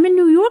 if I'm in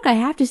New York I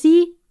have to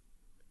see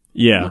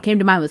what came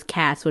to mind was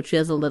Cats, which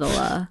is a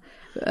little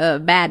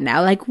bad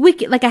now, like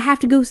Wicked, like I have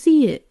to go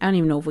see it. I don't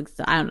even know if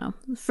I don't know,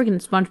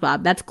 freaking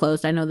SpongeBob, that's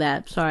closed, I know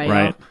that, sorry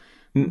right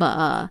y'all.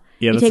 But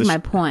you take my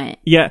point.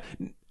 The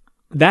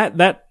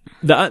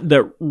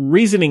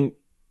reasoning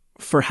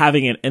for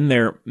having it in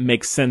there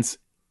makes sense,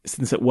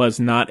 since it was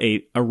not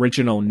a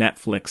original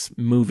Netflix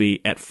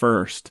movie at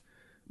first.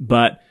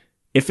 But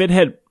if it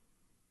had,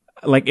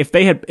 like, if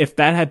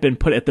that had been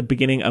put at the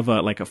beginning of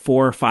a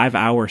 4 or 5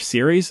 hour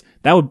series,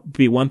 that would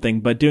be one thing.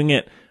 But doing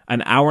it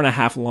an hour and a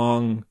half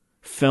long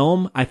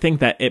film, I think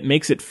that it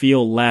makes it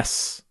feel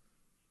less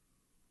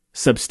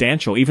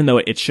substantial, even though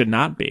it should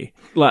not be.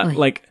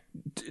 Like,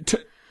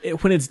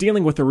 when it's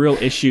dealing with a real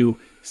issue,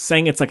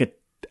 saying it's like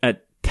a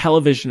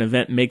television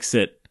event makes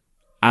it,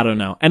 I don't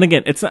know. And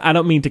again, I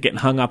don't mean to get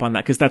hung up on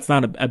that, because that's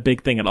not a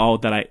big thing at all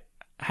that I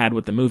had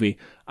with the movie.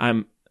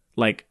 I'm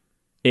like,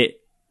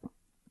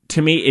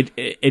 to me,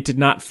 it did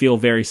not feel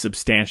very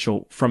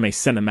substantial from a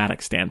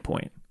cinematic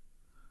standpoint.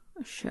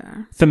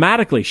 Sure.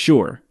 Thematically,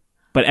 sure,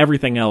 but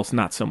everything else,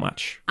 not so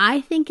much. I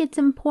think it's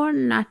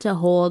important not to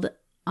hold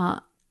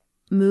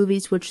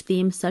movies which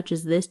themes such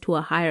as this to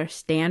a higher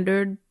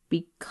standard,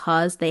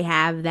 because they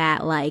have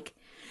that like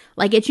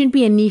it shouldn't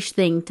be a niche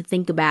thing to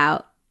think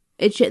about.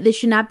 This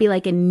should not be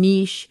like a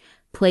niche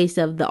place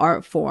of the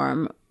art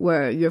form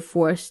where you're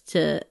forced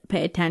to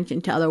pay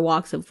attention to other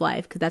walks of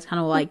life, because that's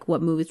kind of like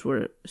what movies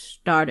were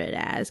started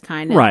as,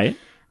 kind of. Right.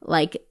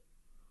 Like,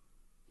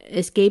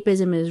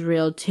 escapism is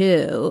real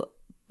too,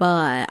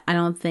 but I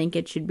don't think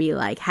it should be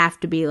like, have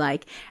to be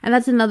like, and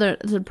that's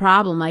a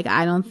problem. Like,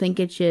 I don't think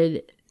it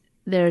should,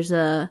 there's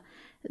the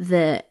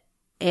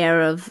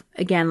air of,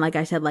 again, like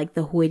I said, like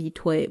the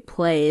hoity-toity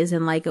plays,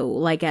 and like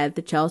at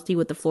the Chelsea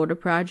with the Florida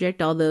Project,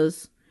 all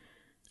those,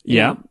 you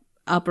know,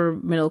 upper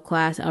middle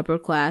class, upper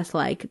class,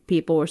 like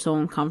people were so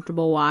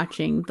uncomfortable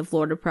watching the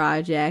Florida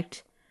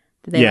Project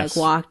that they like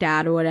walked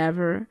out or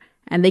whatever,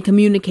 and they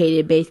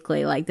communicated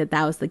basically like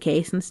that was the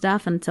case and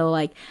stuff. And so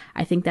like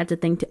I think that's a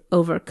thing to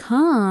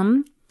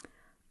overcome,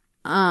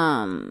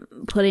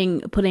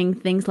 putting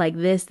things like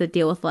this that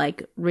deal with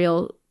like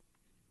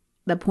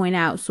that point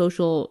out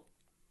social,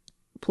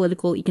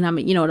 political,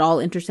 economic, you know, it all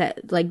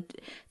intersect,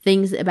 like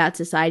things about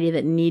society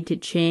that need to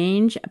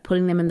change,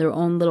 putting them in their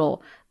own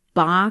little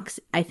box,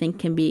 I think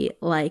can be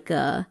like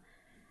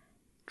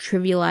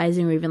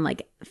trivializing or even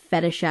like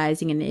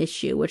fetishizing an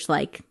issue, which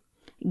like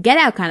Get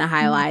Out kind of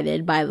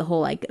highlighted by the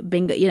whole like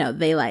bingo, you know,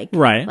 they like,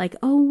 like,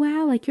 oh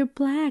wow, like you're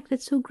black,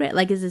 that's so great,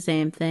 like it's the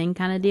same thing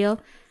kind of deal.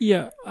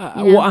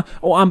 Well,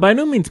 I'm by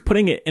no means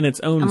putting it in its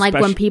own. And like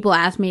when people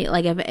ask me,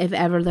 like if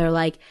ever they're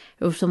like,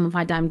 if someone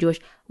finds out I'm Jewish,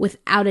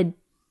 without a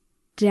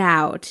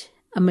doubt,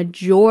 a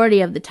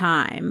majority of the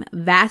time,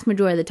 vast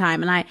majority of the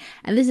time,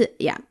 and this is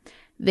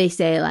they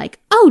say like,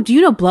 oh, do you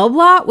know blah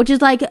blah, which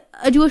is like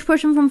a Jewish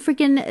person from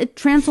freaking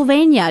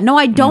Transylvania. No,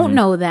 I don't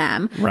know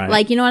them. Right.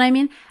 Like, you know what I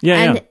mean?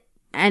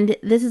 And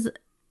this is,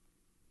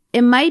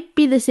 it might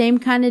be the same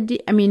kind of,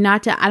 I mean, I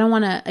don't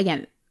want to,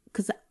 again,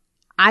 because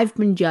I've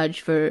been judged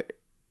for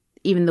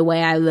even the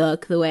way I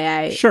look, the way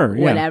I,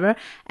 whatever,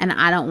 and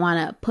I don't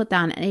want to put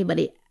down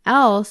anybody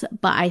else,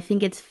 but I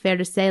think it's fair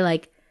to say,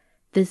 like,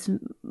 this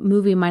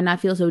movie might not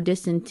feel so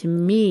distant to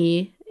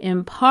me,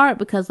 in part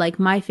because, like,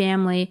 my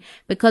family,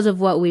 because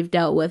of what we've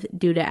dealt with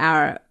due to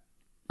our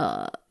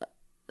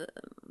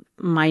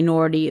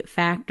minority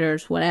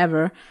factors,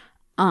 whatever,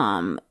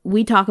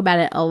 we talk about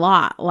it a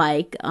lot.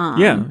 Like,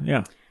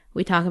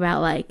 we talk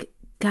about, like,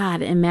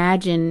 God,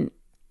 imagine,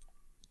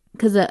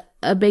 because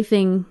a big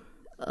thing,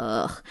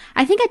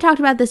 I think I talked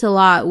about this a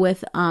lot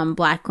with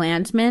Black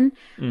Klansmen,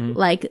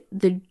 like,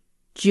 the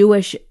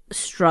Jewish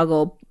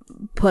struggle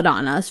put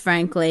on us,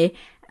 frankly,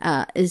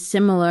 is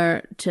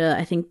similar to,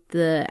 I think,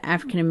 the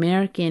African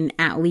American,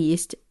 at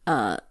least,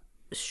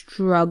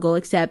 struggle,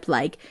 except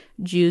like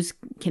Jews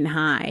can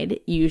hide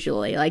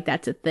usually, like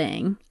that's a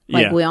thing.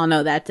 Like we all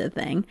know that's a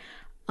thing,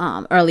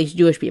 or at least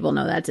Jewish people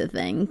know that's a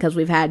thing because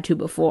we've had to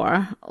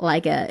before.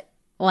 Like a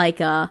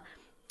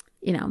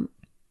you know,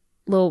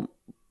 little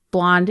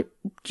blonde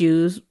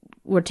Jews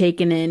were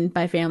taken in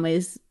by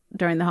families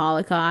during the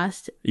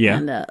Holocaust,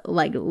 and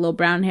like little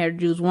brown haired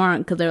Jews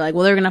weren't, because they're like,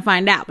 well, they're gonna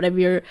find out. But if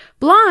you're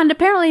blonde,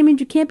 apparently it means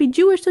you can't be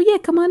Jewish. So yeah,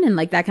 come on in,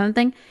 like that kind of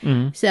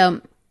thing.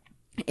 So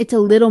it's a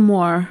little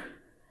more,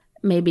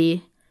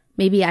 maybe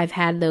I've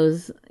had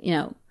those, you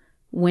know,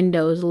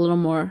 windows a little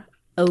more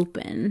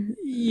open.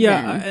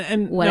 Yeah, than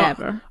and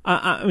whatever. No,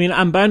 I mean,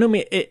 I'm by no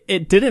means.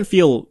 It didn't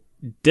feel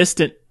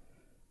distant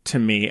to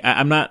me.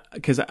 I'm not,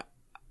 because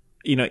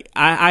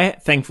I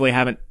thankfully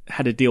haven't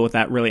had to deal with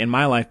that really in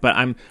my life. But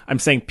I'm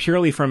saying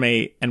purely from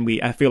I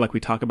feel like we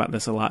talk about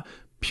this a lot.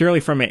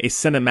 Purely from a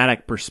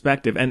cinematic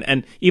perspective,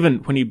 and even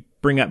when you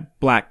bring up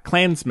Black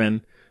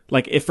Klansman,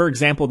 like if, for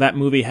example, that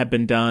movie had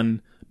been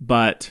done,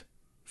 but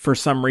for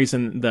some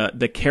reason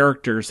the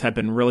characters had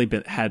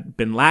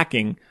been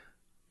lacking,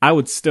 I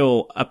would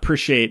still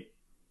appreciate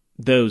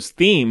those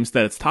themes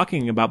that it's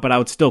talking about, but I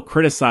would still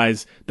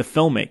criticize the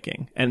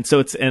filmmaking. And so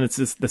it's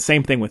just the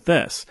same thing with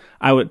this.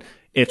 The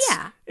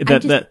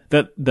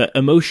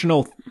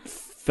emotional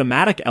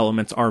thematic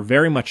elements are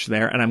very much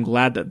there, and I'm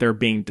glad that they're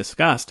being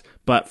discussed,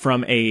 but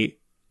from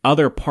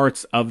other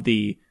parts of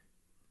the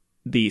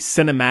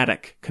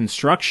cinematic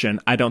construction,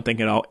 I don't think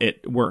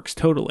it works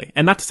totally.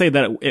 And not to say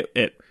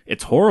that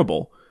it's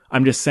horrible.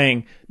 I'm just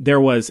saying there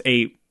was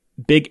a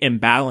big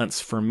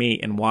imbalance for me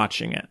in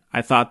watching it.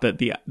 I thought that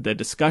the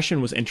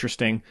discussion was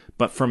interesting,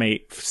 but from a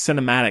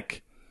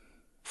cinematic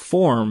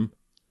form,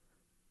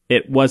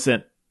 it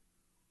wasn't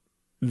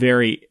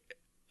very,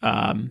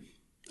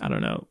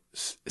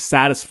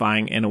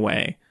 satisfying in a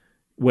way,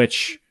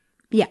 which...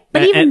 Yeah,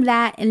 but even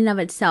that in and of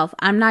itself,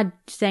 I'm not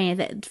saying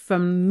that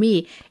from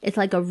me, it's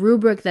like a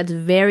rubric that's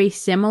very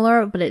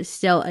similar, but it's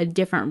still a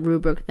different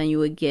rubric than you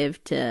would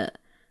give to,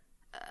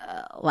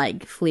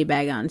 like,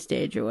 Fleabag on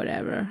stage or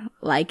whatever.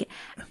 Like,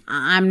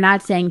 I'm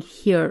not saying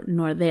here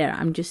nor there.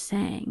 I'm just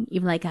saying,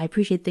 even like, I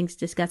appreciate things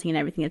discussing and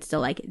everything, it's still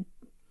like a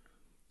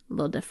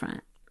little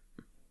different.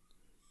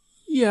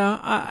 Yeah,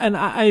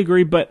 I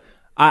agree, but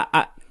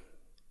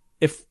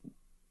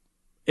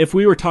if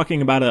we were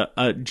talking about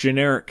a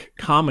generic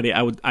comedy,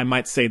 I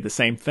might say the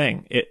same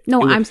thing.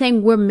 I'm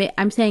saying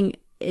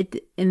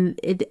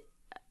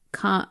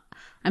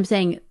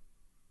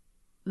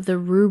the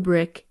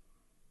rubric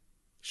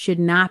should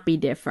not be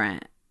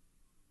different.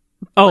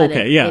 Oh,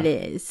 okay, yeah. It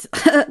is.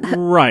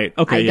 Right,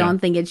 okay, I don't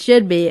think it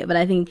should be, but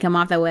I think it come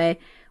off that way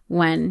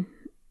when,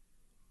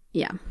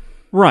 yeah.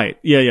 Right,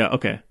 yeah,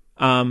 okay.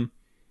 And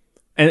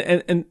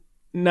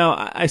no,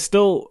 I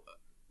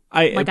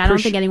don't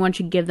think anyone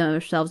should give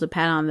themselves a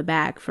pat on the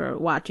back for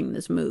watching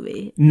this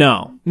movie.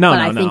 No. But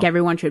I think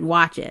everyone should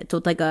watch it. So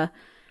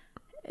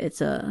it's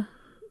a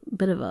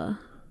bit of a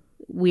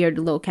weird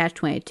little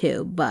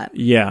catch-22, but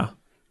yeah,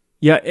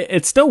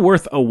 it's still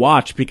worth a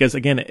watch because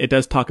again, it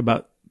does talk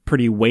about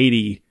pretty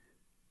weighty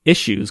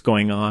issues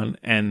going on,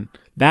 and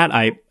that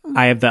I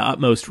have the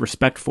utmost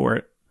respect for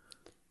it.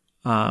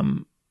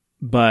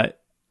 But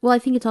I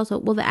think it's also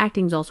the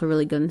acting's also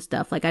really good and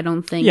stuff. Like I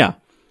don't think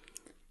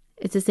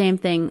it's the same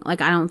thing. Like,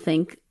 I don't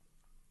think,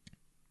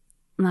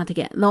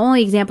 the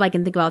only example I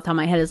can think about off the top of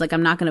my head is, like,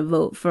 I'm not going to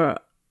vote for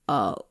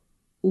a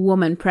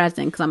woman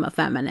president because I'm a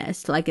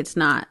feminist. Like, it's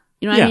not,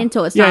 you know what I mean?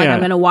 So it's not like I'm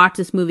going to watch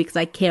this movie because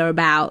I care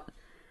about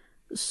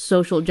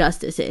social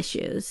justice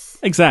issues.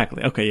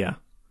 Exactly. Okay, yeah.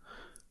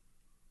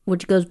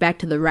 Which goes back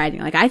to the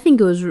writing. Like, I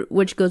think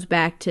which goes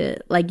back to,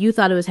 like, you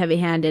thought it was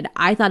heavy-handed.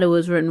 I thought it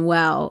was written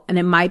well. And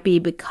it might be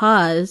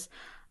because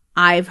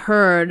I've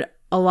heard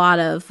a lot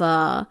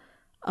of,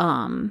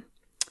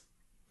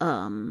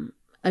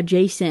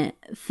 adjacent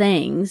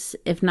things,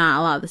 if not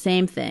a lot of the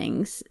same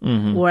things,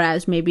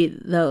 whereas maybe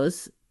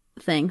those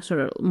things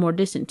sort of more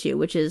distant to you,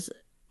 which is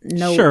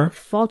no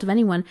fault of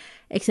anyone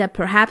except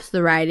perhaps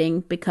the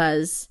writing,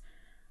 because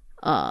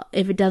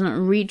if it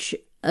doesn't reach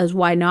as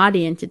wide an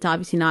audience, it's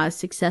obviously not as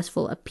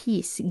successful a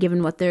piece,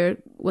 given what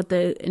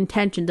the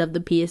intentions of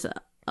the piece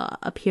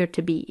appear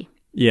to be.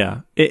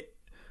 Yeah, it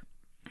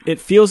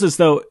feels as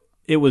though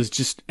it was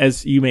just,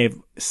 as you may have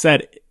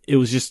said, it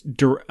was just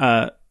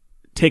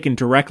taken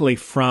directly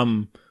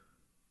from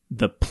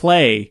the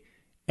play,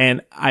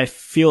 and I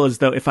feel as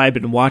though if I had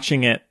been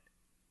watching it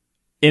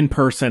in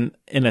person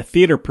in a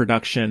theater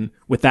production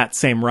with that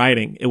same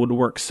writing, it would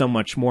work so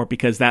much more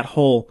because that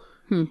whole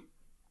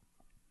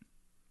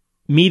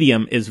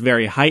medium is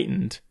very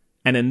heightened,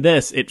 and in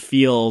this it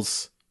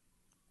feels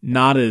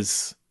not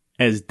as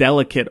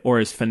delicate or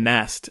as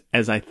finessed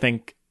as I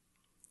think.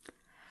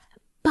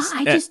 But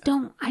I just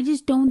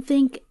don't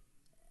think.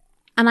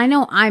 And I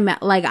know I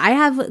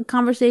have a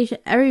conversation,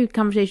 every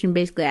conversation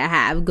basically I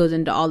have goes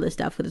into all this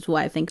stuff, because it's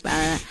what I think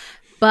about it.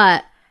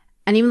 But,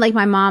 and even like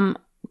my mom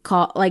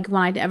when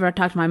I ever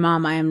talk to my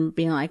mom, I am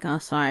being like, oh,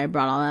 sorry, I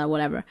brought all that,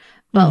 whatever.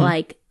 But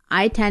like,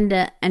 I tend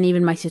to, and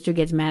even my sister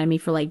gets mad at me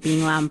for like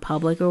being loud in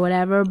public or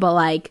whatever. But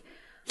like,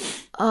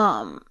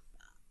 I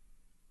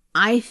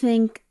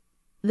think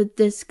that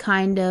this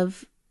kind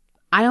of,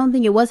 I don't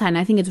think it was heightened.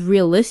 I think it's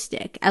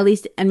realistic, at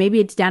least, and maybe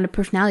it's down to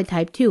personality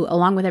type too,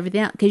 along with everything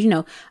else. Because,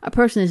 a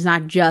person is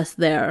not just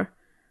their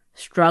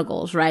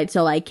struggles, right?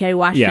 So, like, Kerry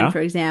Washington,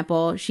 for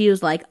example, she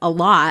was like a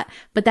lot,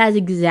 but that is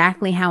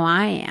exactly how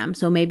I am.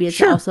 So maybe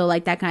it's also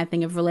like that kind of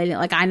thing of relating.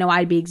 Like, I know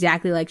I'd be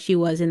exactly like she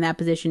was in that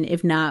position,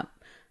 if not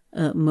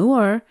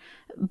more.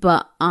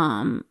 But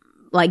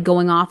like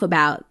going off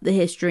about the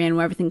history and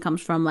where everything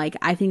comes from. Like,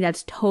 I think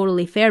that's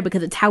totally fair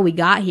because it's how we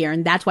got here.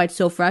 And that's why it's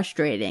so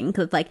frustrating.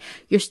 Because it's like,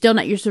 you're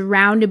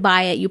surrounded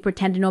by it. You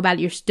pretend to know about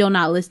it. You're still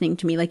not listening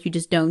to me. Like, you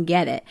just don't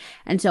get it.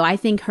 And so I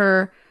think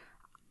her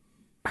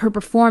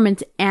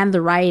performance and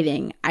the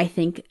writing, I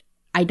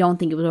don't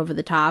think it was over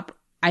the top.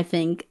 I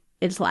think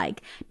it's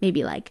like,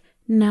 maybe like,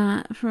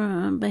 not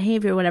from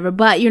behavior or whatever,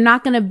 but you're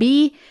not gonna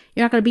be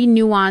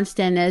nuanced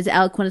and as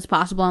eloquent as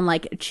possible and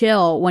like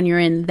chill when you're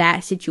in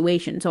that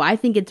situation. So I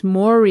think it's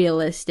more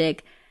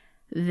realistic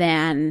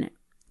than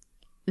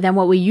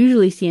what we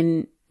usually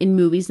see in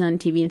movies and on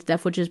TV and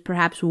stuff, which is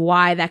perhaps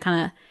why that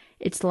kind of,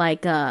 it's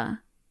like I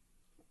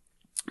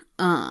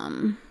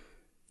can't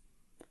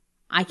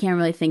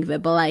really think of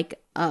it, but like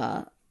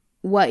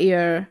what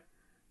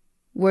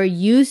we're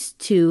used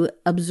to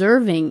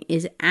observing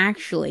is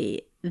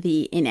actually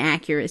the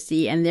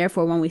inaccuracy, and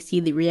therefore when we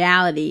see the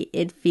reality,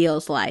 it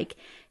feels like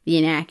the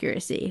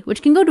inaccuracy,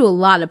 which can go to a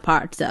lot of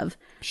parts of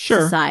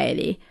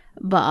society.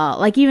 But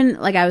like, even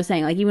like I was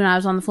saying, like even when I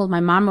was on the phone with my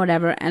mom or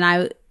whatever, and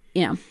I've been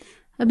a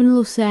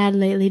little sad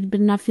lately, but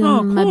not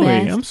feeling my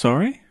best. I'm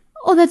sorry.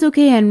 Oh, that's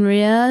okay,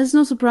 Henria. It's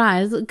no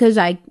surprise because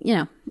Right.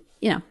 if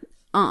you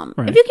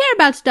care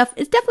about stuff,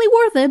 it's definitely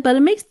worth it, but it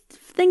makes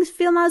things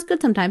feel not as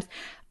good sometimes.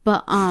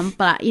 But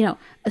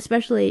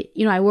especially,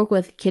 I work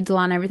with kids a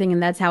lot and everything,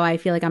 and that's how I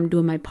feel like I'm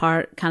doing my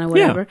part, kind of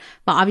whatever. Yeah.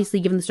 But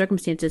obviously, given the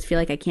circumstances, I feel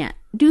like I can't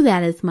do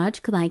that as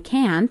much because I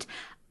can't.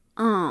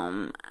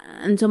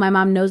 And so my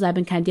mom knows I've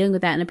been kind of dealing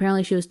with that, and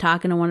apparently she was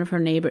talking to one of her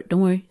neighbors.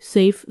 Don't worry,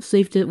 safe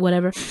to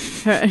whatever.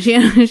 She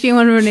and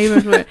one of her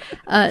neighbors were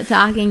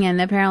talking, and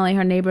apparently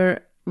her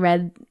neighbor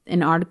read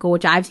an article,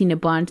 which I've seen a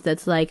bunch,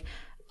 that's like,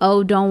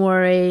 oh, don't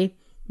worry,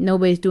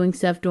 nobody's doing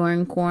stuff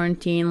during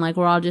quarantine. Like,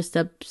 we're all just,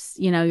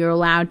 you're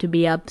allowed to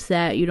be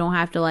upset. You don't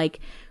have to, like,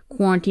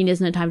 quarantine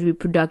isn't a time to be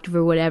productive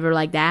or whatever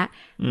like that.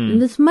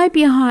 And this might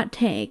be a hot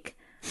take,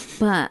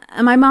 but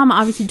my mom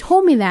obviously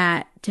told me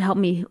that to help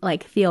me,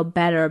 like, feel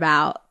better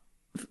about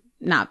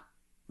not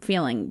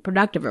feeling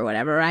productive or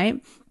whatever,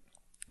 right?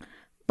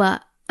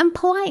 But, and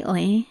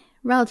politely,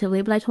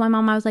 relatively, but I told my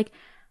mom, I was like,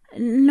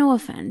 no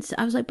offense.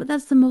 I was like, but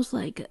that's the most,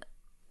 like,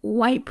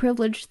 white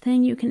privilege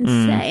thing you can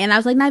say. And I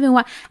was like, not even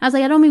white. I was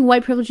like, I don't mean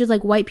white privilege is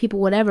like white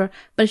people, whatever,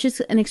 but it's just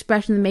an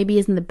expression that maybe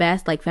isn't the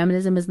best. Like,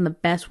 feminism isn't the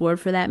best word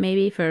for that,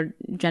 maybe, for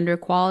gender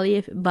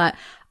equality. But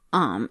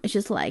it's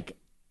just like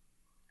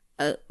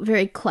a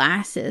very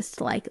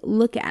classist, like,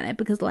 look at it,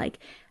 because like,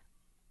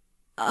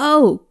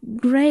 oh,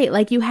 great,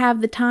 like, you have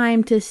the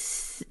time to.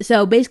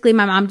 So basically,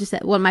 my mom just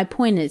said, what my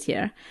point is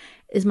here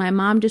is my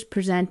mom just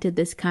presented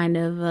this kind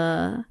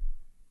of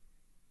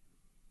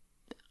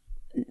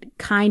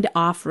kind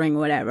offering,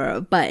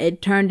 whatever, but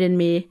it turned in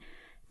me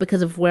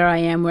because of where I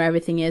am, where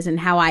everything is, and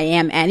how I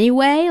am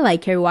anyway,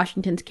 like Kerry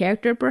Washington's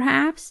character,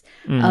 perhaps,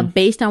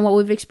 based on what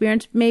we've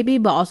experienced, maybe,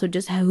 but also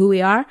just who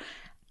we are.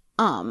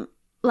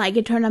 Like,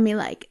 it turned on me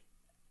like,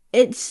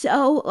 it's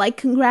so,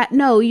 like,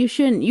 no, you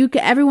shouldn't.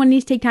 Everyone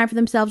needs to take time for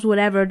themselves,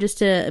 whatever, just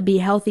to be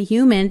healthy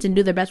humans and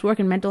do their best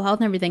work in mental health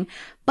and everything.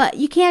 But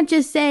you can't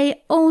just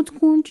say, oh, it's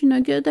quarantine,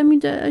 I guess that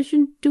means I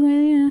shouldn't do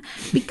it,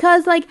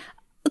 because, like,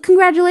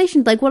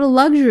 congratulations, like, what a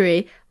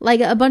luxury.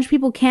 Like, a bunch of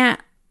people can't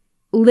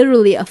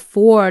literally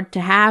afford to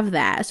have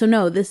that. So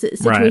no, this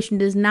situation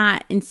does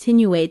not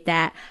insinuate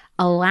that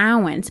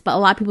allowance, but a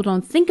lot of people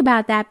don't think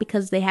about that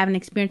because they haven't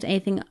experienced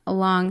anything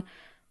along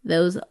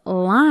those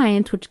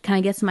lines, which kind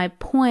of gets to my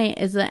point,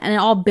 is that, and it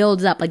all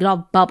builds up, like, it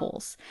all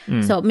bubbles.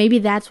 So maybe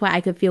that's why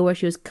I could feel where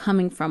she was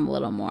coming from a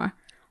little more.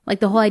 Like,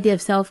 the whole idea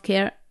of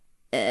self-care,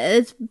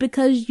 it's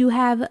because you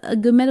have a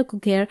good medical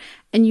care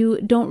and you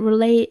don't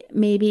relate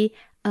maybe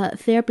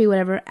therapy,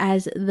 whatever,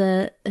 as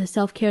the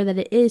self-care that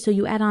it is. So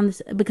you add on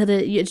this, because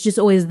it's just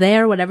always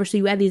there, whatever. So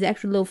you add these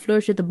extra little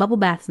flourishes, the bubble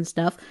baths and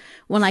stuff.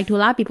 When, like, to a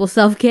lot of people,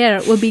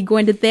 self-care would be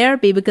going to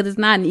therapy because it's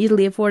not an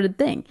easily afforded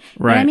thing.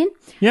 Right. You know what I mean?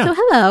 Yeah. So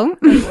hello.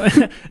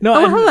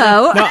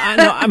 Hello.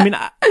 I mean,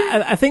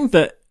 I think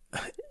that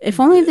if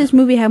only this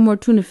movie had more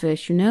tuna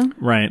fish, you know?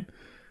 Right.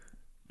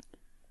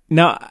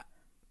 Now,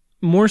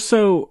 more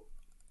so.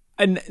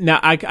 And now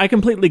I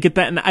completely get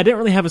that, and I didn't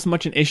really have as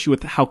much an issue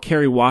with how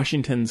Kerry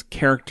Washington's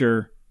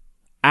character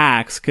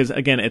acts, because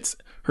again, it's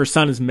her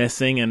son is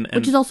missing, and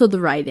which is also the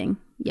writing,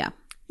 yeah.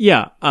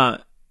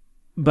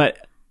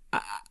 But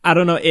I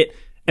don't know it.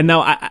 And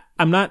now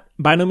I'm not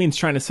by no means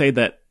trying to say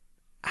that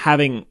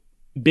having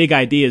big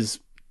ideas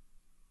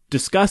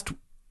discussed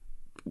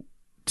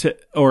given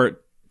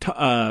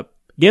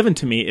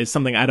to me is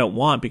something I don't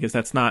want, because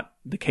that's not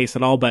the case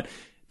at all. But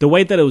the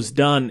way that it was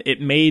done,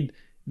 it made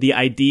the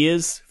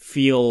ideas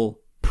feel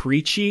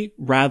preachy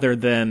rather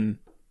than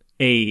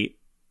an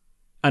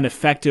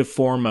effective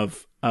form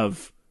of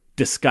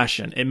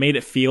discussion. It made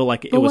it feel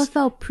like it was. What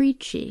felt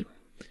preachy?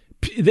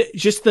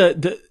 Just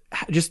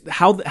just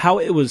how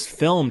it was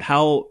filmed,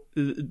 how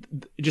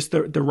just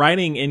the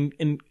writing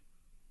in.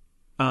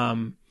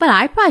 But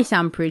I probably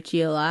sound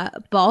preachy a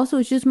lot, but also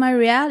it's just my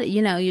reality.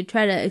 You know, you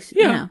try to,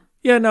 you know.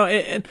 Yeah, no,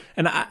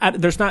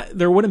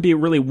 there wouldn't be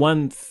really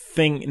one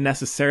thing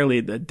necessarily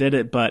that did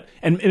it, but,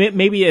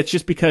 maybe it's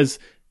just because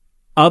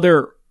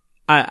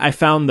I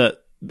found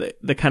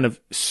the kind of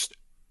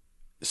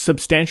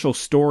substantial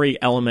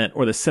story element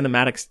or the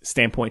cinematic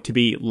standpoint to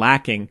be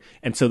lacking.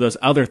 And so those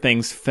other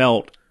things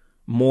felt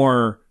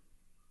more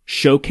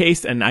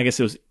showcased. And I guess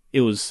those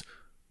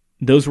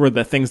were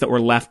the things that were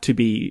left to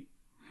be,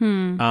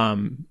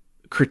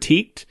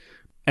 critiqued.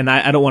 And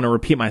I don't want to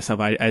repeat myself.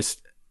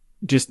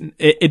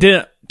 It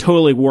didn't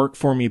totally work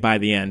for me by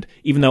the end,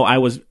 even though I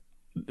was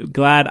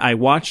glad I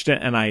watched it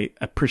and I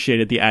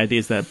appreciated the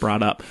ideas that it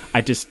brought up.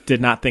 I just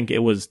did not think it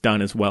was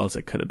done as well as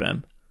it could have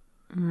been.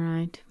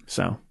 Right.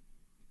 So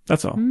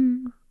that's all.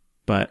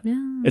 But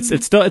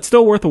it's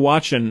still worth a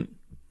watch, and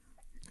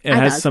it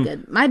has some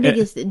good. My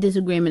biggest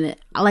disagreement,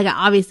 like,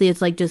 obviously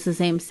it's like just the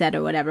same set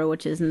or whatever,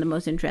 which isn't the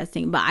most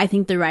interesting, but I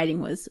think the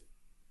writing was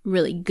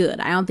really good.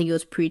 I don't think it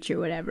was preachy or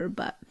whatever,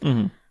 but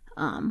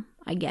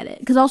I get it.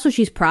 Because also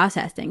she's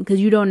processing, because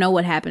you don't know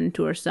what happened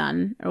to her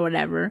son or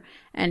whatever,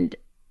 and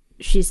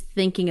she's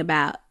thinking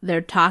about,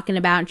 they're talking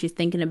about, and she's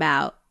thinking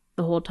about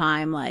the whole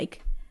time,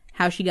 like,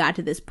 how she got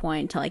to this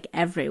point to, like,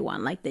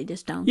 everyone, like, they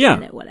just don't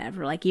get it,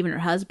 whatever, like, even her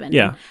husband.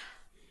 Yeah.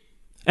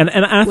 And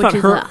I thought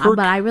her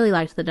but I really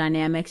liked the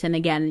dynamics, and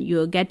again,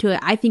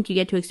 I think you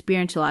get to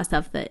experience a lot of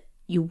stuff that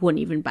you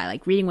wouldn't even by,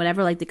 like, reading,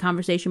 whatever, like the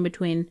conversation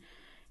between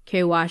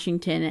Kerry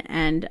Washington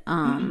and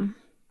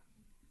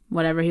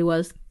whatever he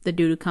was, the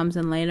dude who comes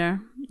in later.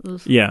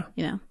 You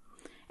know,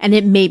 and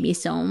it made me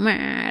so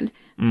mad.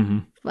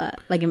 But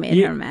like, it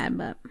made her mad.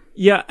 But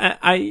yeah,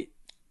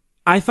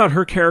 I thought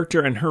her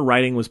character and her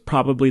writing was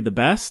probably the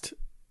best.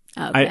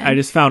 Okay. I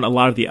just found a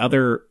lot of the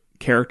other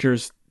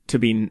characters to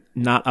be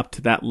not up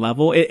to that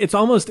level. It's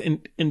almost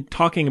in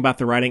talking about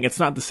the writing, it's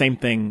not the same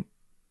thing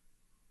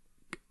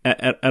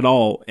at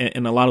all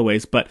in a lot of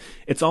ways, but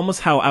it's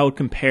almost how I would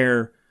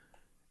compare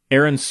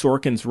Aaron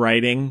Sorkin's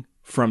writing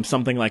from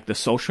something like The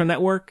Social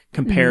Network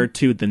compared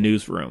to The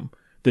Newsroom.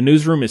 The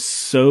Newsroom is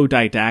so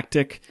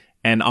didactic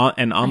and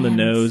on the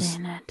nose.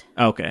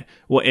 Okay.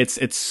 Well,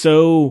 it's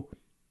so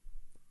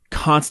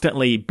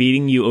constantly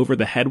beating you over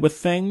the head with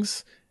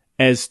things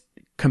as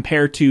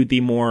compared to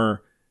the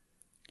more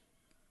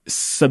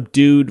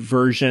subdued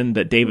version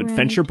that David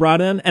Fincher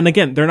brought in. And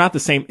again, they're not the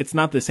same. It's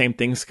not the same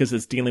things because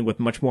it's dealing with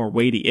much more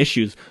weighty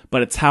issues,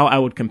 but it's how I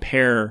would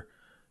compare,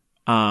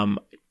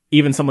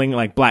 even something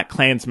like Black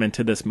Klansman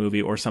to this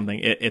movie or something.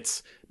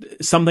 It's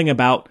something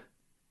about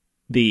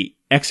the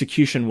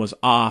execution was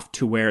off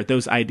to where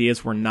those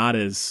ideas were not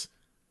as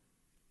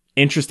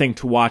interesting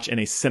to watch in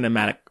a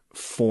cinematic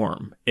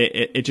form.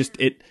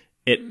 It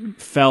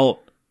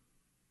felt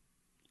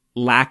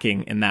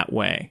lacking in that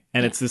way.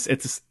 And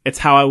it's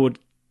how I would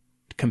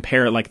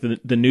compare, like,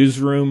 the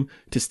Newsroom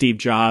to Steve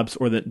Jobs,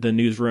 or the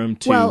Newsroom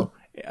to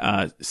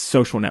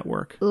Social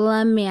Network.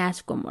 Let me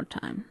ask one more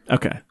time.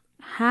 Okay.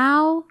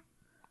 How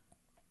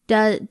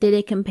did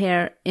it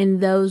compare in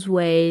those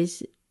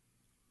ways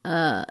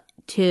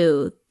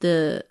to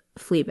the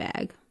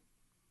Fleabag?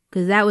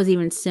 Because that was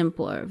even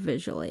simpler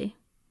visually.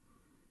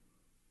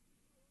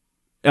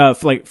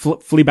 Like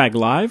Fleabag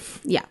Live?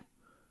 Yeah.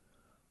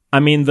 I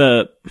mean,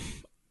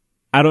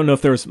 I don't know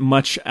if there was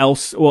much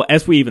else. Well,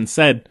 as we even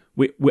said,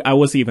 I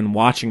wasn't even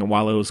watching it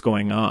while it was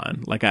going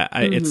on. Like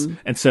it's,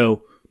 and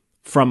so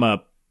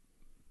from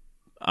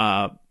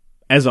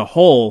as a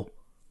whole,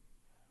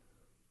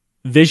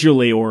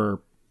 visually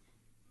or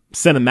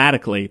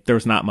cinematically,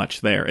 there's not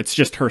much there. It's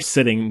just her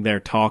sitting there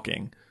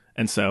talking.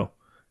 And so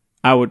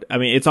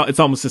it's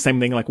almost the same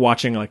thing like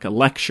watching like a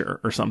lecture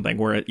or something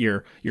where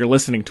you're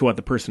listening to what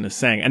the person is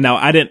saying. And now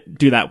I didn't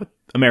do that with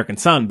American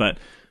Son, but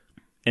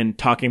in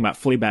talking about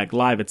Fleabag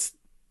Live, it's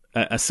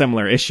a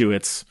similar issue.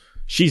 It's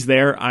she's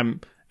there,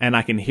 and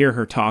I can hear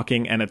her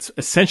talking, and it's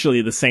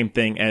essentially the same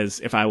thing as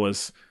if I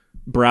was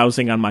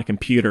browsing on my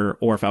computer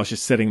or if I was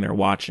just sitting there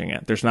watching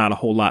it. There's not a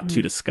whole lot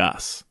to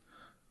discuss.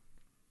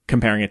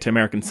 Comparing it to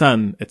American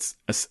Son, it's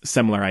a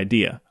similar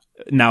idea.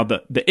 Now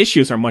the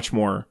issues are much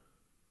more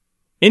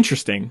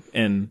interesting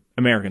in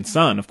American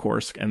Son, of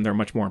course, and they're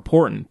much more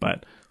important,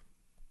 but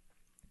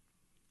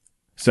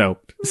so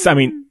I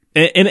mean,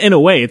 in a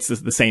way, it's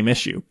the same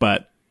issue,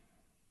 but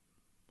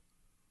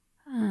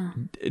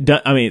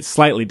I mean, it's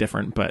slightly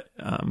different, but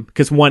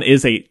because one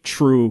is a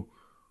true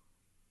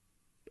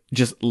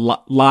just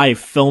live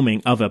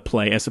filming of a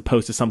play as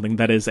opposed to something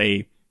that is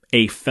a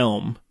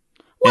film.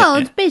 Well,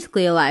 it's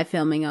basically a live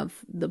filming of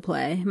the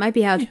play. It might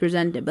be how it's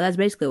presented, but that's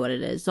basically what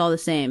it is. It's all the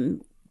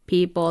same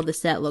people. The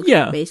set looks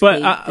basically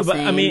the same. But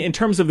I mean, in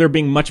terms of there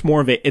being much more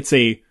of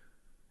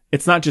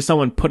it's not just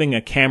someone putting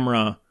a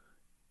camera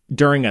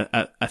during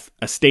a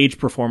stage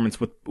performance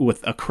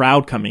with a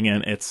crowd coming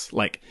in. It's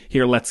like,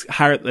 here, let's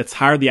hire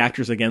the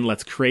actors again.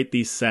 Let's create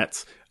these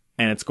sets,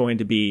 and it's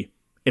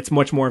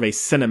much more of a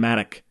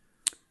cinematic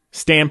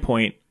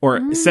standpoint or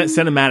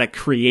cinematic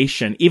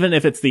creation. Even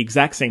if it's the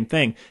exact same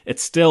thing,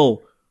 it's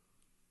still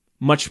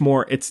much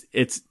more.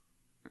 It's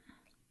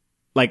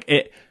like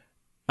it.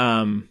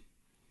 I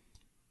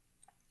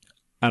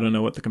don't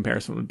know what the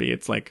comparison would be.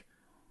 It's like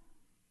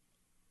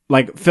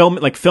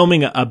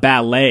filming a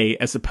ballet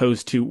as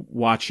opposed to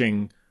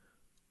watching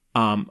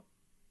a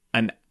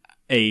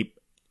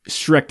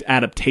strict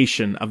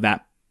adaptation of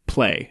that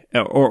play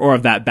or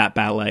of that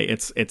ballet.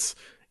 It's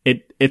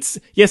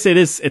yes,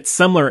 it's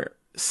similar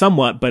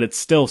somewhat, but it's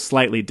still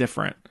slightly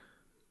different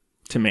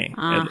to me.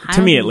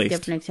 To me, at least,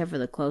 different except for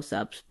the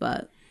close-ups.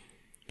 But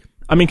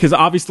I mean, because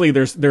obviously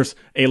there's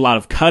a lot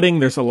of cutting,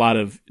 there's a lot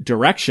of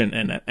direction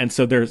in it, and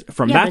so there's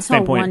from that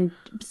standpoint,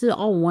 it's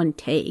all one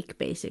take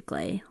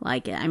basically.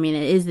 Like, I mean,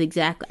 it is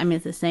exactly. I mean,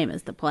 it's the same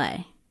as the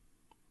play.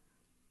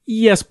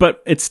 Yes,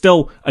 but it's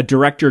still a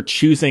director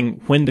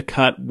choosing when to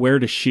cut, where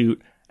to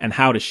shoot, and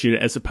how to shoot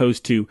it, as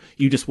opposed to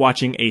you just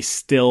watching a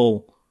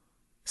still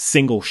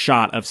single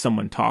shot of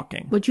someone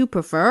talking. Would you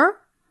prefer?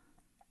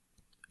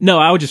 No,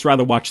 I would just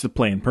rather watch the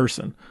play in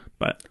person.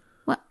 But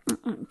what?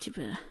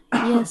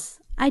 Yes,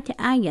 I get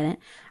it.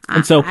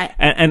 And so,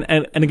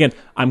 and again,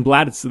 I'm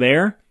glad it's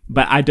there,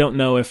 but I don't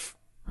know if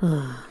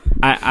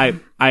I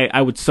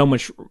would so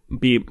much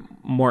be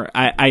more.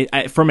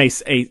 I from a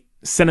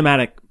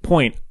cinematic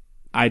point,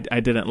 I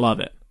didn't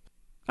love it.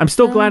 I'm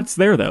still glad it's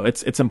there, though.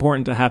 It's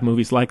important to have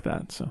movies like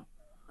that. So,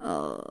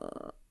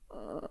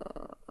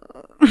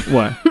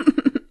 what?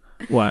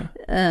 What?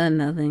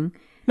 Nothing.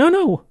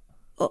 No.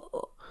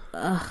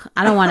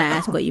 I don't want to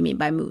ask what you mean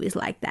by movies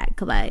like that,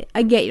 because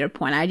I get your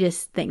point. I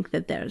just think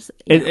that there's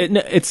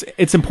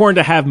it's important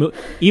to have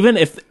even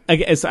if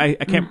I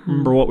can't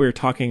remember what we were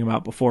talking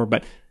about before,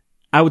 but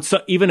I would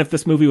even if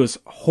this movie was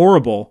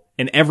horrible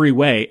in every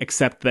way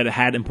except that it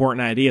had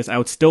important ideas, I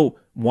would still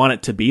want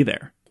it to be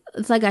there.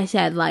 It's like I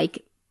said,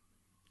 like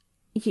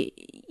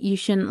you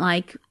shouldn't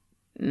like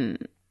how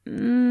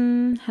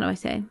do I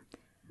say,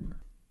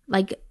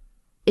 like,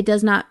 it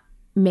does not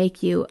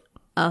make you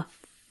a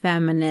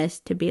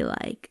feminist to be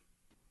like,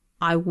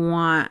 I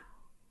want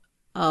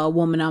a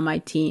woman on my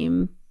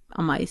team,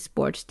 on my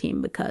sports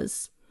team,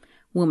 because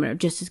women are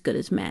just as good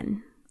as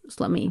men.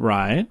 So let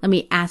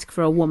me ask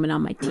for a woman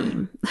on my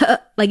team.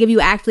 Like, if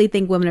you actually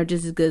think women are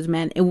just as good as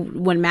men, it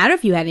wouldn't matter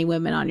if you had any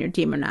women on your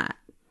team or not.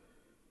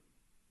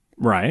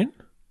 Right.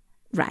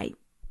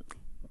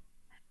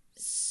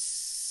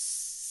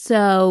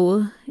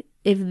 So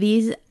if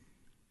these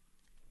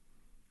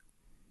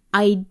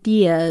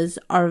ideas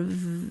are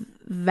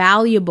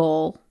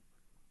valuable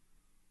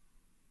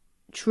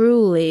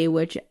truly,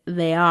 which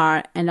they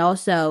are, and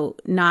also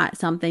not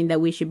something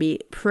that we should be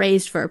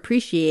praised for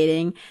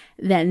appreciating,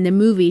 then the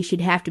movie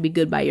should have to be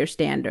good by your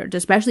standards,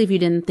 especially if you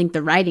didn't think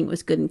the writing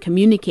was good in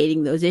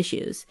communicating those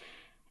issues.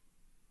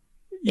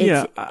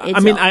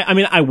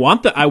 I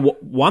want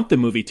the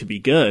movie to be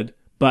good,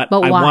 but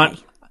why?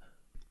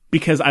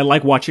 Because I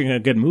like watching a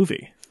good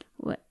movie.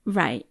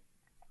 Right.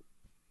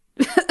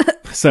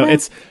 So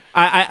it's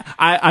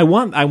I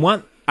want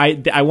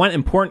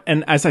important,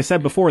 and as I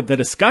said before, the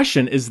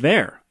discussion is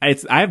there. I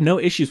have no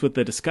issues with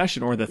the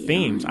discussion or the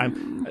themes.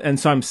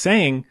 I'm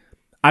saying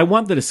I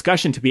want the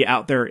discussion to be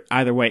out there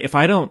either way. If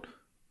I don't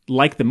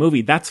like the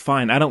movie, that's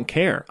fine. I don't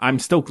care. I'm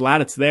still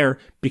glad it's there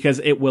because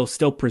it will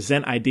still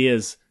present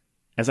ideas,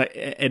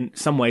 in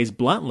some ways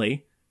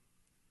bluntly,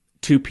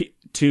 to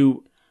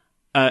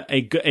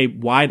a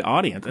wide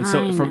audience. And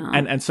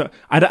so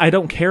I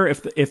don't care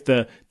if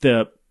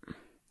the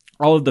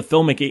all of the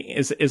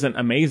filmmaking isn't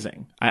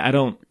amazing. I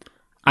don't.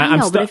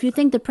 But if you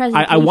think the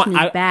presentation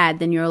is bad,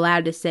 then you're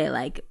allowed to say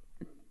like,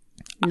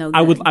 no.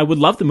 Good. I would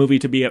love the movie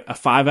to be a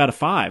 5 out of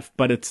 5,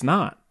 but it's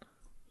not.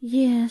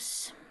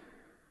 Yes.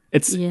 I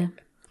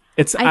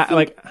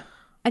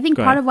think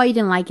part of why you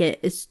didn't like it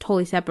is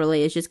totally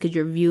separately. It's just because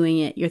you're viewing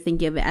it, you're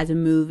thinking of it as a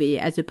movie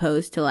as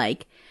opposed to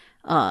like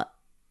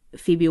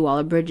Phoebe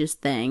Waller-Bridge's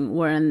thing,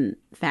 where in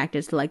fact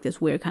it's like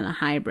this weird kind of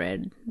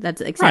hybrid that's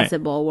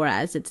accessible,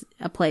 whereas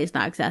a play is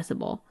not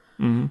accessible.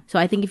 Mm-hmm. So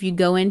I think if you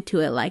go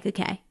into it like,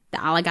 okay,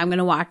 I'm going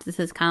to watch this,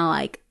 it's kind of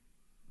like,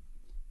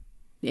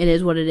 it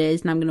is what it is,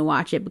 and I'm going to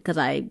watch it because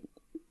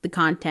the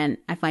content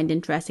I find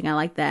interesting. I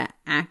like the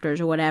actors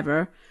or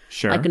whatever.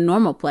 Sure. Like a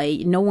normal play,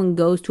 no one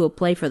goes to a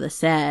play for the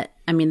set.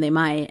 I mean, they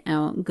might,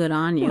 good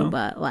on you,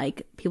 but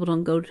like people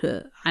don't go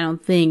to, I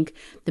don't think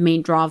the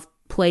main draw of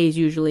plays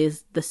usually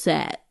is the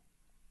set.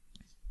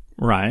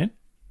 Right.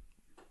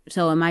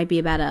 So it might be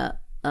about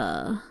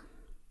a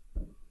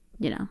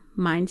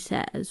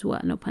mindset as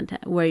well. No pun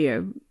intended.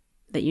 Where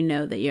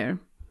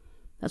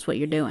that's what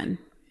you're doing.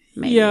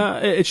 Maybe. Yeah,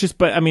 it's just,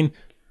 but I mean,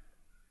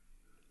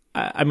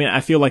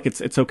 I feel like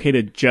it's okay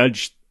to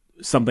judge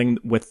something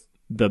with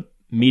the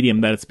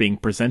medium that it's being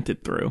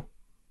presented through,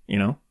 you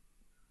know?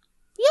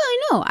 Yeah,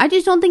 I know. I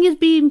just don't think it's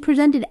being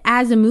presented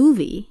as a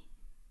movie.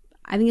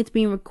 I think it's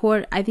being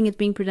recorded. I think it's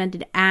being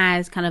presented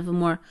as kind of a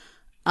more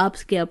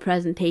upscale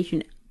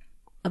presentation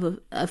of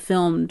a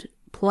filmed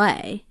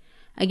play.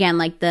 Again,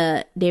 like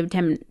the David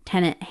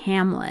Tennant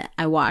Hamlet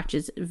I watched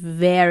is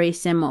very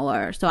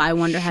similar. So I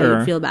wonder how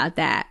you feel about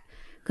that,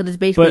 because it's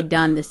basically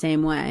done the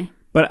same way.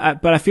 But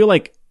I feel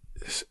like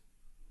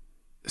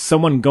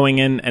someone going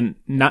in and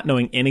not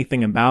knowing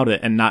anything about it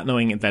and not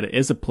knowing that it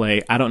is a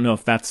play, I don't know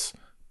if that's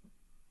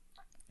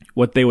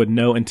what they would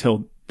know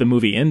until the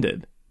movie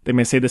ended. They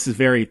may say this is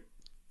very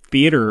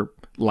theater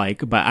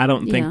like, but I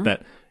don't think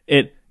that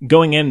it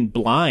going in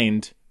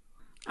blind.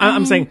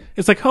 I'm saying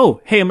it's like,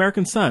 oh, hey,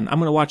 American Son, I'm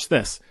going to watch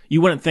this.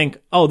 You wouldn't think,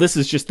 oh, this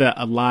is just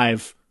a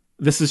live,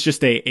 this is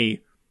just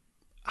a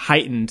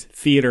heightened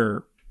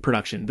theater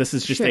production. This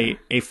is just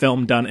a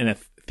film done in a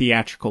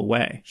theatrical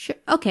way. Sure.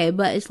 Okay,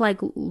 but it's like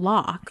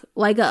Locke.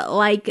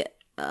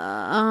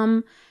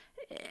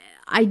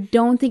 I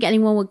don't think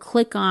anyone would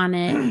click on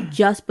it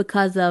just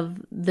because of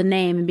the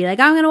name and be like,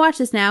 I'm going to watch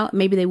this now.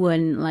 Maybe they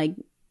wouldn't. Like,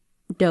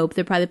 dope.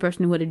 They're probably the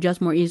person who would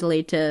adjust more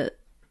easily to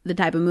the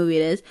type of movie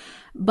it is.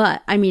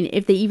 But, I mean,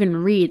 if they even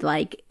read,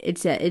 like,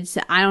 it's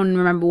I don't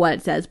remember what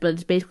it says, but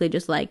it's basically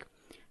just like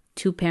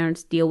two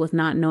parents deal with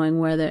not knowing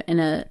where they're in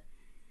a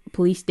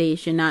police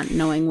station, not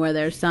knowing where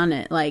their son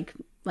is, like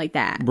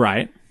that.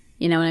 Right.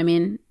 You know what I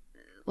mean?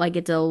 Like,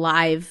 it's a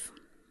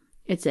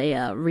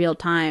real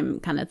time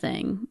kind of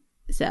thing.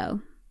 So,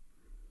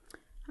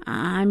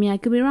 I mean, I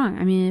could be wrong.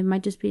 I mean, it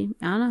might just be,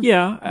 I don't know.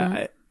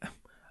 Yeah.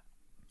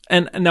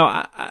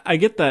 I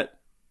get that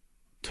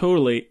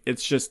totally.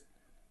 It's just,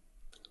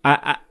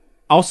 I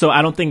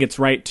don't think it's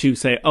right to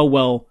say, oh,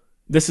 well,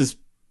 this is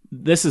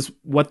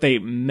what they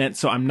meant,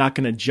 so I'm not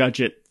going to judge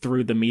it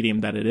through the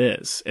medium that it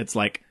is. It's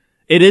like,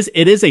 it is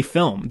a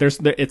film. So's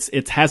the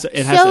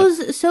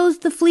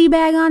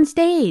Fleabag on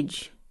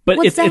stage. But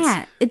what's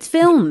that? It's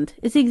filmed.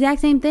 It's the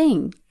exact same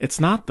thing. It's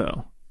not,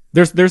 though.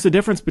 There's a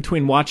difference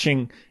between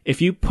watching,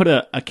 if you put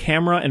a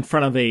camera in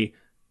front of a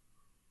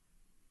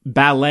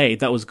ballet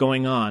that was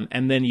going on,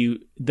 and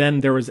then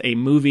there was a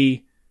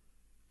movie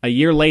a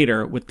year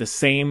later with those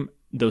same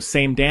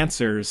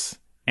dancers,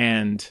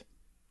 and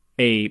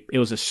it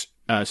was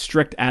a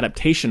strict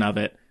adaptation of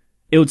it,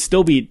 it would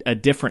still be a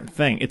different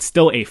thing. It's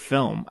still a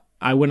film.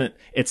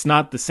 It's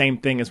not the same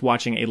thing as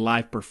watching a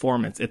live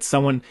performance. It's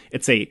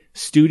a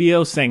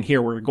studio saying,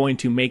 here, we're going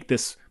to make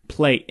this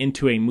play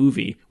into a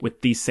movie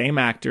with these same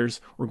actors.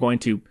 We're going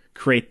to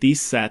create these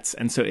sets.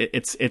 And so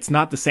it's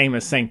not the same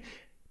as saying,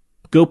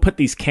 go put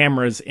these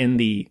cameras in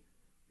the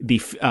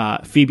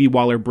Phoebe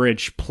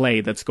Waller-Bridge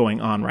play that's going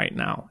on right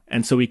now.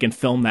 And so we can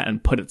film that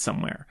and put it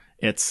somewhere.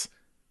 It's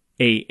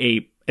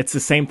the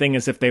same thing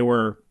as if they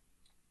were,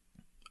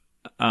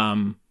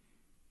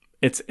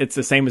 it's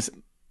the same as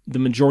the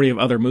majority of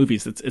other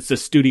movies. It's a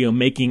studio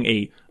making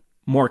a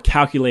more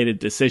calculated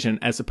decision,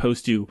 as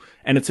opposed to,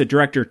 and it's a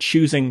director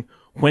choosing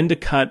when to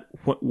cut,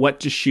 what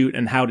to shoot,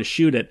 and how to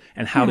shoot it,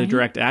 and how to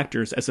direct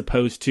actors, as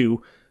opposed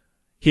to,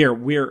 here,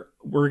 we're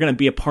going to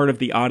be a part of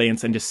the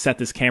audience and just set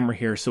this camera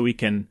here so we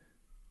can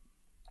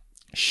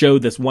show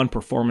this one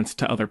performance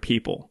to other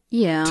people.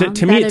 Yeah,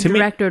 to me,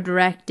 director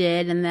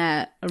directed, and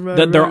that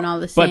wrote all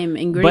the same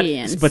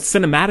ingredients. But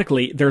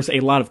cinematically, there's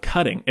a lot of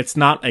cutting. It's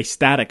not a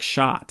static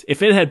shot.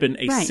 If it had been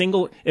a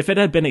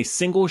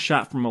single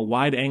shot from a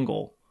wide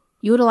angle,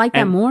 you would have liked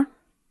that more.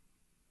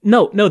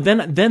 No,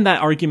 then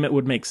that argument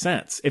would make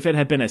sense. If it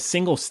had been a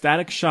single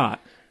static shot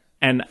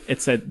and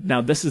it said, now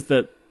this is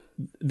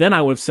then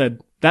I would have said,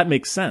 that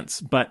makes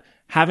sense. But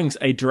having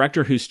a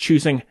director who's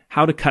choosing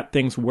how to cut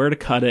things, where to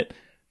cut it,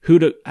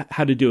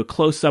 how to do a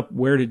close up,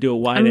 where to do a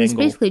wide angle. It's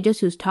basically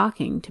just who's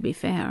talking, to be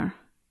fair.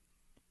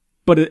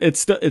 But it's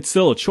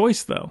still a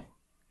choice, though.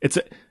 It's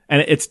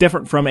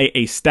different from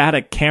a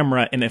static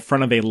camera in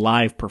front of a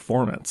live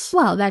performance.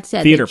 Well, that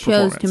said, they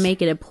chose to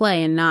make it a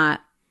play and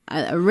not.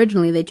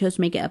 Originally, they chose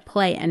to make it a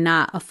play and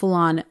not a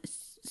full-on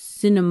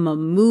cinema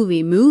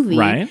movie,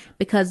 right?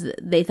 Because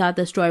they thought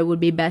the story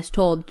would be best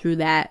told through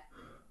that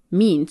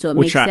means. So it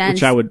makes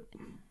sense.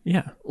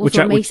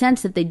 It makes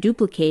sense that they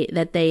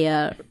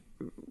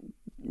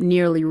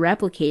nearly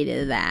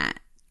replicated that.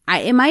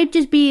 It might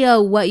just be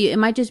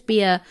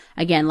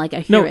again, like a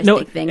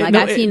heuristic thing. Like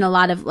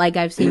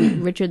I've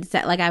seen Richard,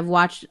 like I've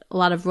watched a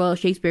lot of Royal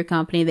Shakespeare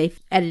Company. They've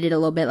edited a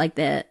little bit like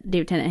the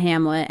David Tennant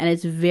Hamlet, and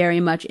it's very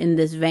much in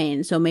this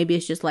vein. So maybe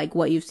it's just like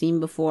what you've seen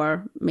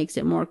before makes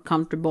it more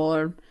comfortable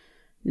or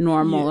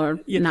normal or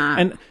not.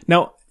 And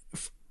now,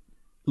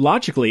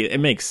 logically, it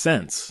makes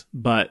sense,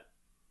 but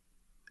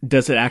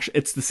does it actually?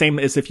 It's the same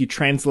as if you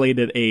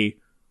translated a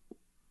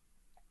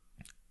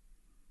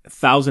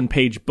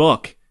 1,000-page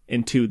book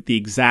into the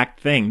exact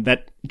thing.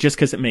 That just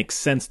because it makes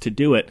sense to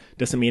do it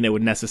doesn't mean it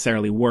would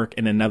necessarily work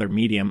in another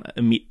medium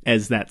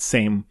as that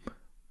same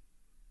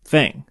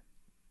thing.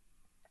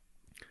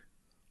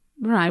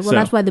 Right. Well,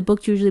 that's why the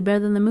book's usually better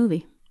than the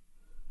movie.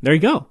 There you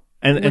go.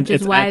 Which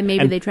is why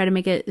maybe they try to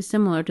make it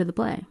similar to the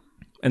play.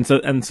 And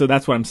so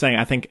that's what I'm saying.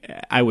 I think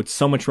I would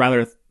so much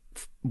rather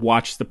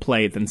watch the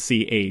play than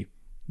see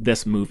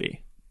this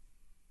movie.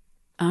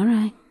 All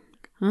right.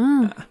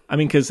 I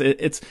mean, because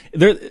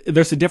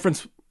there's a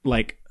difference,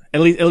 like, at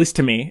least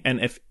to me,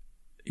 and if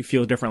you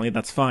feel differently,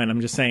 that's fine.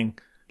 I'm just saying,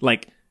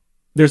 like,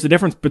 there's a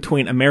difference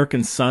between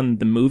American Son,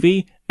 the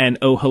movie, and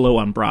Oh Hello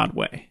on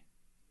Broadway.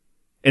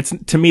 It's,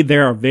 to me,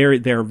 they're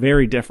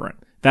very different.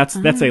 That's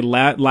a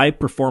live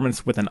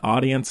performance with an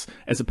audience,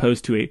 as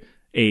opposed to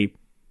a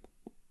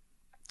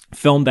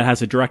film that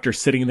has a director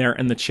sitting there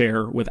in the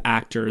chair with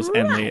actors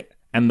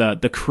and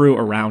the crew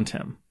around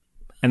him.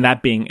 and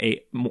that being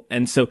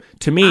and so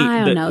to me,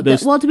 I don't know.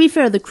 Well, to be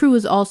fair, the crew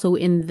is also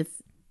in the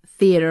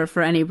theater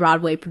for any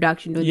Broadway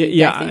production. Doing the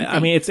exact same thing. I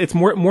mean, it's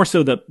more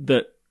so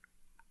the,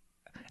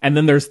 and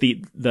then there's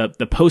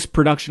the post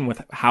production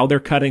with how they're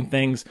cutting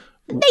things.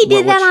 They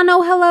did that on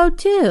Oh Hello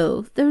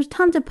too. There's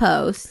tons of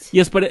posts.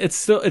 Yes, but it's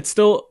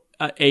still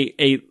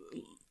a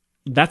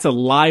that's a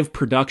live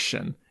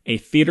production, a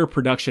theater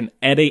production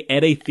at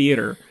a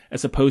theater,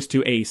 as opposed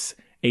to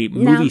a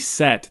movie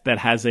set that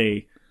has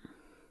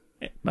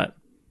but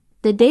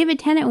the David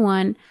Tennant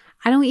one,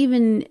 I don't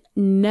even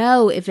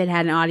know if it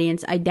had an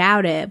audience. I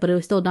doubt it, but it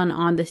was still done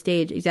on the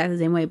stage exactly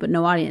the same way, but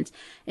no audience.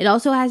 It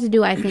also has to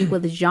do, I think,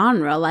 with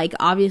genre. Like,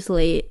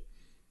 obviously,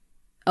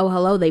 Oh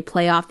Hello, they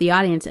play off the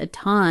audience a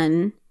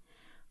ton,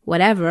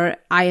 whatever.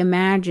 I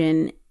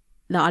imagine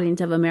the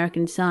audience of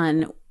American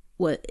Son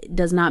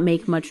does not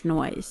make much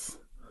noise.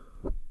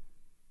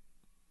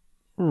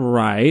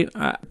 Right.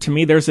 To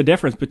me, there's a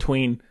difference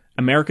between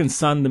American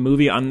Son, the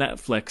movie on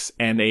Netflix,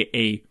 and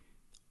a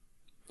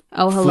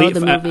Oh Hello,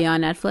 the movie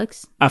on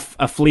Netflix. A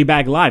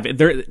Fleabag Live.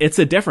 It's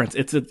a difference.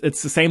 It's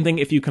the same thing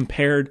if you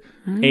compared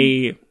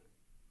a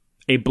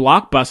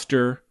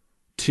blockbuster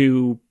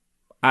to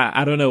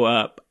I don't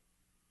know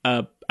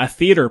a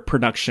theater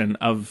production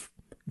of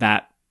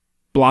that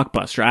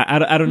blockbuster.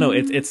 I don't know.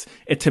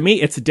 To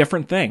me it's a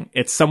different thing.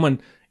 It's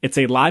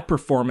a live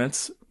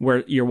performance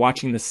where you're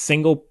watching the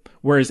single.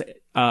 Whereas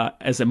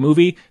as a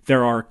movie,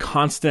 there are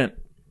constant.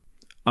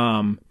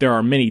 There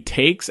are many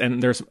takes,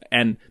 and there's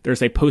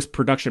a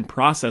post-production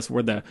process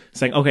where they're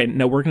saying, okay,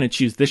 no, we're going to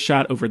choose this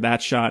shot over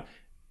that shot.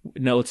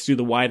 No, let's do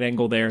the wide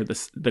angle there,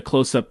 the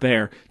close-up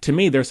there. To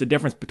me, there's a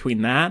difference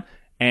between that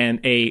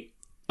and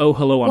Oh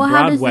Hello on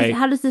Broadway.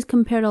 How does this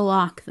compare to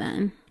Locke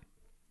then?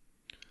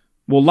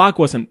 Well, Locke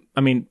wasn't.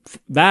 I mean,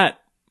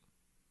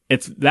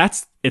 it's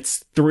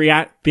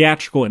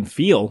theatrical in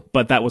feel,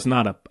 but that was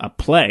not a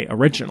play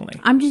originally.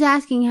 I'm just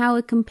asking how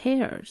it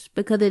compares,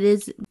 because it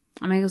is.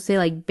 I'm not going to say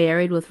like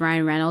Buried with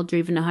Ryan Reynolds or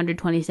even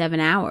 127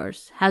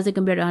 Hours. How's it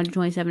compared to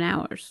 127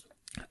 Hours?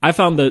 I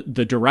found the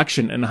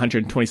direction in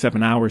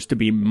 127 Hours to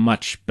be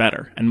much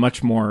better and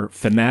much more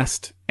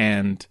finessed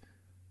and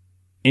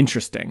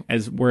interesting.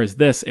 Whereas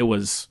this,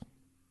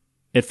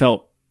 it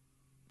felt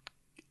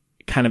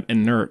kind of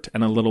inert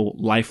and a little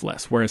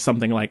lifeless. Whereas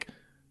something like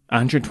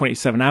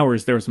 127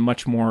 Hours, there was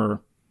much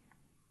more.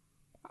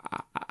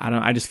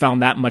 I just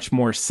found that much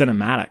more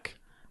cinematic.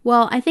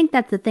 Well, I think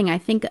that's the thing. I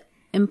think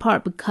in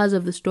part because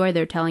of the story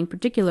they're telling,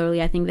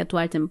 particularly, I think that's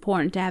why it's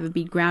important to have it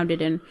be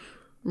grounded and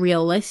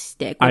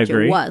realistic, which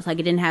it was. Like,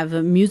 it didn't have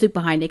music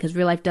behind it because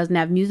real life doesn't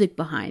have music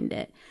behind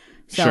it.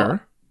 So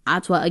sure.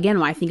 That's why I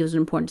think it was an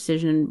important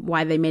decision, and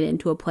why they made it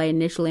into a play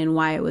initially, and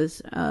why it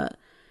was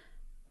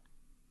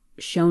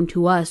shown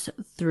to us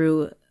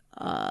through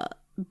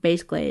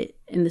basically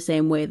in the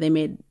same way they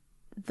made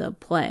the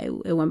play.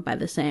 It went by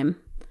the same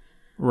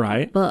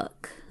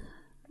book,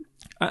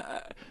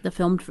 the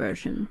filmed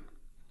version.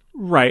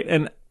 Right,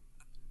 and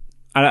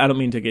I don't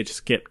mean to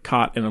get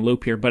caught in a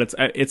loop here, but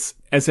it's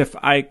as if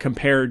I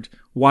compared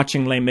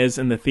watching Les Mis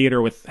in the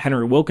theater with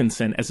Henry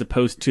Wilkinson as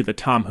opposed to the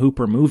Tom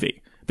Hooper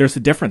movie. There's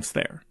a difference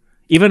there.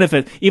 And so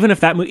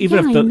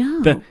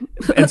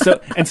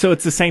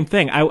it's the same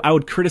thing. I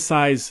would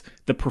criticize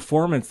the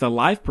performance, the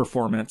live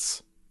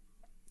performance,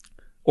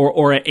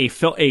 or a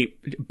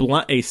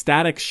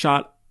static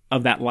shot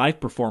of that live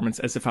performance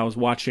as if I was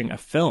watching a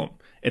film.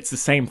 It's the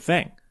same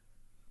thing.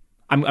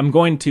 I'm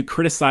going to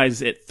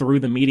criticize it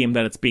through the medium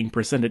that it's being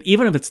presented.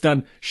 Even if it's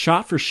done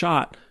shot for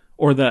shot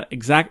or the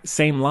exact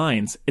same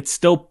lines,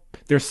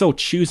 they're still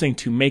choosing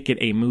to make it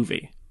a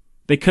movie.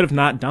 They could have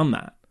not done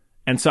that.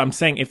 And so I'm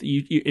saying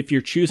if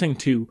you're choosing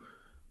to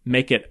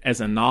make it as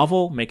a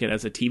novel, make it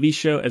as a TV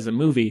show, as a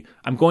movie,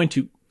 I'm going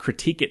to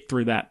critique it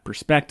through that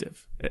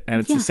perspective. And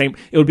it's the same.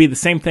 It would be the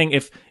same thing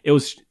if it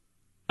was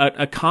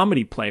a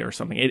comedy play or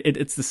something.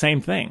 It's the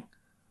same thing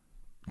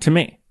to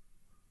me.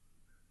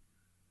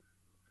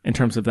 In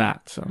terms of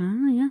that,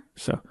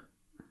 so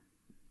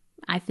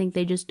I think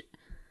they just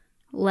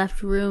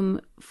left room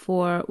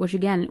for, which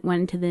again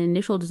went into the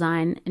initial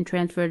design and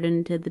transferred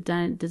into the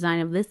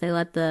design of this. They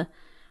let the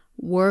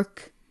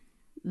work,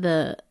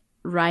 the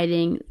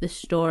writing, the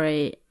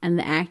story, and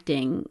the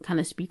acting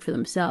kind of speak for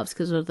themselves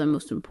because those are the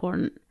most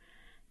important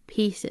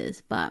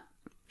pieces. But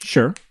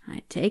sure,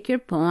 I take your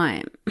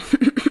point.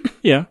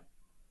 Yeah.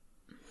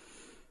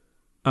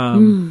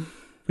 But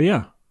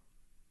yeah.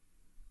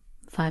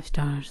 5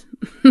 stars.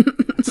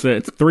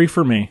 It's 3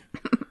 for me.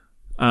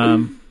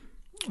 All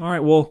right,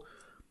 well,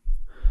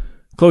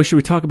 Chloe, should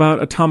we talk about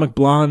Atomic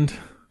Blonde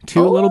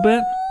 2 a little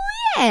bit?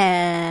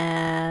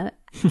 Yeah.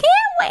 Can't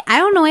wait. I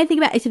don't know anything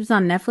about it, except it's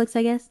on Netflix,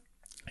 I guess.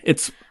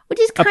 Which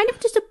is kind of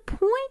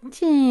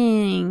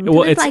disappointing.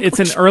 Well, it's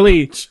an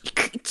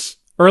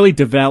early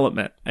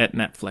development at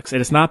Netflix. It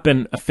has not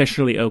been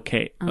officially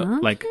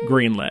like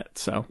greenlit,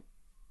 so.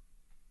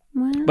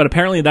 Well. But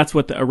apparently that's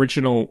what the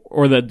original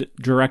or the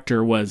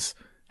director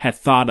had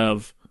thought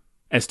of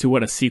as to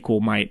what a sequel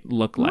might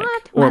look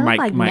like, or might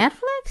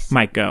Netflix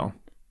might go.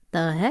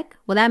 The heck?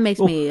 Well, that makes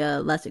me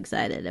less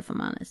excited, if I'm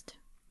honest.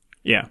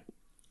 Yeah.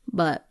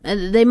 But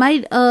they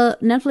might,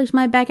 Netflix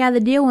might back out of the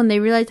deal when they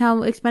realize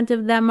how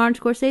expensive that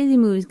Martin Scorsese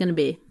movie is going to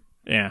be.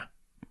 Yeah.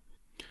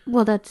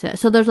 Well, that's it.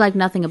 So there's like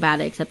nothing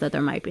about it except that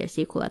there might be a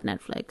sequel at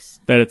Netflix.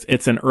 That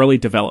it's an early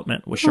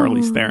development with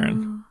Charlize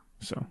Theron.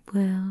 So.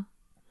 Well,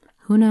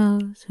 who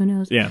knows? Who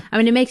knows? Yeah. I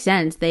mean, it makes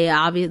sense. They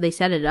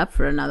set it up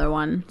for another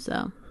one,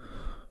 so.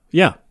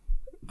 Yeah.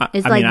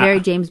 It's very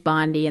James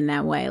Bondy in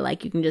that way.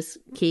 Like, you can just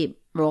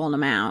keep rolling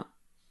them out.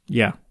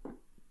 Yeah.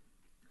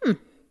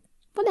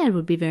 Well, that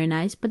would be very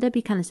nice, but that'd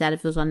be kind of sad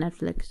if it was on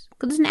Netflix.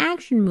 Because it's an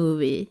action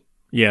movie.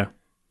 Yeah.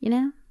 You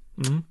know?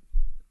 Mm-hmm.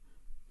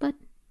 But,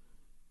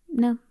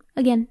 no.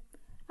 Again,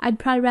 I'd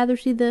probably rather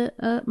see the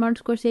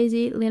Martin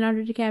Scorsese,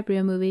 Leonardo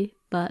DiCaprio movie,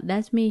 but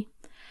that's me.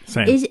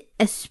 Same.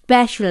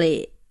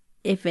 Especially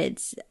if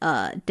it's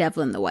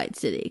Devil in the White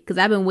City. Because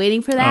I've been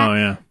waiting for that. Oh,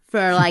 yeah.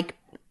 For, like,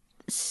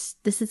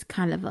 this is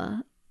kind of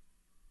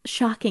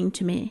shocking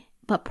to me,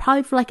 but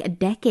probably for like a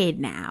decade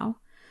now.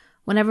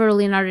 Whenever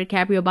Leonardo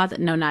DiCaprio bought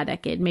no, not a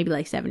decade, maybe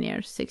like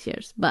 6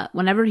 years. But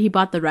whenever he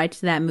bought the rights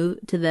to that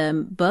to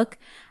the book,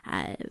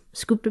 I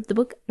scooped up the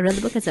book, I read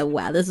the book, I said,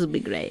 wow, this will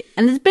be great.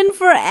 And it's been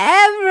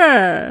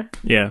forever.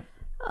 Yeah.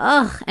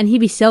 Ugh, and he'd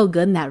be so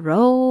good in that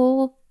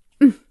role.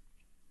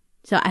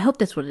 So I hope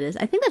that's what it is.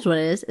 I think that's what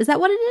it is. Is that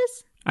what it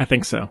is? I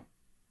think so.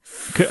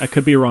 I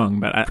could be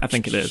wrong, but I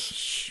think it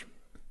is.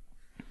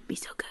 Be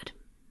so good.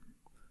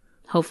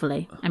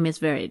 Hopefully. I mean,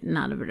 it's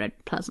not a very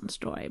pleasant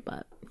story,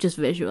 but just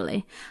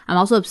visually. I'm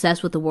also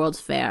obsessed with the World's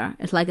Fair.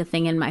 It's like a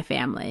thing in my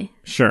family.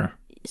 Sure.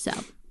 So.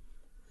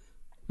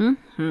 All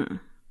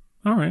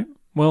right.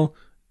 Well,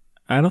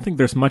 I don't think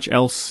there's much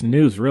else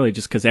news, really,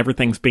 just because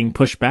everything's being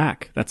pushed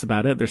back. That's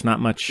about it. There's not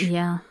much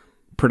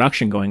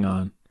production going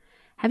on.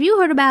 Have you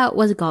heard about,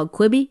 what's it called?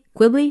 Quibi?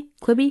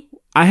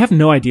 I have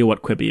no idea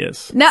what Quibi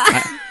is. No.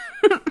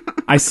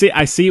 I see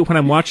it when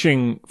I'm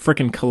watching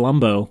frickin'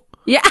 Columbo.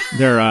 Yeah.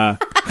 They're,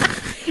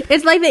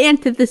 it's like the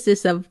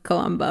antithesis of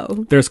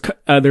Columbo.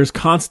 There's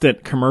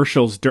constant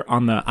commercials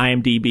on the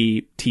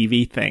IMDb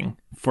TV thing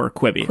for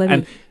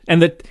Quibi.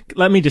 And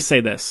let me just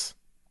say this.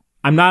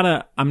 I'm not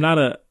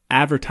a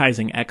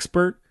advertising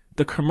expert.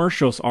 The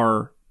commercials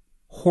are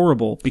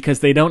horrible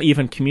because they don't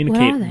even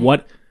communicate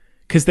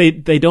because they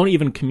don't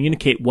even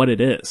communicate what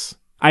it is.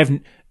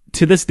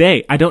 To this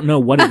day, I don't know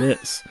what it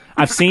is.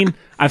 I've seen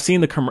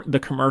the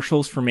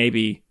commercials for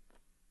maybe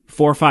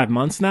 4 or 5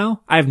 months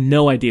now. I have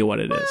no idea what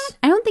it is.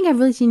 I don't think I've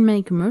really seen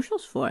many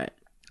commercials for it.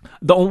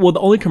 The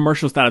only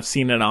commercials that I've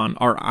seen it on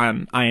are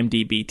on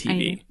IMDb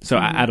TV. So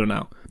I don't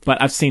know,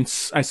 but I've seen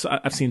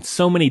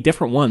so many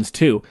different ones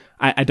too.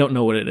 I don't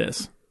know what it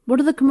is. What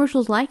are the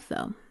commercials like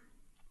though?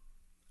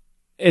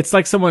 It's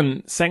like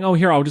someone saying, "Oh,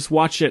 here, I'll just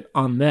watch it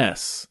on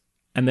this,"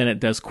 and then it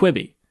does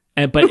Quibi,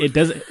 but it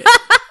doesn't.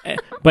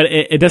 But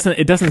it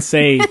doesn't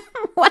say.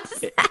 What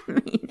does that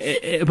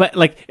mean? But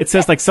like it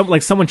says like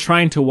someone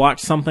trying to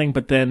watch something,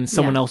 but then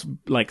someone else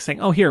like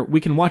saying, "Oh, here,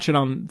 we can watch it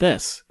on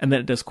this," and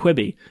then it does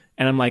Quibi,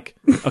 and I'm like,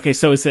 okay,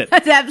 so is it?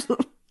 That's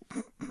absolutely.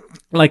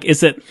 Like,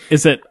 is it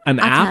an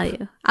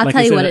app? I'll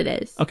tell you what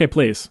it is. Okay,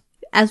 please.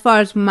 As far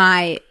as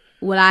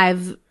what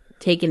I've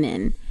taken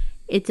in,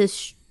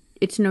 it's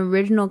an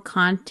original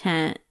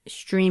content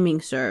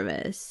streaming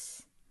service.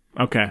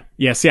 Okay.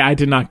 Yeah, see, I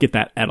did not get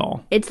that at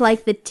all. It's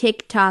like the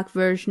TikTok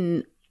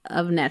version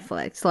of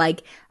Netflix.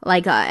 Like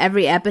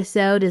every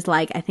episode is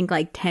I think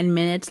 10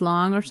 minutes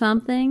long or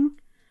something.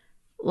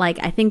 Like,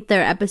 I think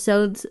their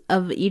episodes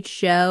of each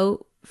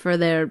show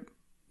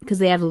because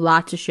they have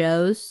lots of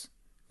shows,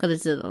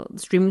 because it's a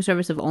streaming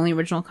service of only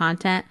original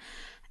content,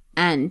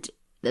 and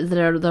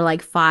they're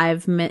like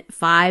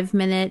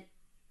 5-minute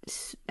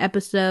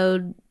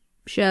episode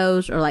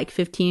shows or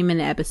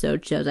 15-minute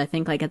episode shows, I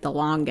think, at the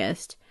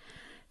longest.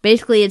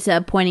 Basically, it's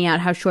pointing out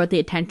how short the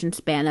attention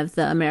span of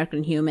the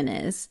American human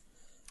is.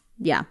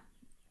 Yeah.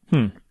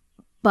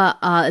 But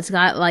it's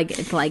got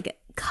it's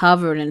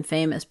covered in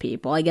famous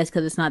people. I guess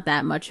because it's not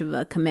that much of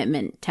a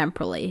commitment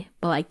temporally.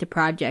 But the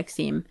projects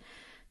seem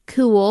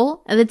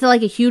cool. And it's a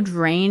huge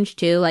range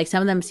too.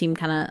 Some of them seem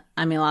kind of,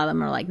 a lot of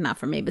them are not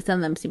for me, but some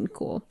of them seem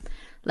cool.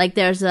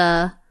 There's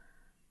oh,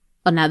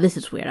 now this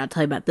is weird. I'll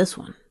tell you about this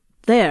one.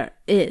 There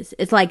is.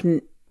 It's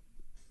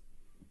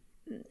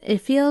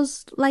it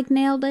feels like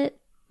Nailed It.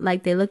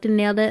 They looked and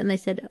nailed it, and they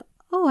said,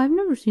 "Oh, I've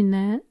never seen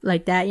that."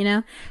 Like that, you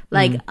know?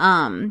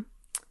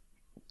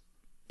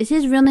 Is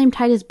his real name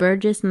Titus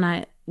Burgess? And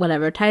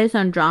Titus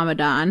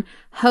Andromedon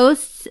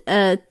hosts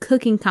a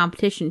cooking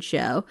competition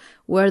show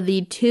where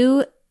the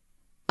two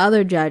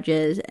other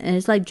judges, and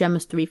it's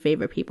Gemma's 3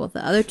 favorite people.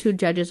 The other 2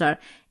 judges are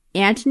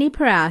Anthony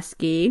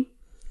Paraski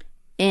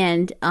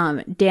and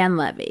Dan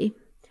Levy.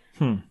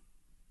 And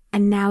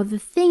now the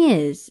thing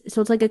is,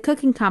 so it's a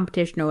cooking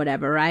competition or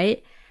whatever,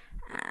 right?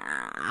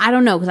 I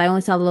don't know, because I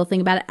only saw the little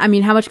thing about it.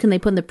 How much can they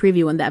put in the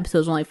preview when the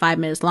episode's only 5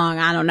 minutes long?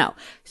 I don't know.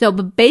 So,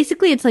 but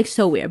basically it's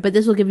so weird, but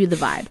this will give you the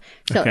vibe.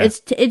 So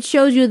it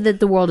shows you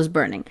that the world is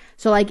burning.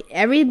 So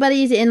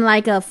everybody's in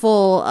a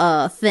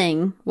full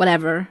thing,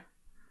 whatever,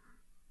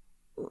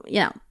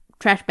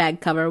 trash bag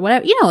cover,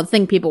 whatever, the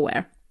thing people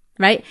wear,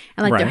 right?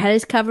 And like their Right. head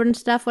is covered and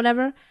stuff,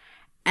 whatever.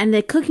 And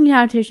the cooking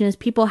competition is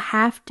people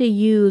have to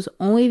use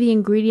only the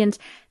ingredients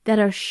that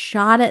are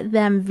shot at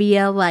them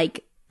via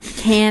like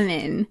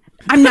cannon.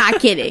 I'm not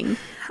kidding.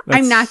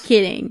 I'm not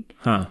kidding.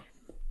 Huh.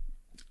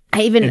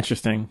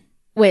 Interesting.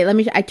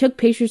 Wait, I took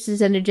pictures to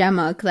send to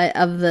Gemma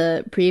of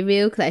the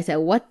preview because I said,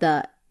 what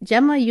the?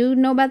 Gemma, you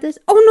know about this?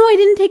 Oh, no, I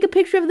didn't take a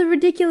picture of the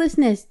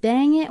ridiculousness.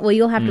 Dang it. Well,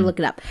 you'll have to look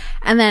it up.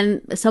 And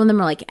then some of them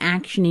are like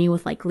action-y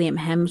with like Liam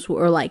Hemsworth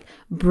or like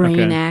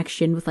brain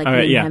action with like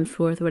Liam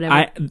Hemsworth or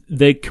whatever.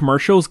 The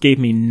commercials gave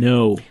me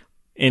no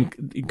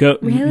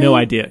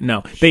idea.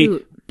 No.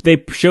 Shoot.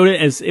 They showed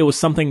it as it was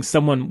something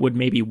someone would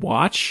maybe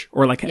watch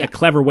or like a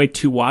clever way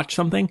to watch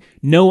something.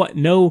 No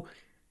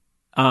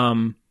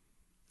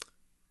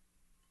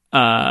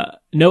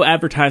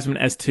advertisement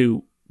as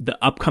to the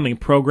upcoming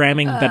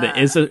programming that it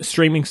is a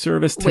streaming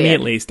service. To me,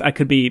 at least, I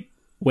could be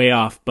way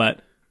off,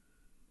 but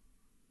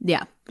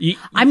yeah,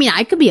 I mean,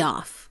 I could be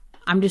off.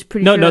 I'm just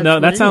pretty no. sure.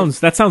 That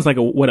sounds like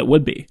what it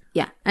would be.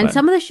 Yeah, and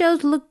some of the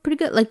shows look pretty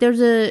good. Like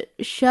there's a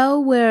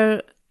show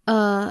where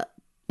I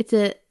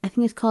think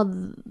it's called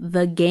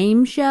The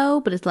Game Show,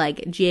 but it's like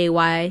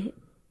GAYME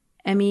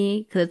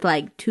because it's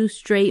like two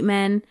straight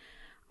men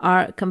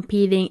are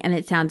competing, and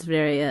it sounds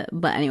very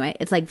but anyway,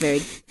 it's like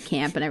very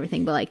camp and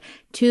everything, but like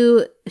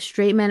two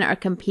straight men are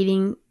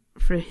competing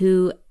for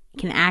who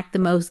can act the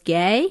most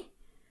gay.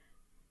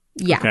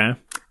 Yeah. Okay.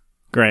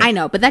 Great. I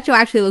know, but that show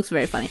actually looks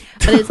very funny.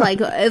 But it's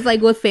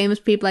like with famous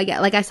people.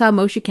 Like I saw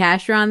Moshe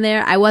Kasher on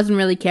there. I wasn't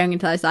really caring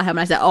until I saw him,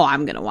 and I said, "Oh,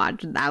 I'm gonna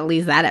watch at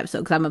least that episode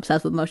because I'm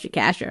obsessed with Moshe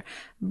Kasher."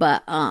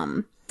 But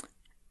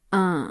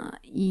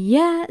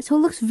yeah, so it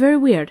looks very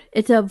weird.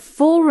 It's a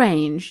full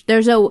range.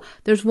 There's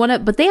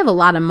one, but they have a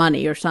lot of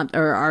money or something,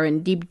 or are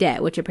in deep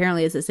debt, which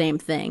apparently is the same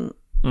thing.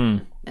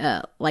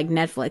 Like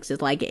Netflix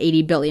is like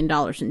 $80 billion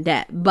in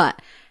debt.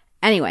 But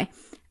anyway,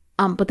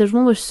 but there's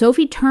one with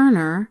Sophie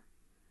Turner,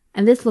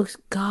 and this looks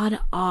god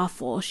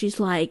awful. She's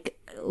like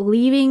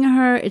leaving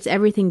her. It's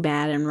everything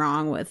bad and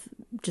wrong with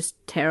just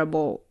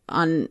terrible,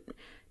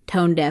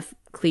 tone deaf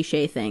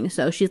cliche things.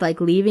 So she's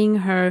like leaving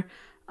her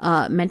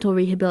mental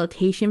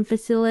rehabilitation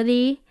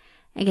facility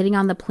and getting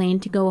on the plane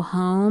to go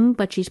home,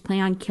 but she's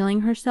planning on killing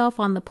herself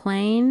on the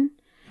plane.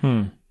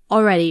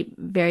 Already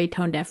very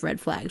tone deaf red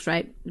flags,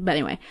 right? But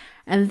anyway,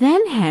 and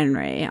then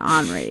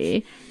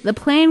Henry, the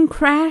plane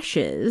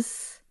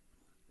crashes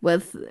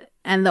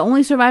and the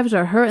only survivors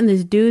are her and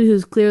this dude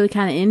who's clearly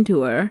kind of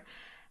into her.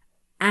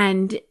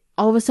 And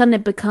all of a sudden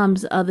it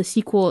becomes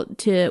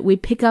we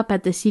pick up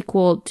at the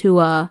sequel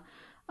to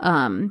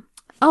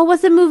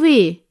what's the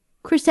movie?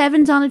 Chris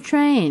Evans on a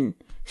train.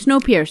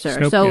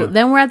 Snowpiercer. So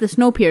then we're at the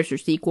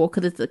Snowpiercer sequel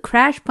because it's a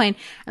crash plane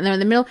and they're in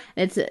the middle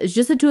and it's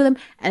just the two of them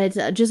and it's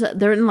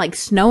they're in like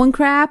snow and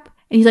crap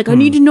and he's like, I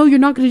need to know you're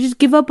not going to just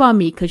give up on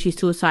me because she's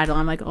suicidal.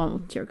 I'm like, oh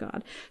dear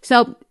God.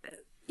 So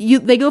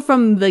they go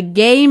from the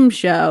game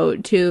show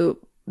to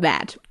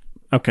that.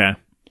 Okay.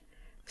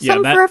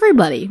 Something for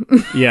everybody.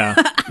 Yeah.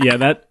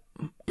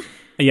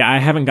 I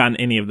haven't gotten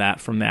any of that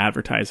from the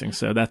advertising,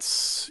 so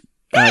that's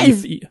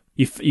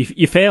you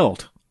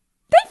failed.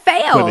 They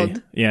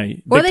failed. Yeah.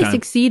 Or they time.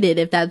 Succeeded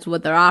if that's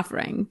what they're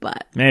offering,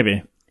 but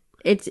maybe.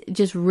 It's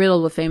just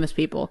riddled with famous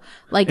people.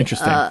 Like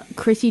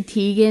Chrissy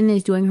Teigen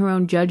is doing her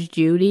own Judge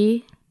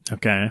Judy.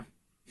 Okay.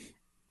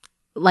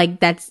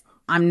 Like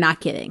I'm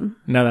not kidding.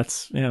 No,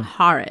 that's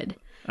horrid.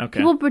 Okay.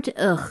 People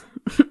ugh.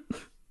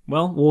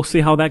 Well, we'll see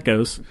how that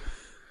goes.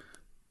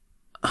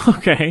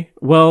 Okay.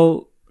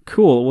 Well,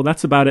 cool. Well,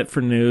 that's about it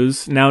for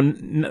news. Now,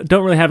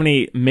 don't really have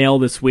any mail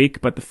this week,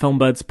 but the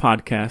Filmbuds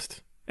podcast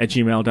at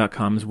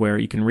gmail.com is where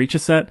you can reach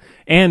us at.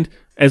 And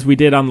as we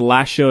did on the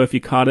last show, if you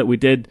caught it, we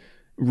did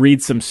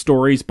read some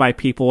stories by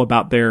people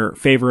about their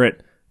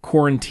favorite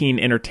quarantine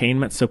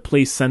entertainment. So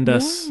please send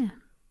us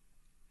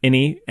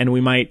any, and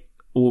we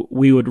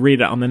would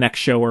read it on the next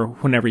show or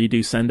whenever you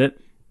do send it.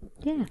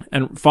 Yeah.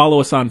 And follow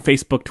us on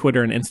Facebook,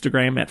 Twitter, and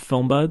Instagram at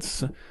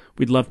Filmbuds.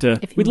 We'd love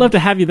to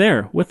have you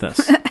there with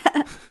us.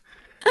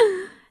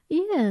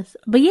 Yes.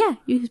 But yeah,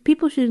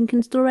 people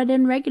can still write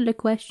in regular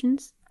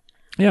questions.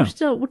 Yeah.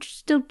 We're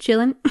still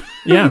chilling.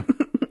 Yeah.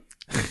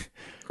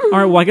 All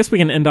right, well, I guess we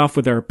can end off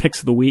with our picks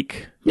of the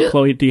week.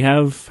 Chloe, do you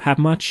have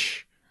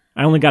much?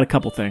 I only got a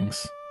couple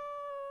things.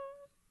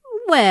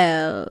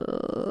 Well,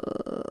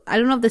 I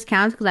don't know if this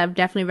counts because I've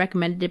definitely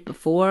recommended it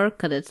before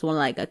because it's one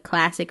like a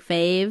classic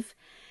fave.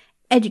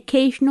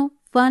 Educational,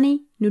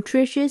 funny,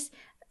 nutritious,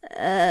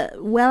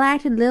 well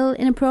acted, little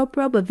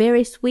inappropriate, but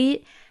very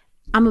sweet.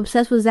 I'm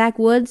obsessed with Zach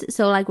Woods,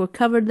 so like we're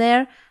covered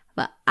there.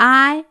 But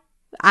my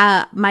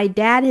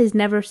dad has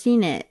never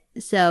seen it,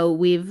 so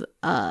we're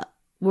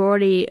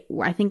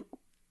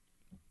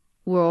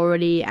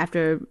already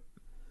after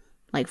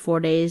like 4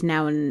 days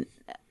now in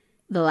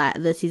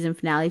the season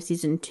finale of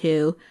season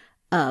 2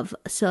 of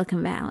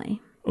Silicon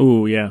Valley.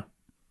 Ooh, yeah.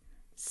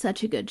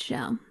 Such a good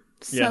show.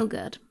 So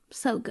good.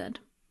 So good.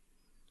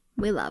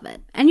 We love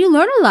it. And you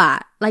learn a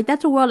lot. Like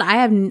that's a world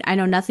I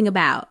know nothing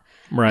about.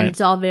 Right. And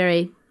it's all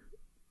very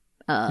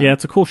yeah,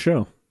 it's a cool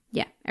show.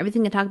 Yeah.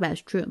 Everything I talk about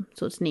is true,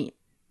 so it's neat.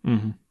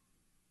 Mm-hmm.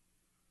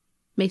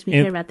 Makes me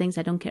care about things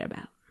I don't care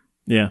about.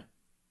 Yeah.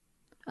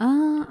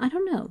 I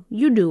don't know.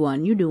 You do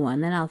one.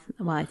 Then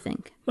I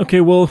think.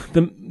 Okay, well,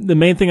 the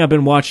main thing I've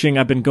been watching,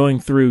 I've been going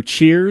through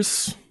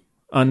Cheers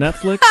on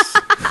Netflix.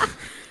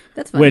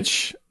 That's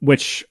funny.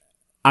 Which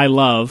I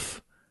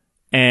love.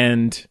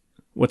 And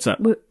what's up?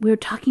 We were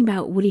talking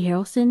about Woody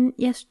Harrelson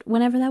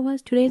whenever that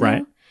was, 2 days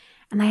ago.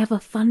 And I have a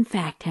fun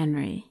fact,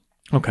 Henry.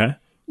 Okay.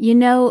 You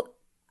know,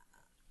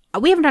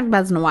 we haven't talked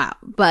about this in a while,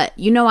 but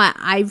you know,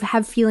 I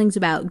have feelings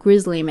about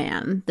Grizzly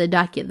Man, the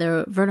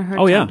Werner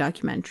Herzog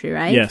documentary,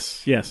 right?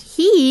 Yes.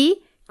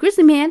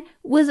 Grizzly Man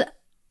was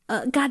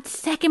got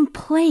second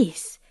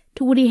place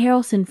to Woody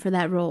Harrelson for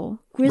that role.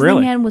 Grizzly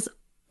Man was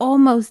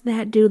almost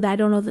that dude that I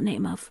don't know the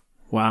name of.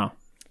 Wow.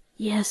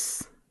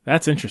 Yes.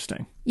 That's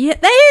interesting. Yeah,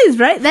 that is,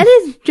 right? That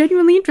is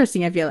genuinely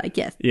interesting, I feel like,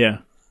 yes. Yeah.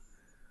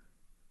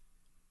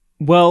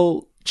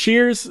 Well,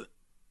 Cheers.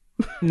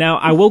 Now,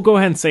 I will go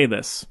ahead and say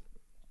this.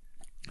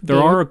 There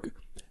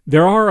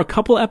are a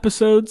couple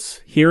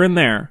episodes here and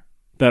there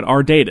that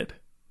are dated.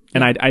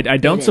 And I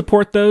don't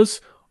support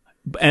those.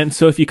 And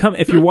so if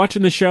you're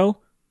watching the show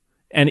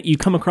and you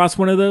come across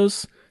one of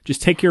those,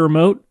 just take your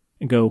remote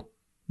and go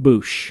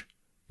boosh.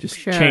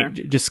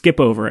 Just skip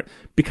over it.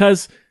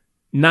 Because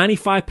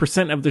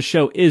 95% of the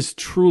show is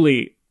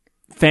truly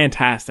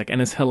fantastic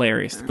and is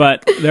hilarious.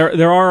 But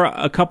there are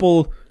a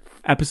couple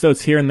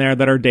episodes here and there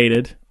that are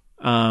dated.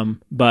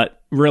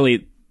 But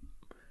really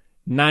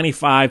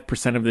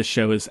 95% of this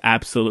show is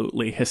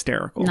absolutely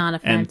hysterical. Not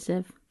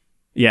offensive.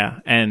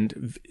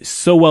 And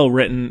so well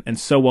written and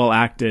so well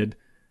acted.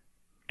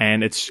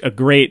 And it's a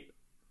great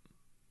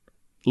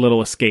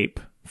little escape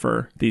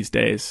for these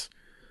days.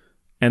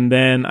 And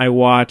then I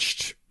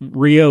watched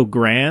Rio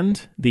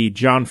Grande, the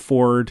John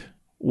Ford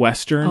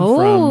Western.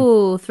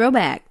 Oh,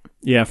 throwback.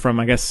 Yeah, from,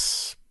 I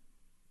guess,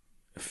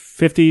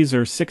 50s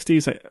or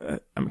 60s.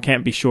 I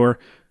can't be sure.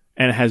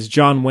 And it has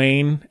John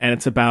Wayne, and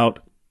it's about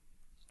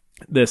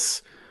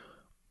this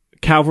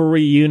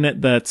cavalry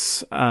unit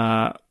that's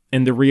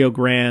in the Rio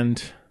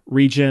Grande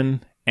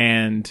region,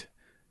 and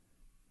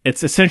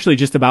it's essentially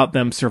just about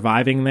them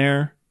surviving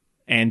there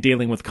and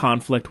dealing with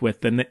conflict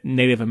with the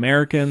Native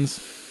Americans.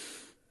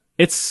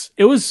 It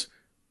was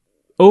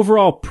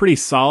overall pretty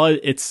solid.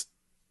 It's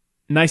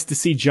nice to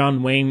see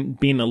John Wayne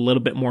being a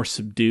little bit more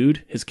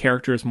subdued. His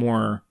character is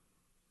more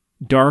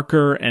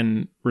darker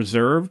and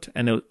reserved,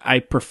 and I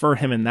prefer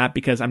him in that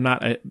because I'm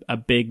not a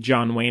big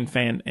John Wayne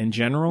fan in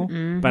general,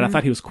 but I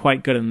thought he was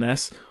quite good in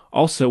this.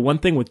 Also, one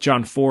thing with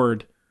John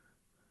Ford,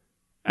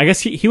 I guess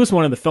he was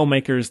one of the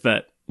filmmakers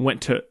that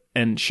went to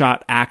and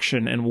shot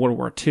action in World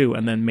War II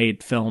and then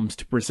made films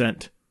to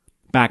present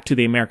back to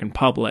the American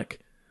public.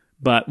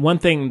 But one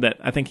thing that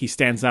I think he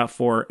stands out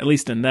for, at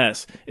least in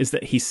this, is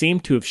that he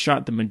seemed to have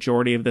shot the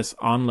majority of this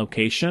on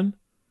location.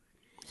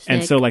 Sick.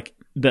 And so, like,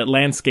 the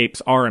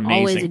landscapes are amazing.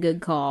 Always a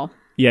good call.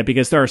 Yeah,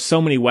 because there are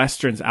so many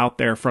Westerns out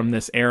there from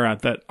this era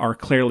that are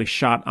clearly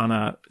shot on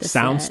a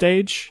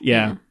soundstage.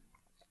 Yeah.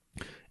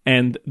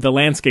 And the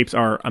landscapes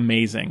are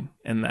amazing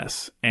in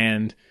this.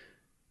 And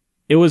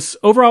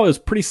overall, it was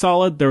pretty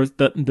solid. There was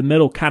the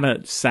middle kind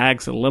of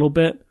sags a little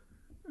bit,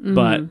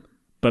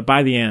 but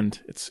by the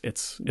end, it's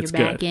You're good.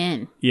 back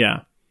in.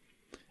 Yeah.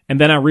 And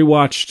then I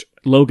rewatched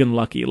Logan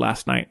Lucky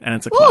last night, and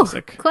it's a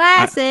classic.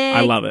 Classic.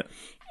 I love it.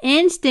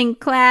 Instant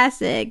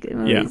classic. The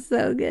movie's Yeah.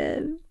 so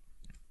good.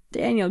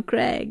 Daniel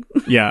Craig.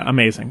 Yeah,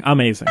 amazing.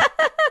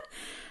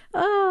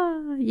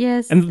 Oh,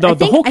 yes. And I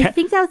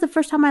think that was the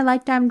first time I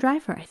liked Adam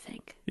Driver, I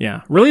think.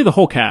 Yeah, really the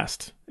whole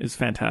cast is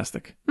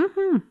fantastic.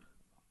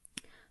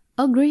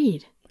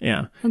 Agreed.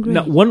 Yeah. Agreed.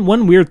 Now,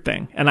 one weird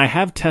thing, and I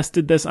have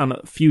tested this on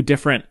a few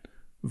different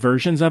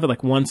versions of it,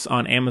 like once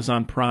on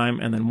Amazon Prime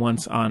and then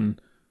once on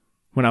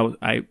when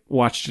I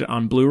watched it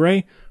on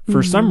Blu-ray.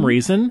 For some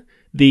reason,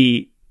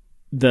 the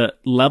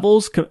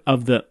levels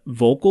of the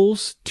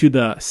vocals to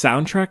the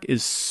soundtrack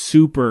is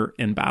super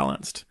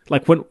imbalanced.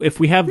 Like if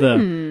we have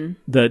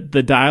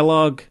the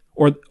dialogue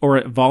or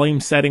a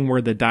volume setting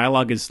where the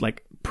dialogue is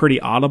like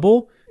pretty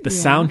audible, the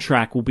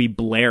soundtrack will be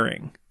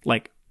blaring,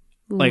 like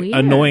Weird.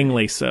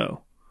 annoyingly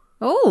so.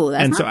 Oh,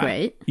 that's And not so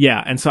great.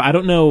 and so I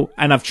don't know,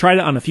 and I've tried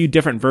it on a few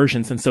different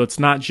versions, and so it's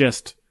not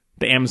just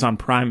the Amazon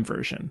Prime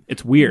version.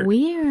 It's weird.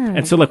 Weird.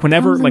 And so like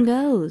whenever Comes like and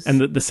goes. and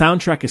the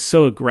soundtrack is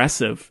so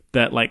aggressive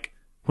that like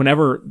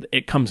whenever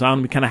it comes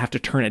on, we kind of have to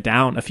turn it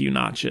down a few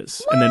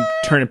notches and then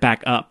turn it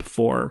back up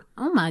for.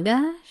 Oh my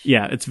gosh.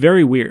 Yeah, it's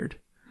very weird.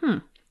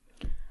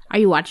 Are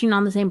you watching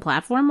on the same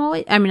platform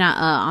always? I mean,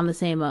 on the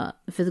same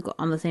physical,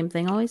 on the same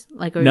thing always?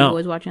 Like, are No. you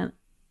always watching it?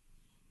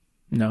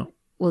 No.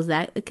 Was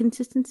that a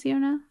consistency or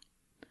no?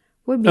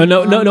 We're Oh,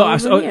 no.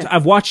 over here.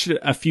 I've watched it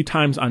a few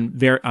times on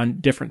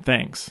different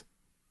things.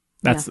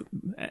 That's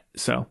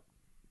so.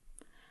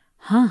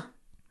 Huh.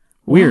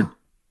 Weird. Wow.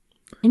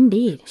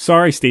 Indeed.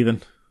 Sorry,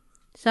 Steven.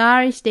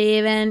 Sorry,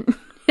 Steven.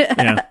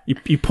 Yeah.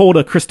 You pulled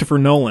a Christopher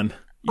Nolan.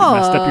 You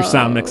messed up your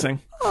sound mixing.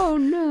 Oh,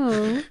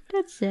 no.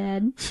 That's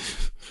sad.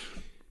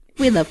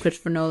 We love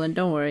Christopher Nolan.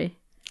 Don't worry.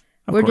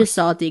 We're just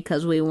salty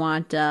because we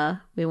want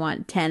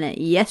Tenet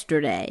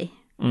yesterday.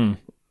 Well,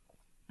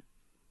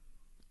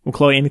 Well,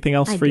 Chloe, anything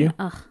else for you?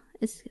 Ugh,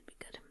 it's gonna be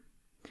good.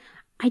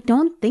 I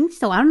don't think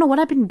so. I don't know what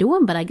I've been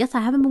doing, but I guess I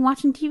haven't been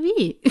watching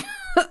TV.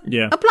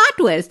 Yeah. A plot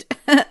twist.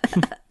 That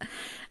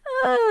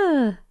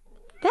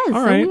is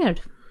All so right. weird.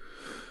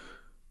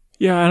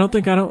 Yeah, I don't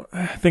think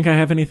I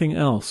have anything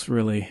else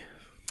really.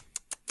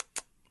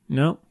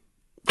 No.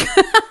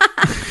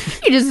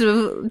 You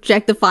just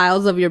check the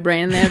files of your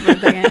brain there for a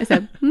second. I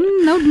said,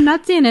 no,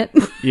 not seeing it.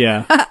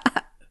 Yeah.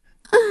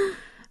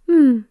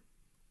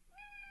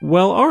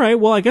 Well, all right.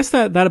 Well, I guess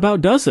that about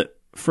does it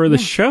for the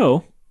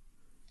show.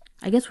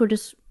 I guess we're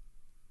just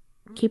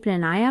keeping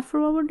an eye out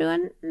for what we're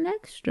doing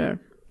next, or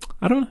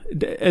I don't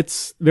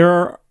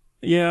know.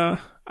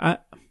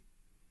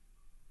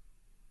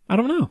 I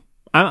don't know.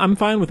 I'm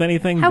fine with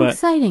anything. how but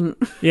exciting!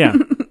 yeah,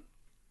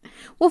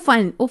 we'll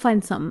find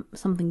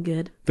something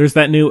good. there's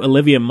that new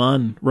Olivia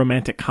Munn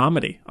romantic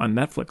comedy on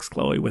Netflix,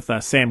 Chloe, with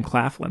Sam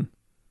Claflin.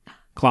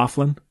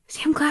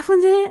 Sam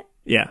Claflin's in it.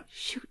 Yeah,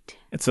 Shoot.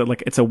 it's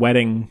a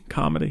wedding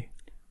comedy.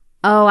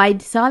 Oh, I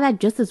saw that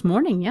just this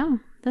morning. Yeah,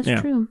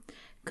 that's true.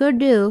 Could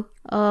do.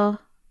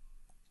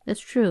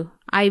 That's true.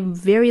 I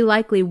very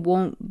likely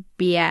won't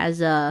be as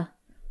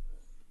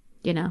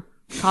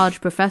college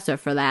professor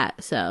for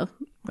that. So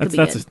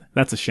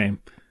That's a shame.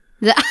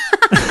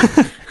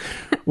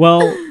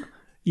 Well,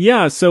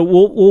 yeah. So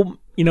we'll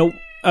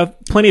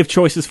plenty of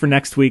choices for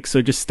next week.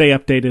 So just stay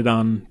updated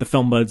on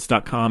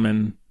thefilmbuds.com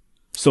and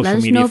social let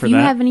us media know for if you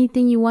that. have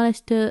anything you want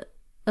us to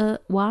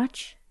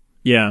watch.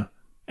 Yeah,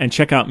 and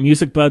check out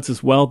Music Buds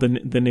as well. The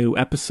new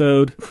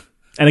episode.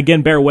 And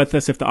again, bear with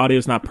us if the audio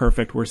is not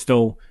perfect. We're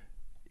still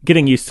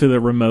getting used to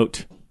the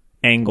remote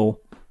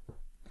angle.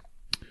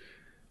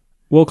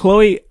 Well,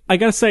 Chloe, I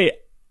gotta say,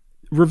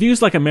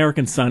 reviews like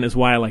American Son is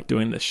why I like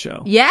doing this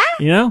show. Yeah?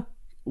 You know?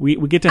 We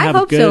get to have I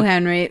hope so,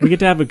 Henry. We get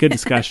to have a good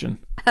discussion.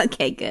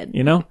 Okay, good.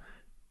 You know?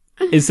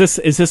 Is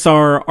this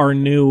our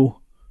new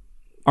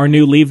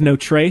Leave No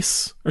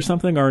Trace or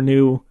something? Our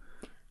new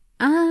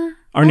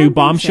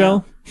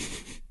bombshell? So.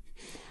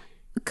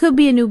 Could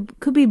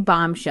be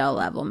bombshell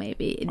level,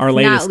 maybe. It's Our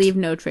latest, not Leave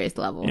No Trace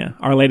level. Yeah,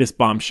 our latest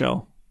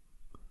bombshell.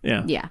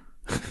 Yeah. Yeah.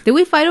 Did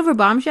we fight over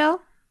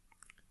bombshell?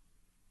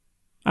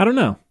 I don't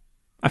know.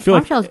 I feel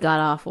Bombshell's god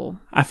awful.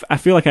 I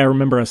feel like I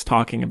remember us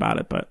talking about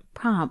it, but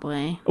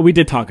Probably. we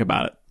did talk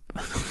about it.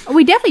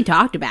 We definitely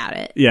talked about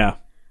it. Yeah.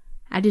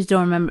 I just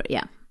don't remember.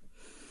 Yeah.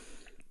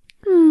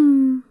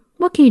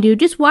 What can you do?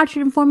 Just watch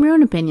it and form your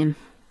own opinion.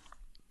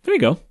 There you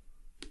go.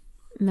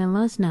 And then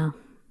let us know.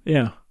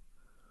 Yeah.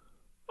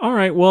 All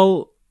right.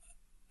 Well,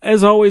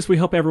 as always, we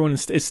hope everyone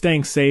is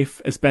staying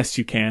safe as best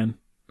you can.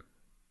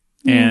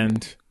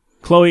 And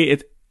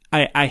Chloe,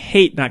 I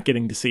hate not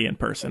getting to see you in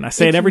person. I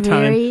say it every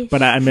time,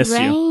 but I miss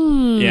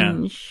you.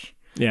 Yeah.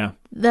 Yeah.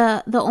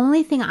 The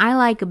only thing I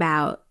like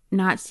about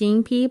not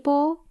seeing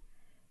people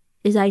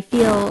is I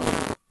feel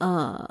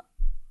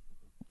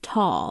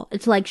tall.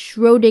 It's like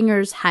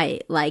Schrodinger's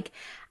height. Like,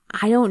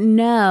 I don't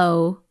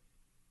know.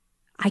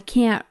 I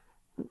can't.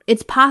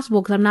 It's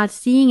possible because I'm not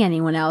seeing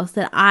anyone else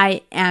that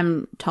I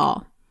am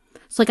tall.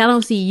 It's like I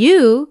don't see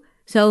you,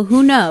 so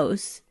who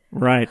knows?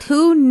 Right.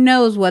 Who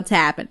knows what's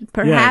happened?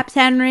 Perhaps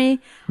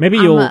Henry. Maybe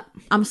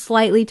I'm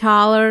slightly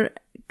taller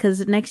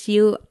because next to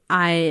you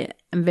I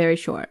am very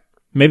short.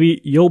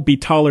 Maybe you'll be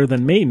taller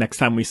than me next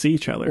time we see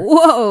each other.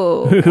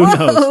 Whoa! Who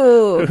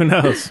knows? Who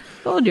knows?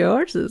 Hold your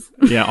horses.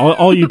 Yeah,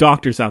 all you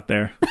doctors out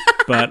there.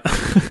 But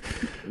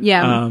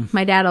yeah,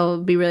 my dad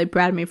will be really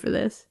proud of me for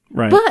this.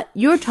 Right. But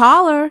you're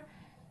taller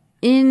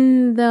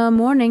in the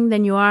morning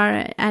than you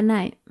are at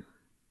night.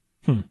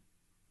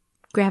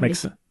 Gravity. Makes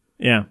sense.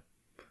 Yeah.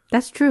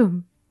 That's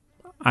true.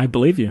 I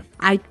believe you.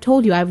 I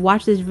told you, I've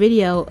watched this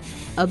video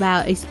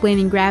about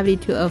explaining gravity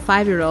to a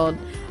 5-year-old.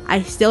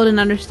 I still didn't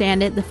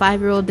understand it. The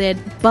 5-year-old did,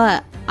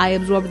 but I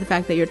absorbed the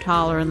fact that you're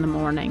taller in the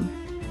morning.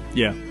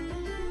 Yeah.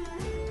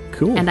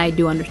 Cool. And I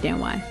do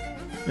understand why.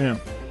 Yeah.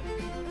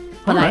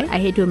 But right. I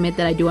hate to admit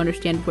that I do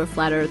understand where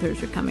flat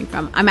earthers are coming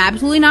from. I'm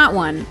absolutely not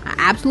one.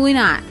 Absolutely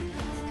not.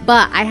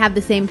 But I have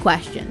the same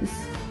questions.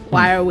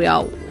 Why are we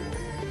all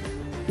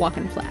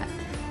walking flat?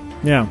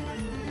 Yeah.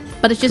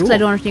 But it's just because I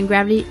don't understand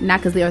gravity, not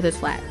because the earth is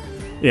flat.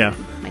 Yeah.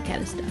 My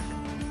cat is stuck.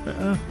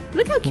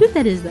 Look how cute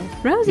that is, though.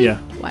 Rosie.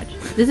 Yeah. Watch.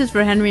 This is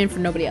for Henry and for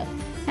nobody else.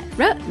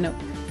 No.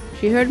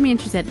 She heard me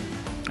and she said,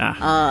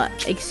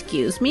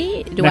 excuse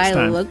me? Do Next I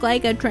time. look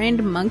like a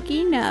trained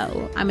monkey?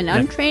 No. I'm an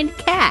untrained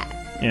cat.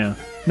 Yeah.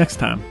 Next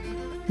time.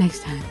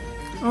 Next time.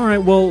 All right.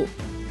 Well,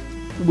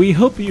 we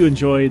hope you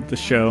enjoyed the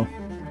show.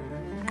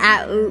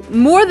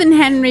 More than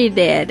Henry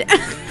did.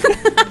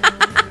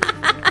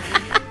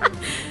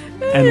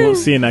 And we'll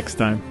see you next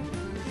time.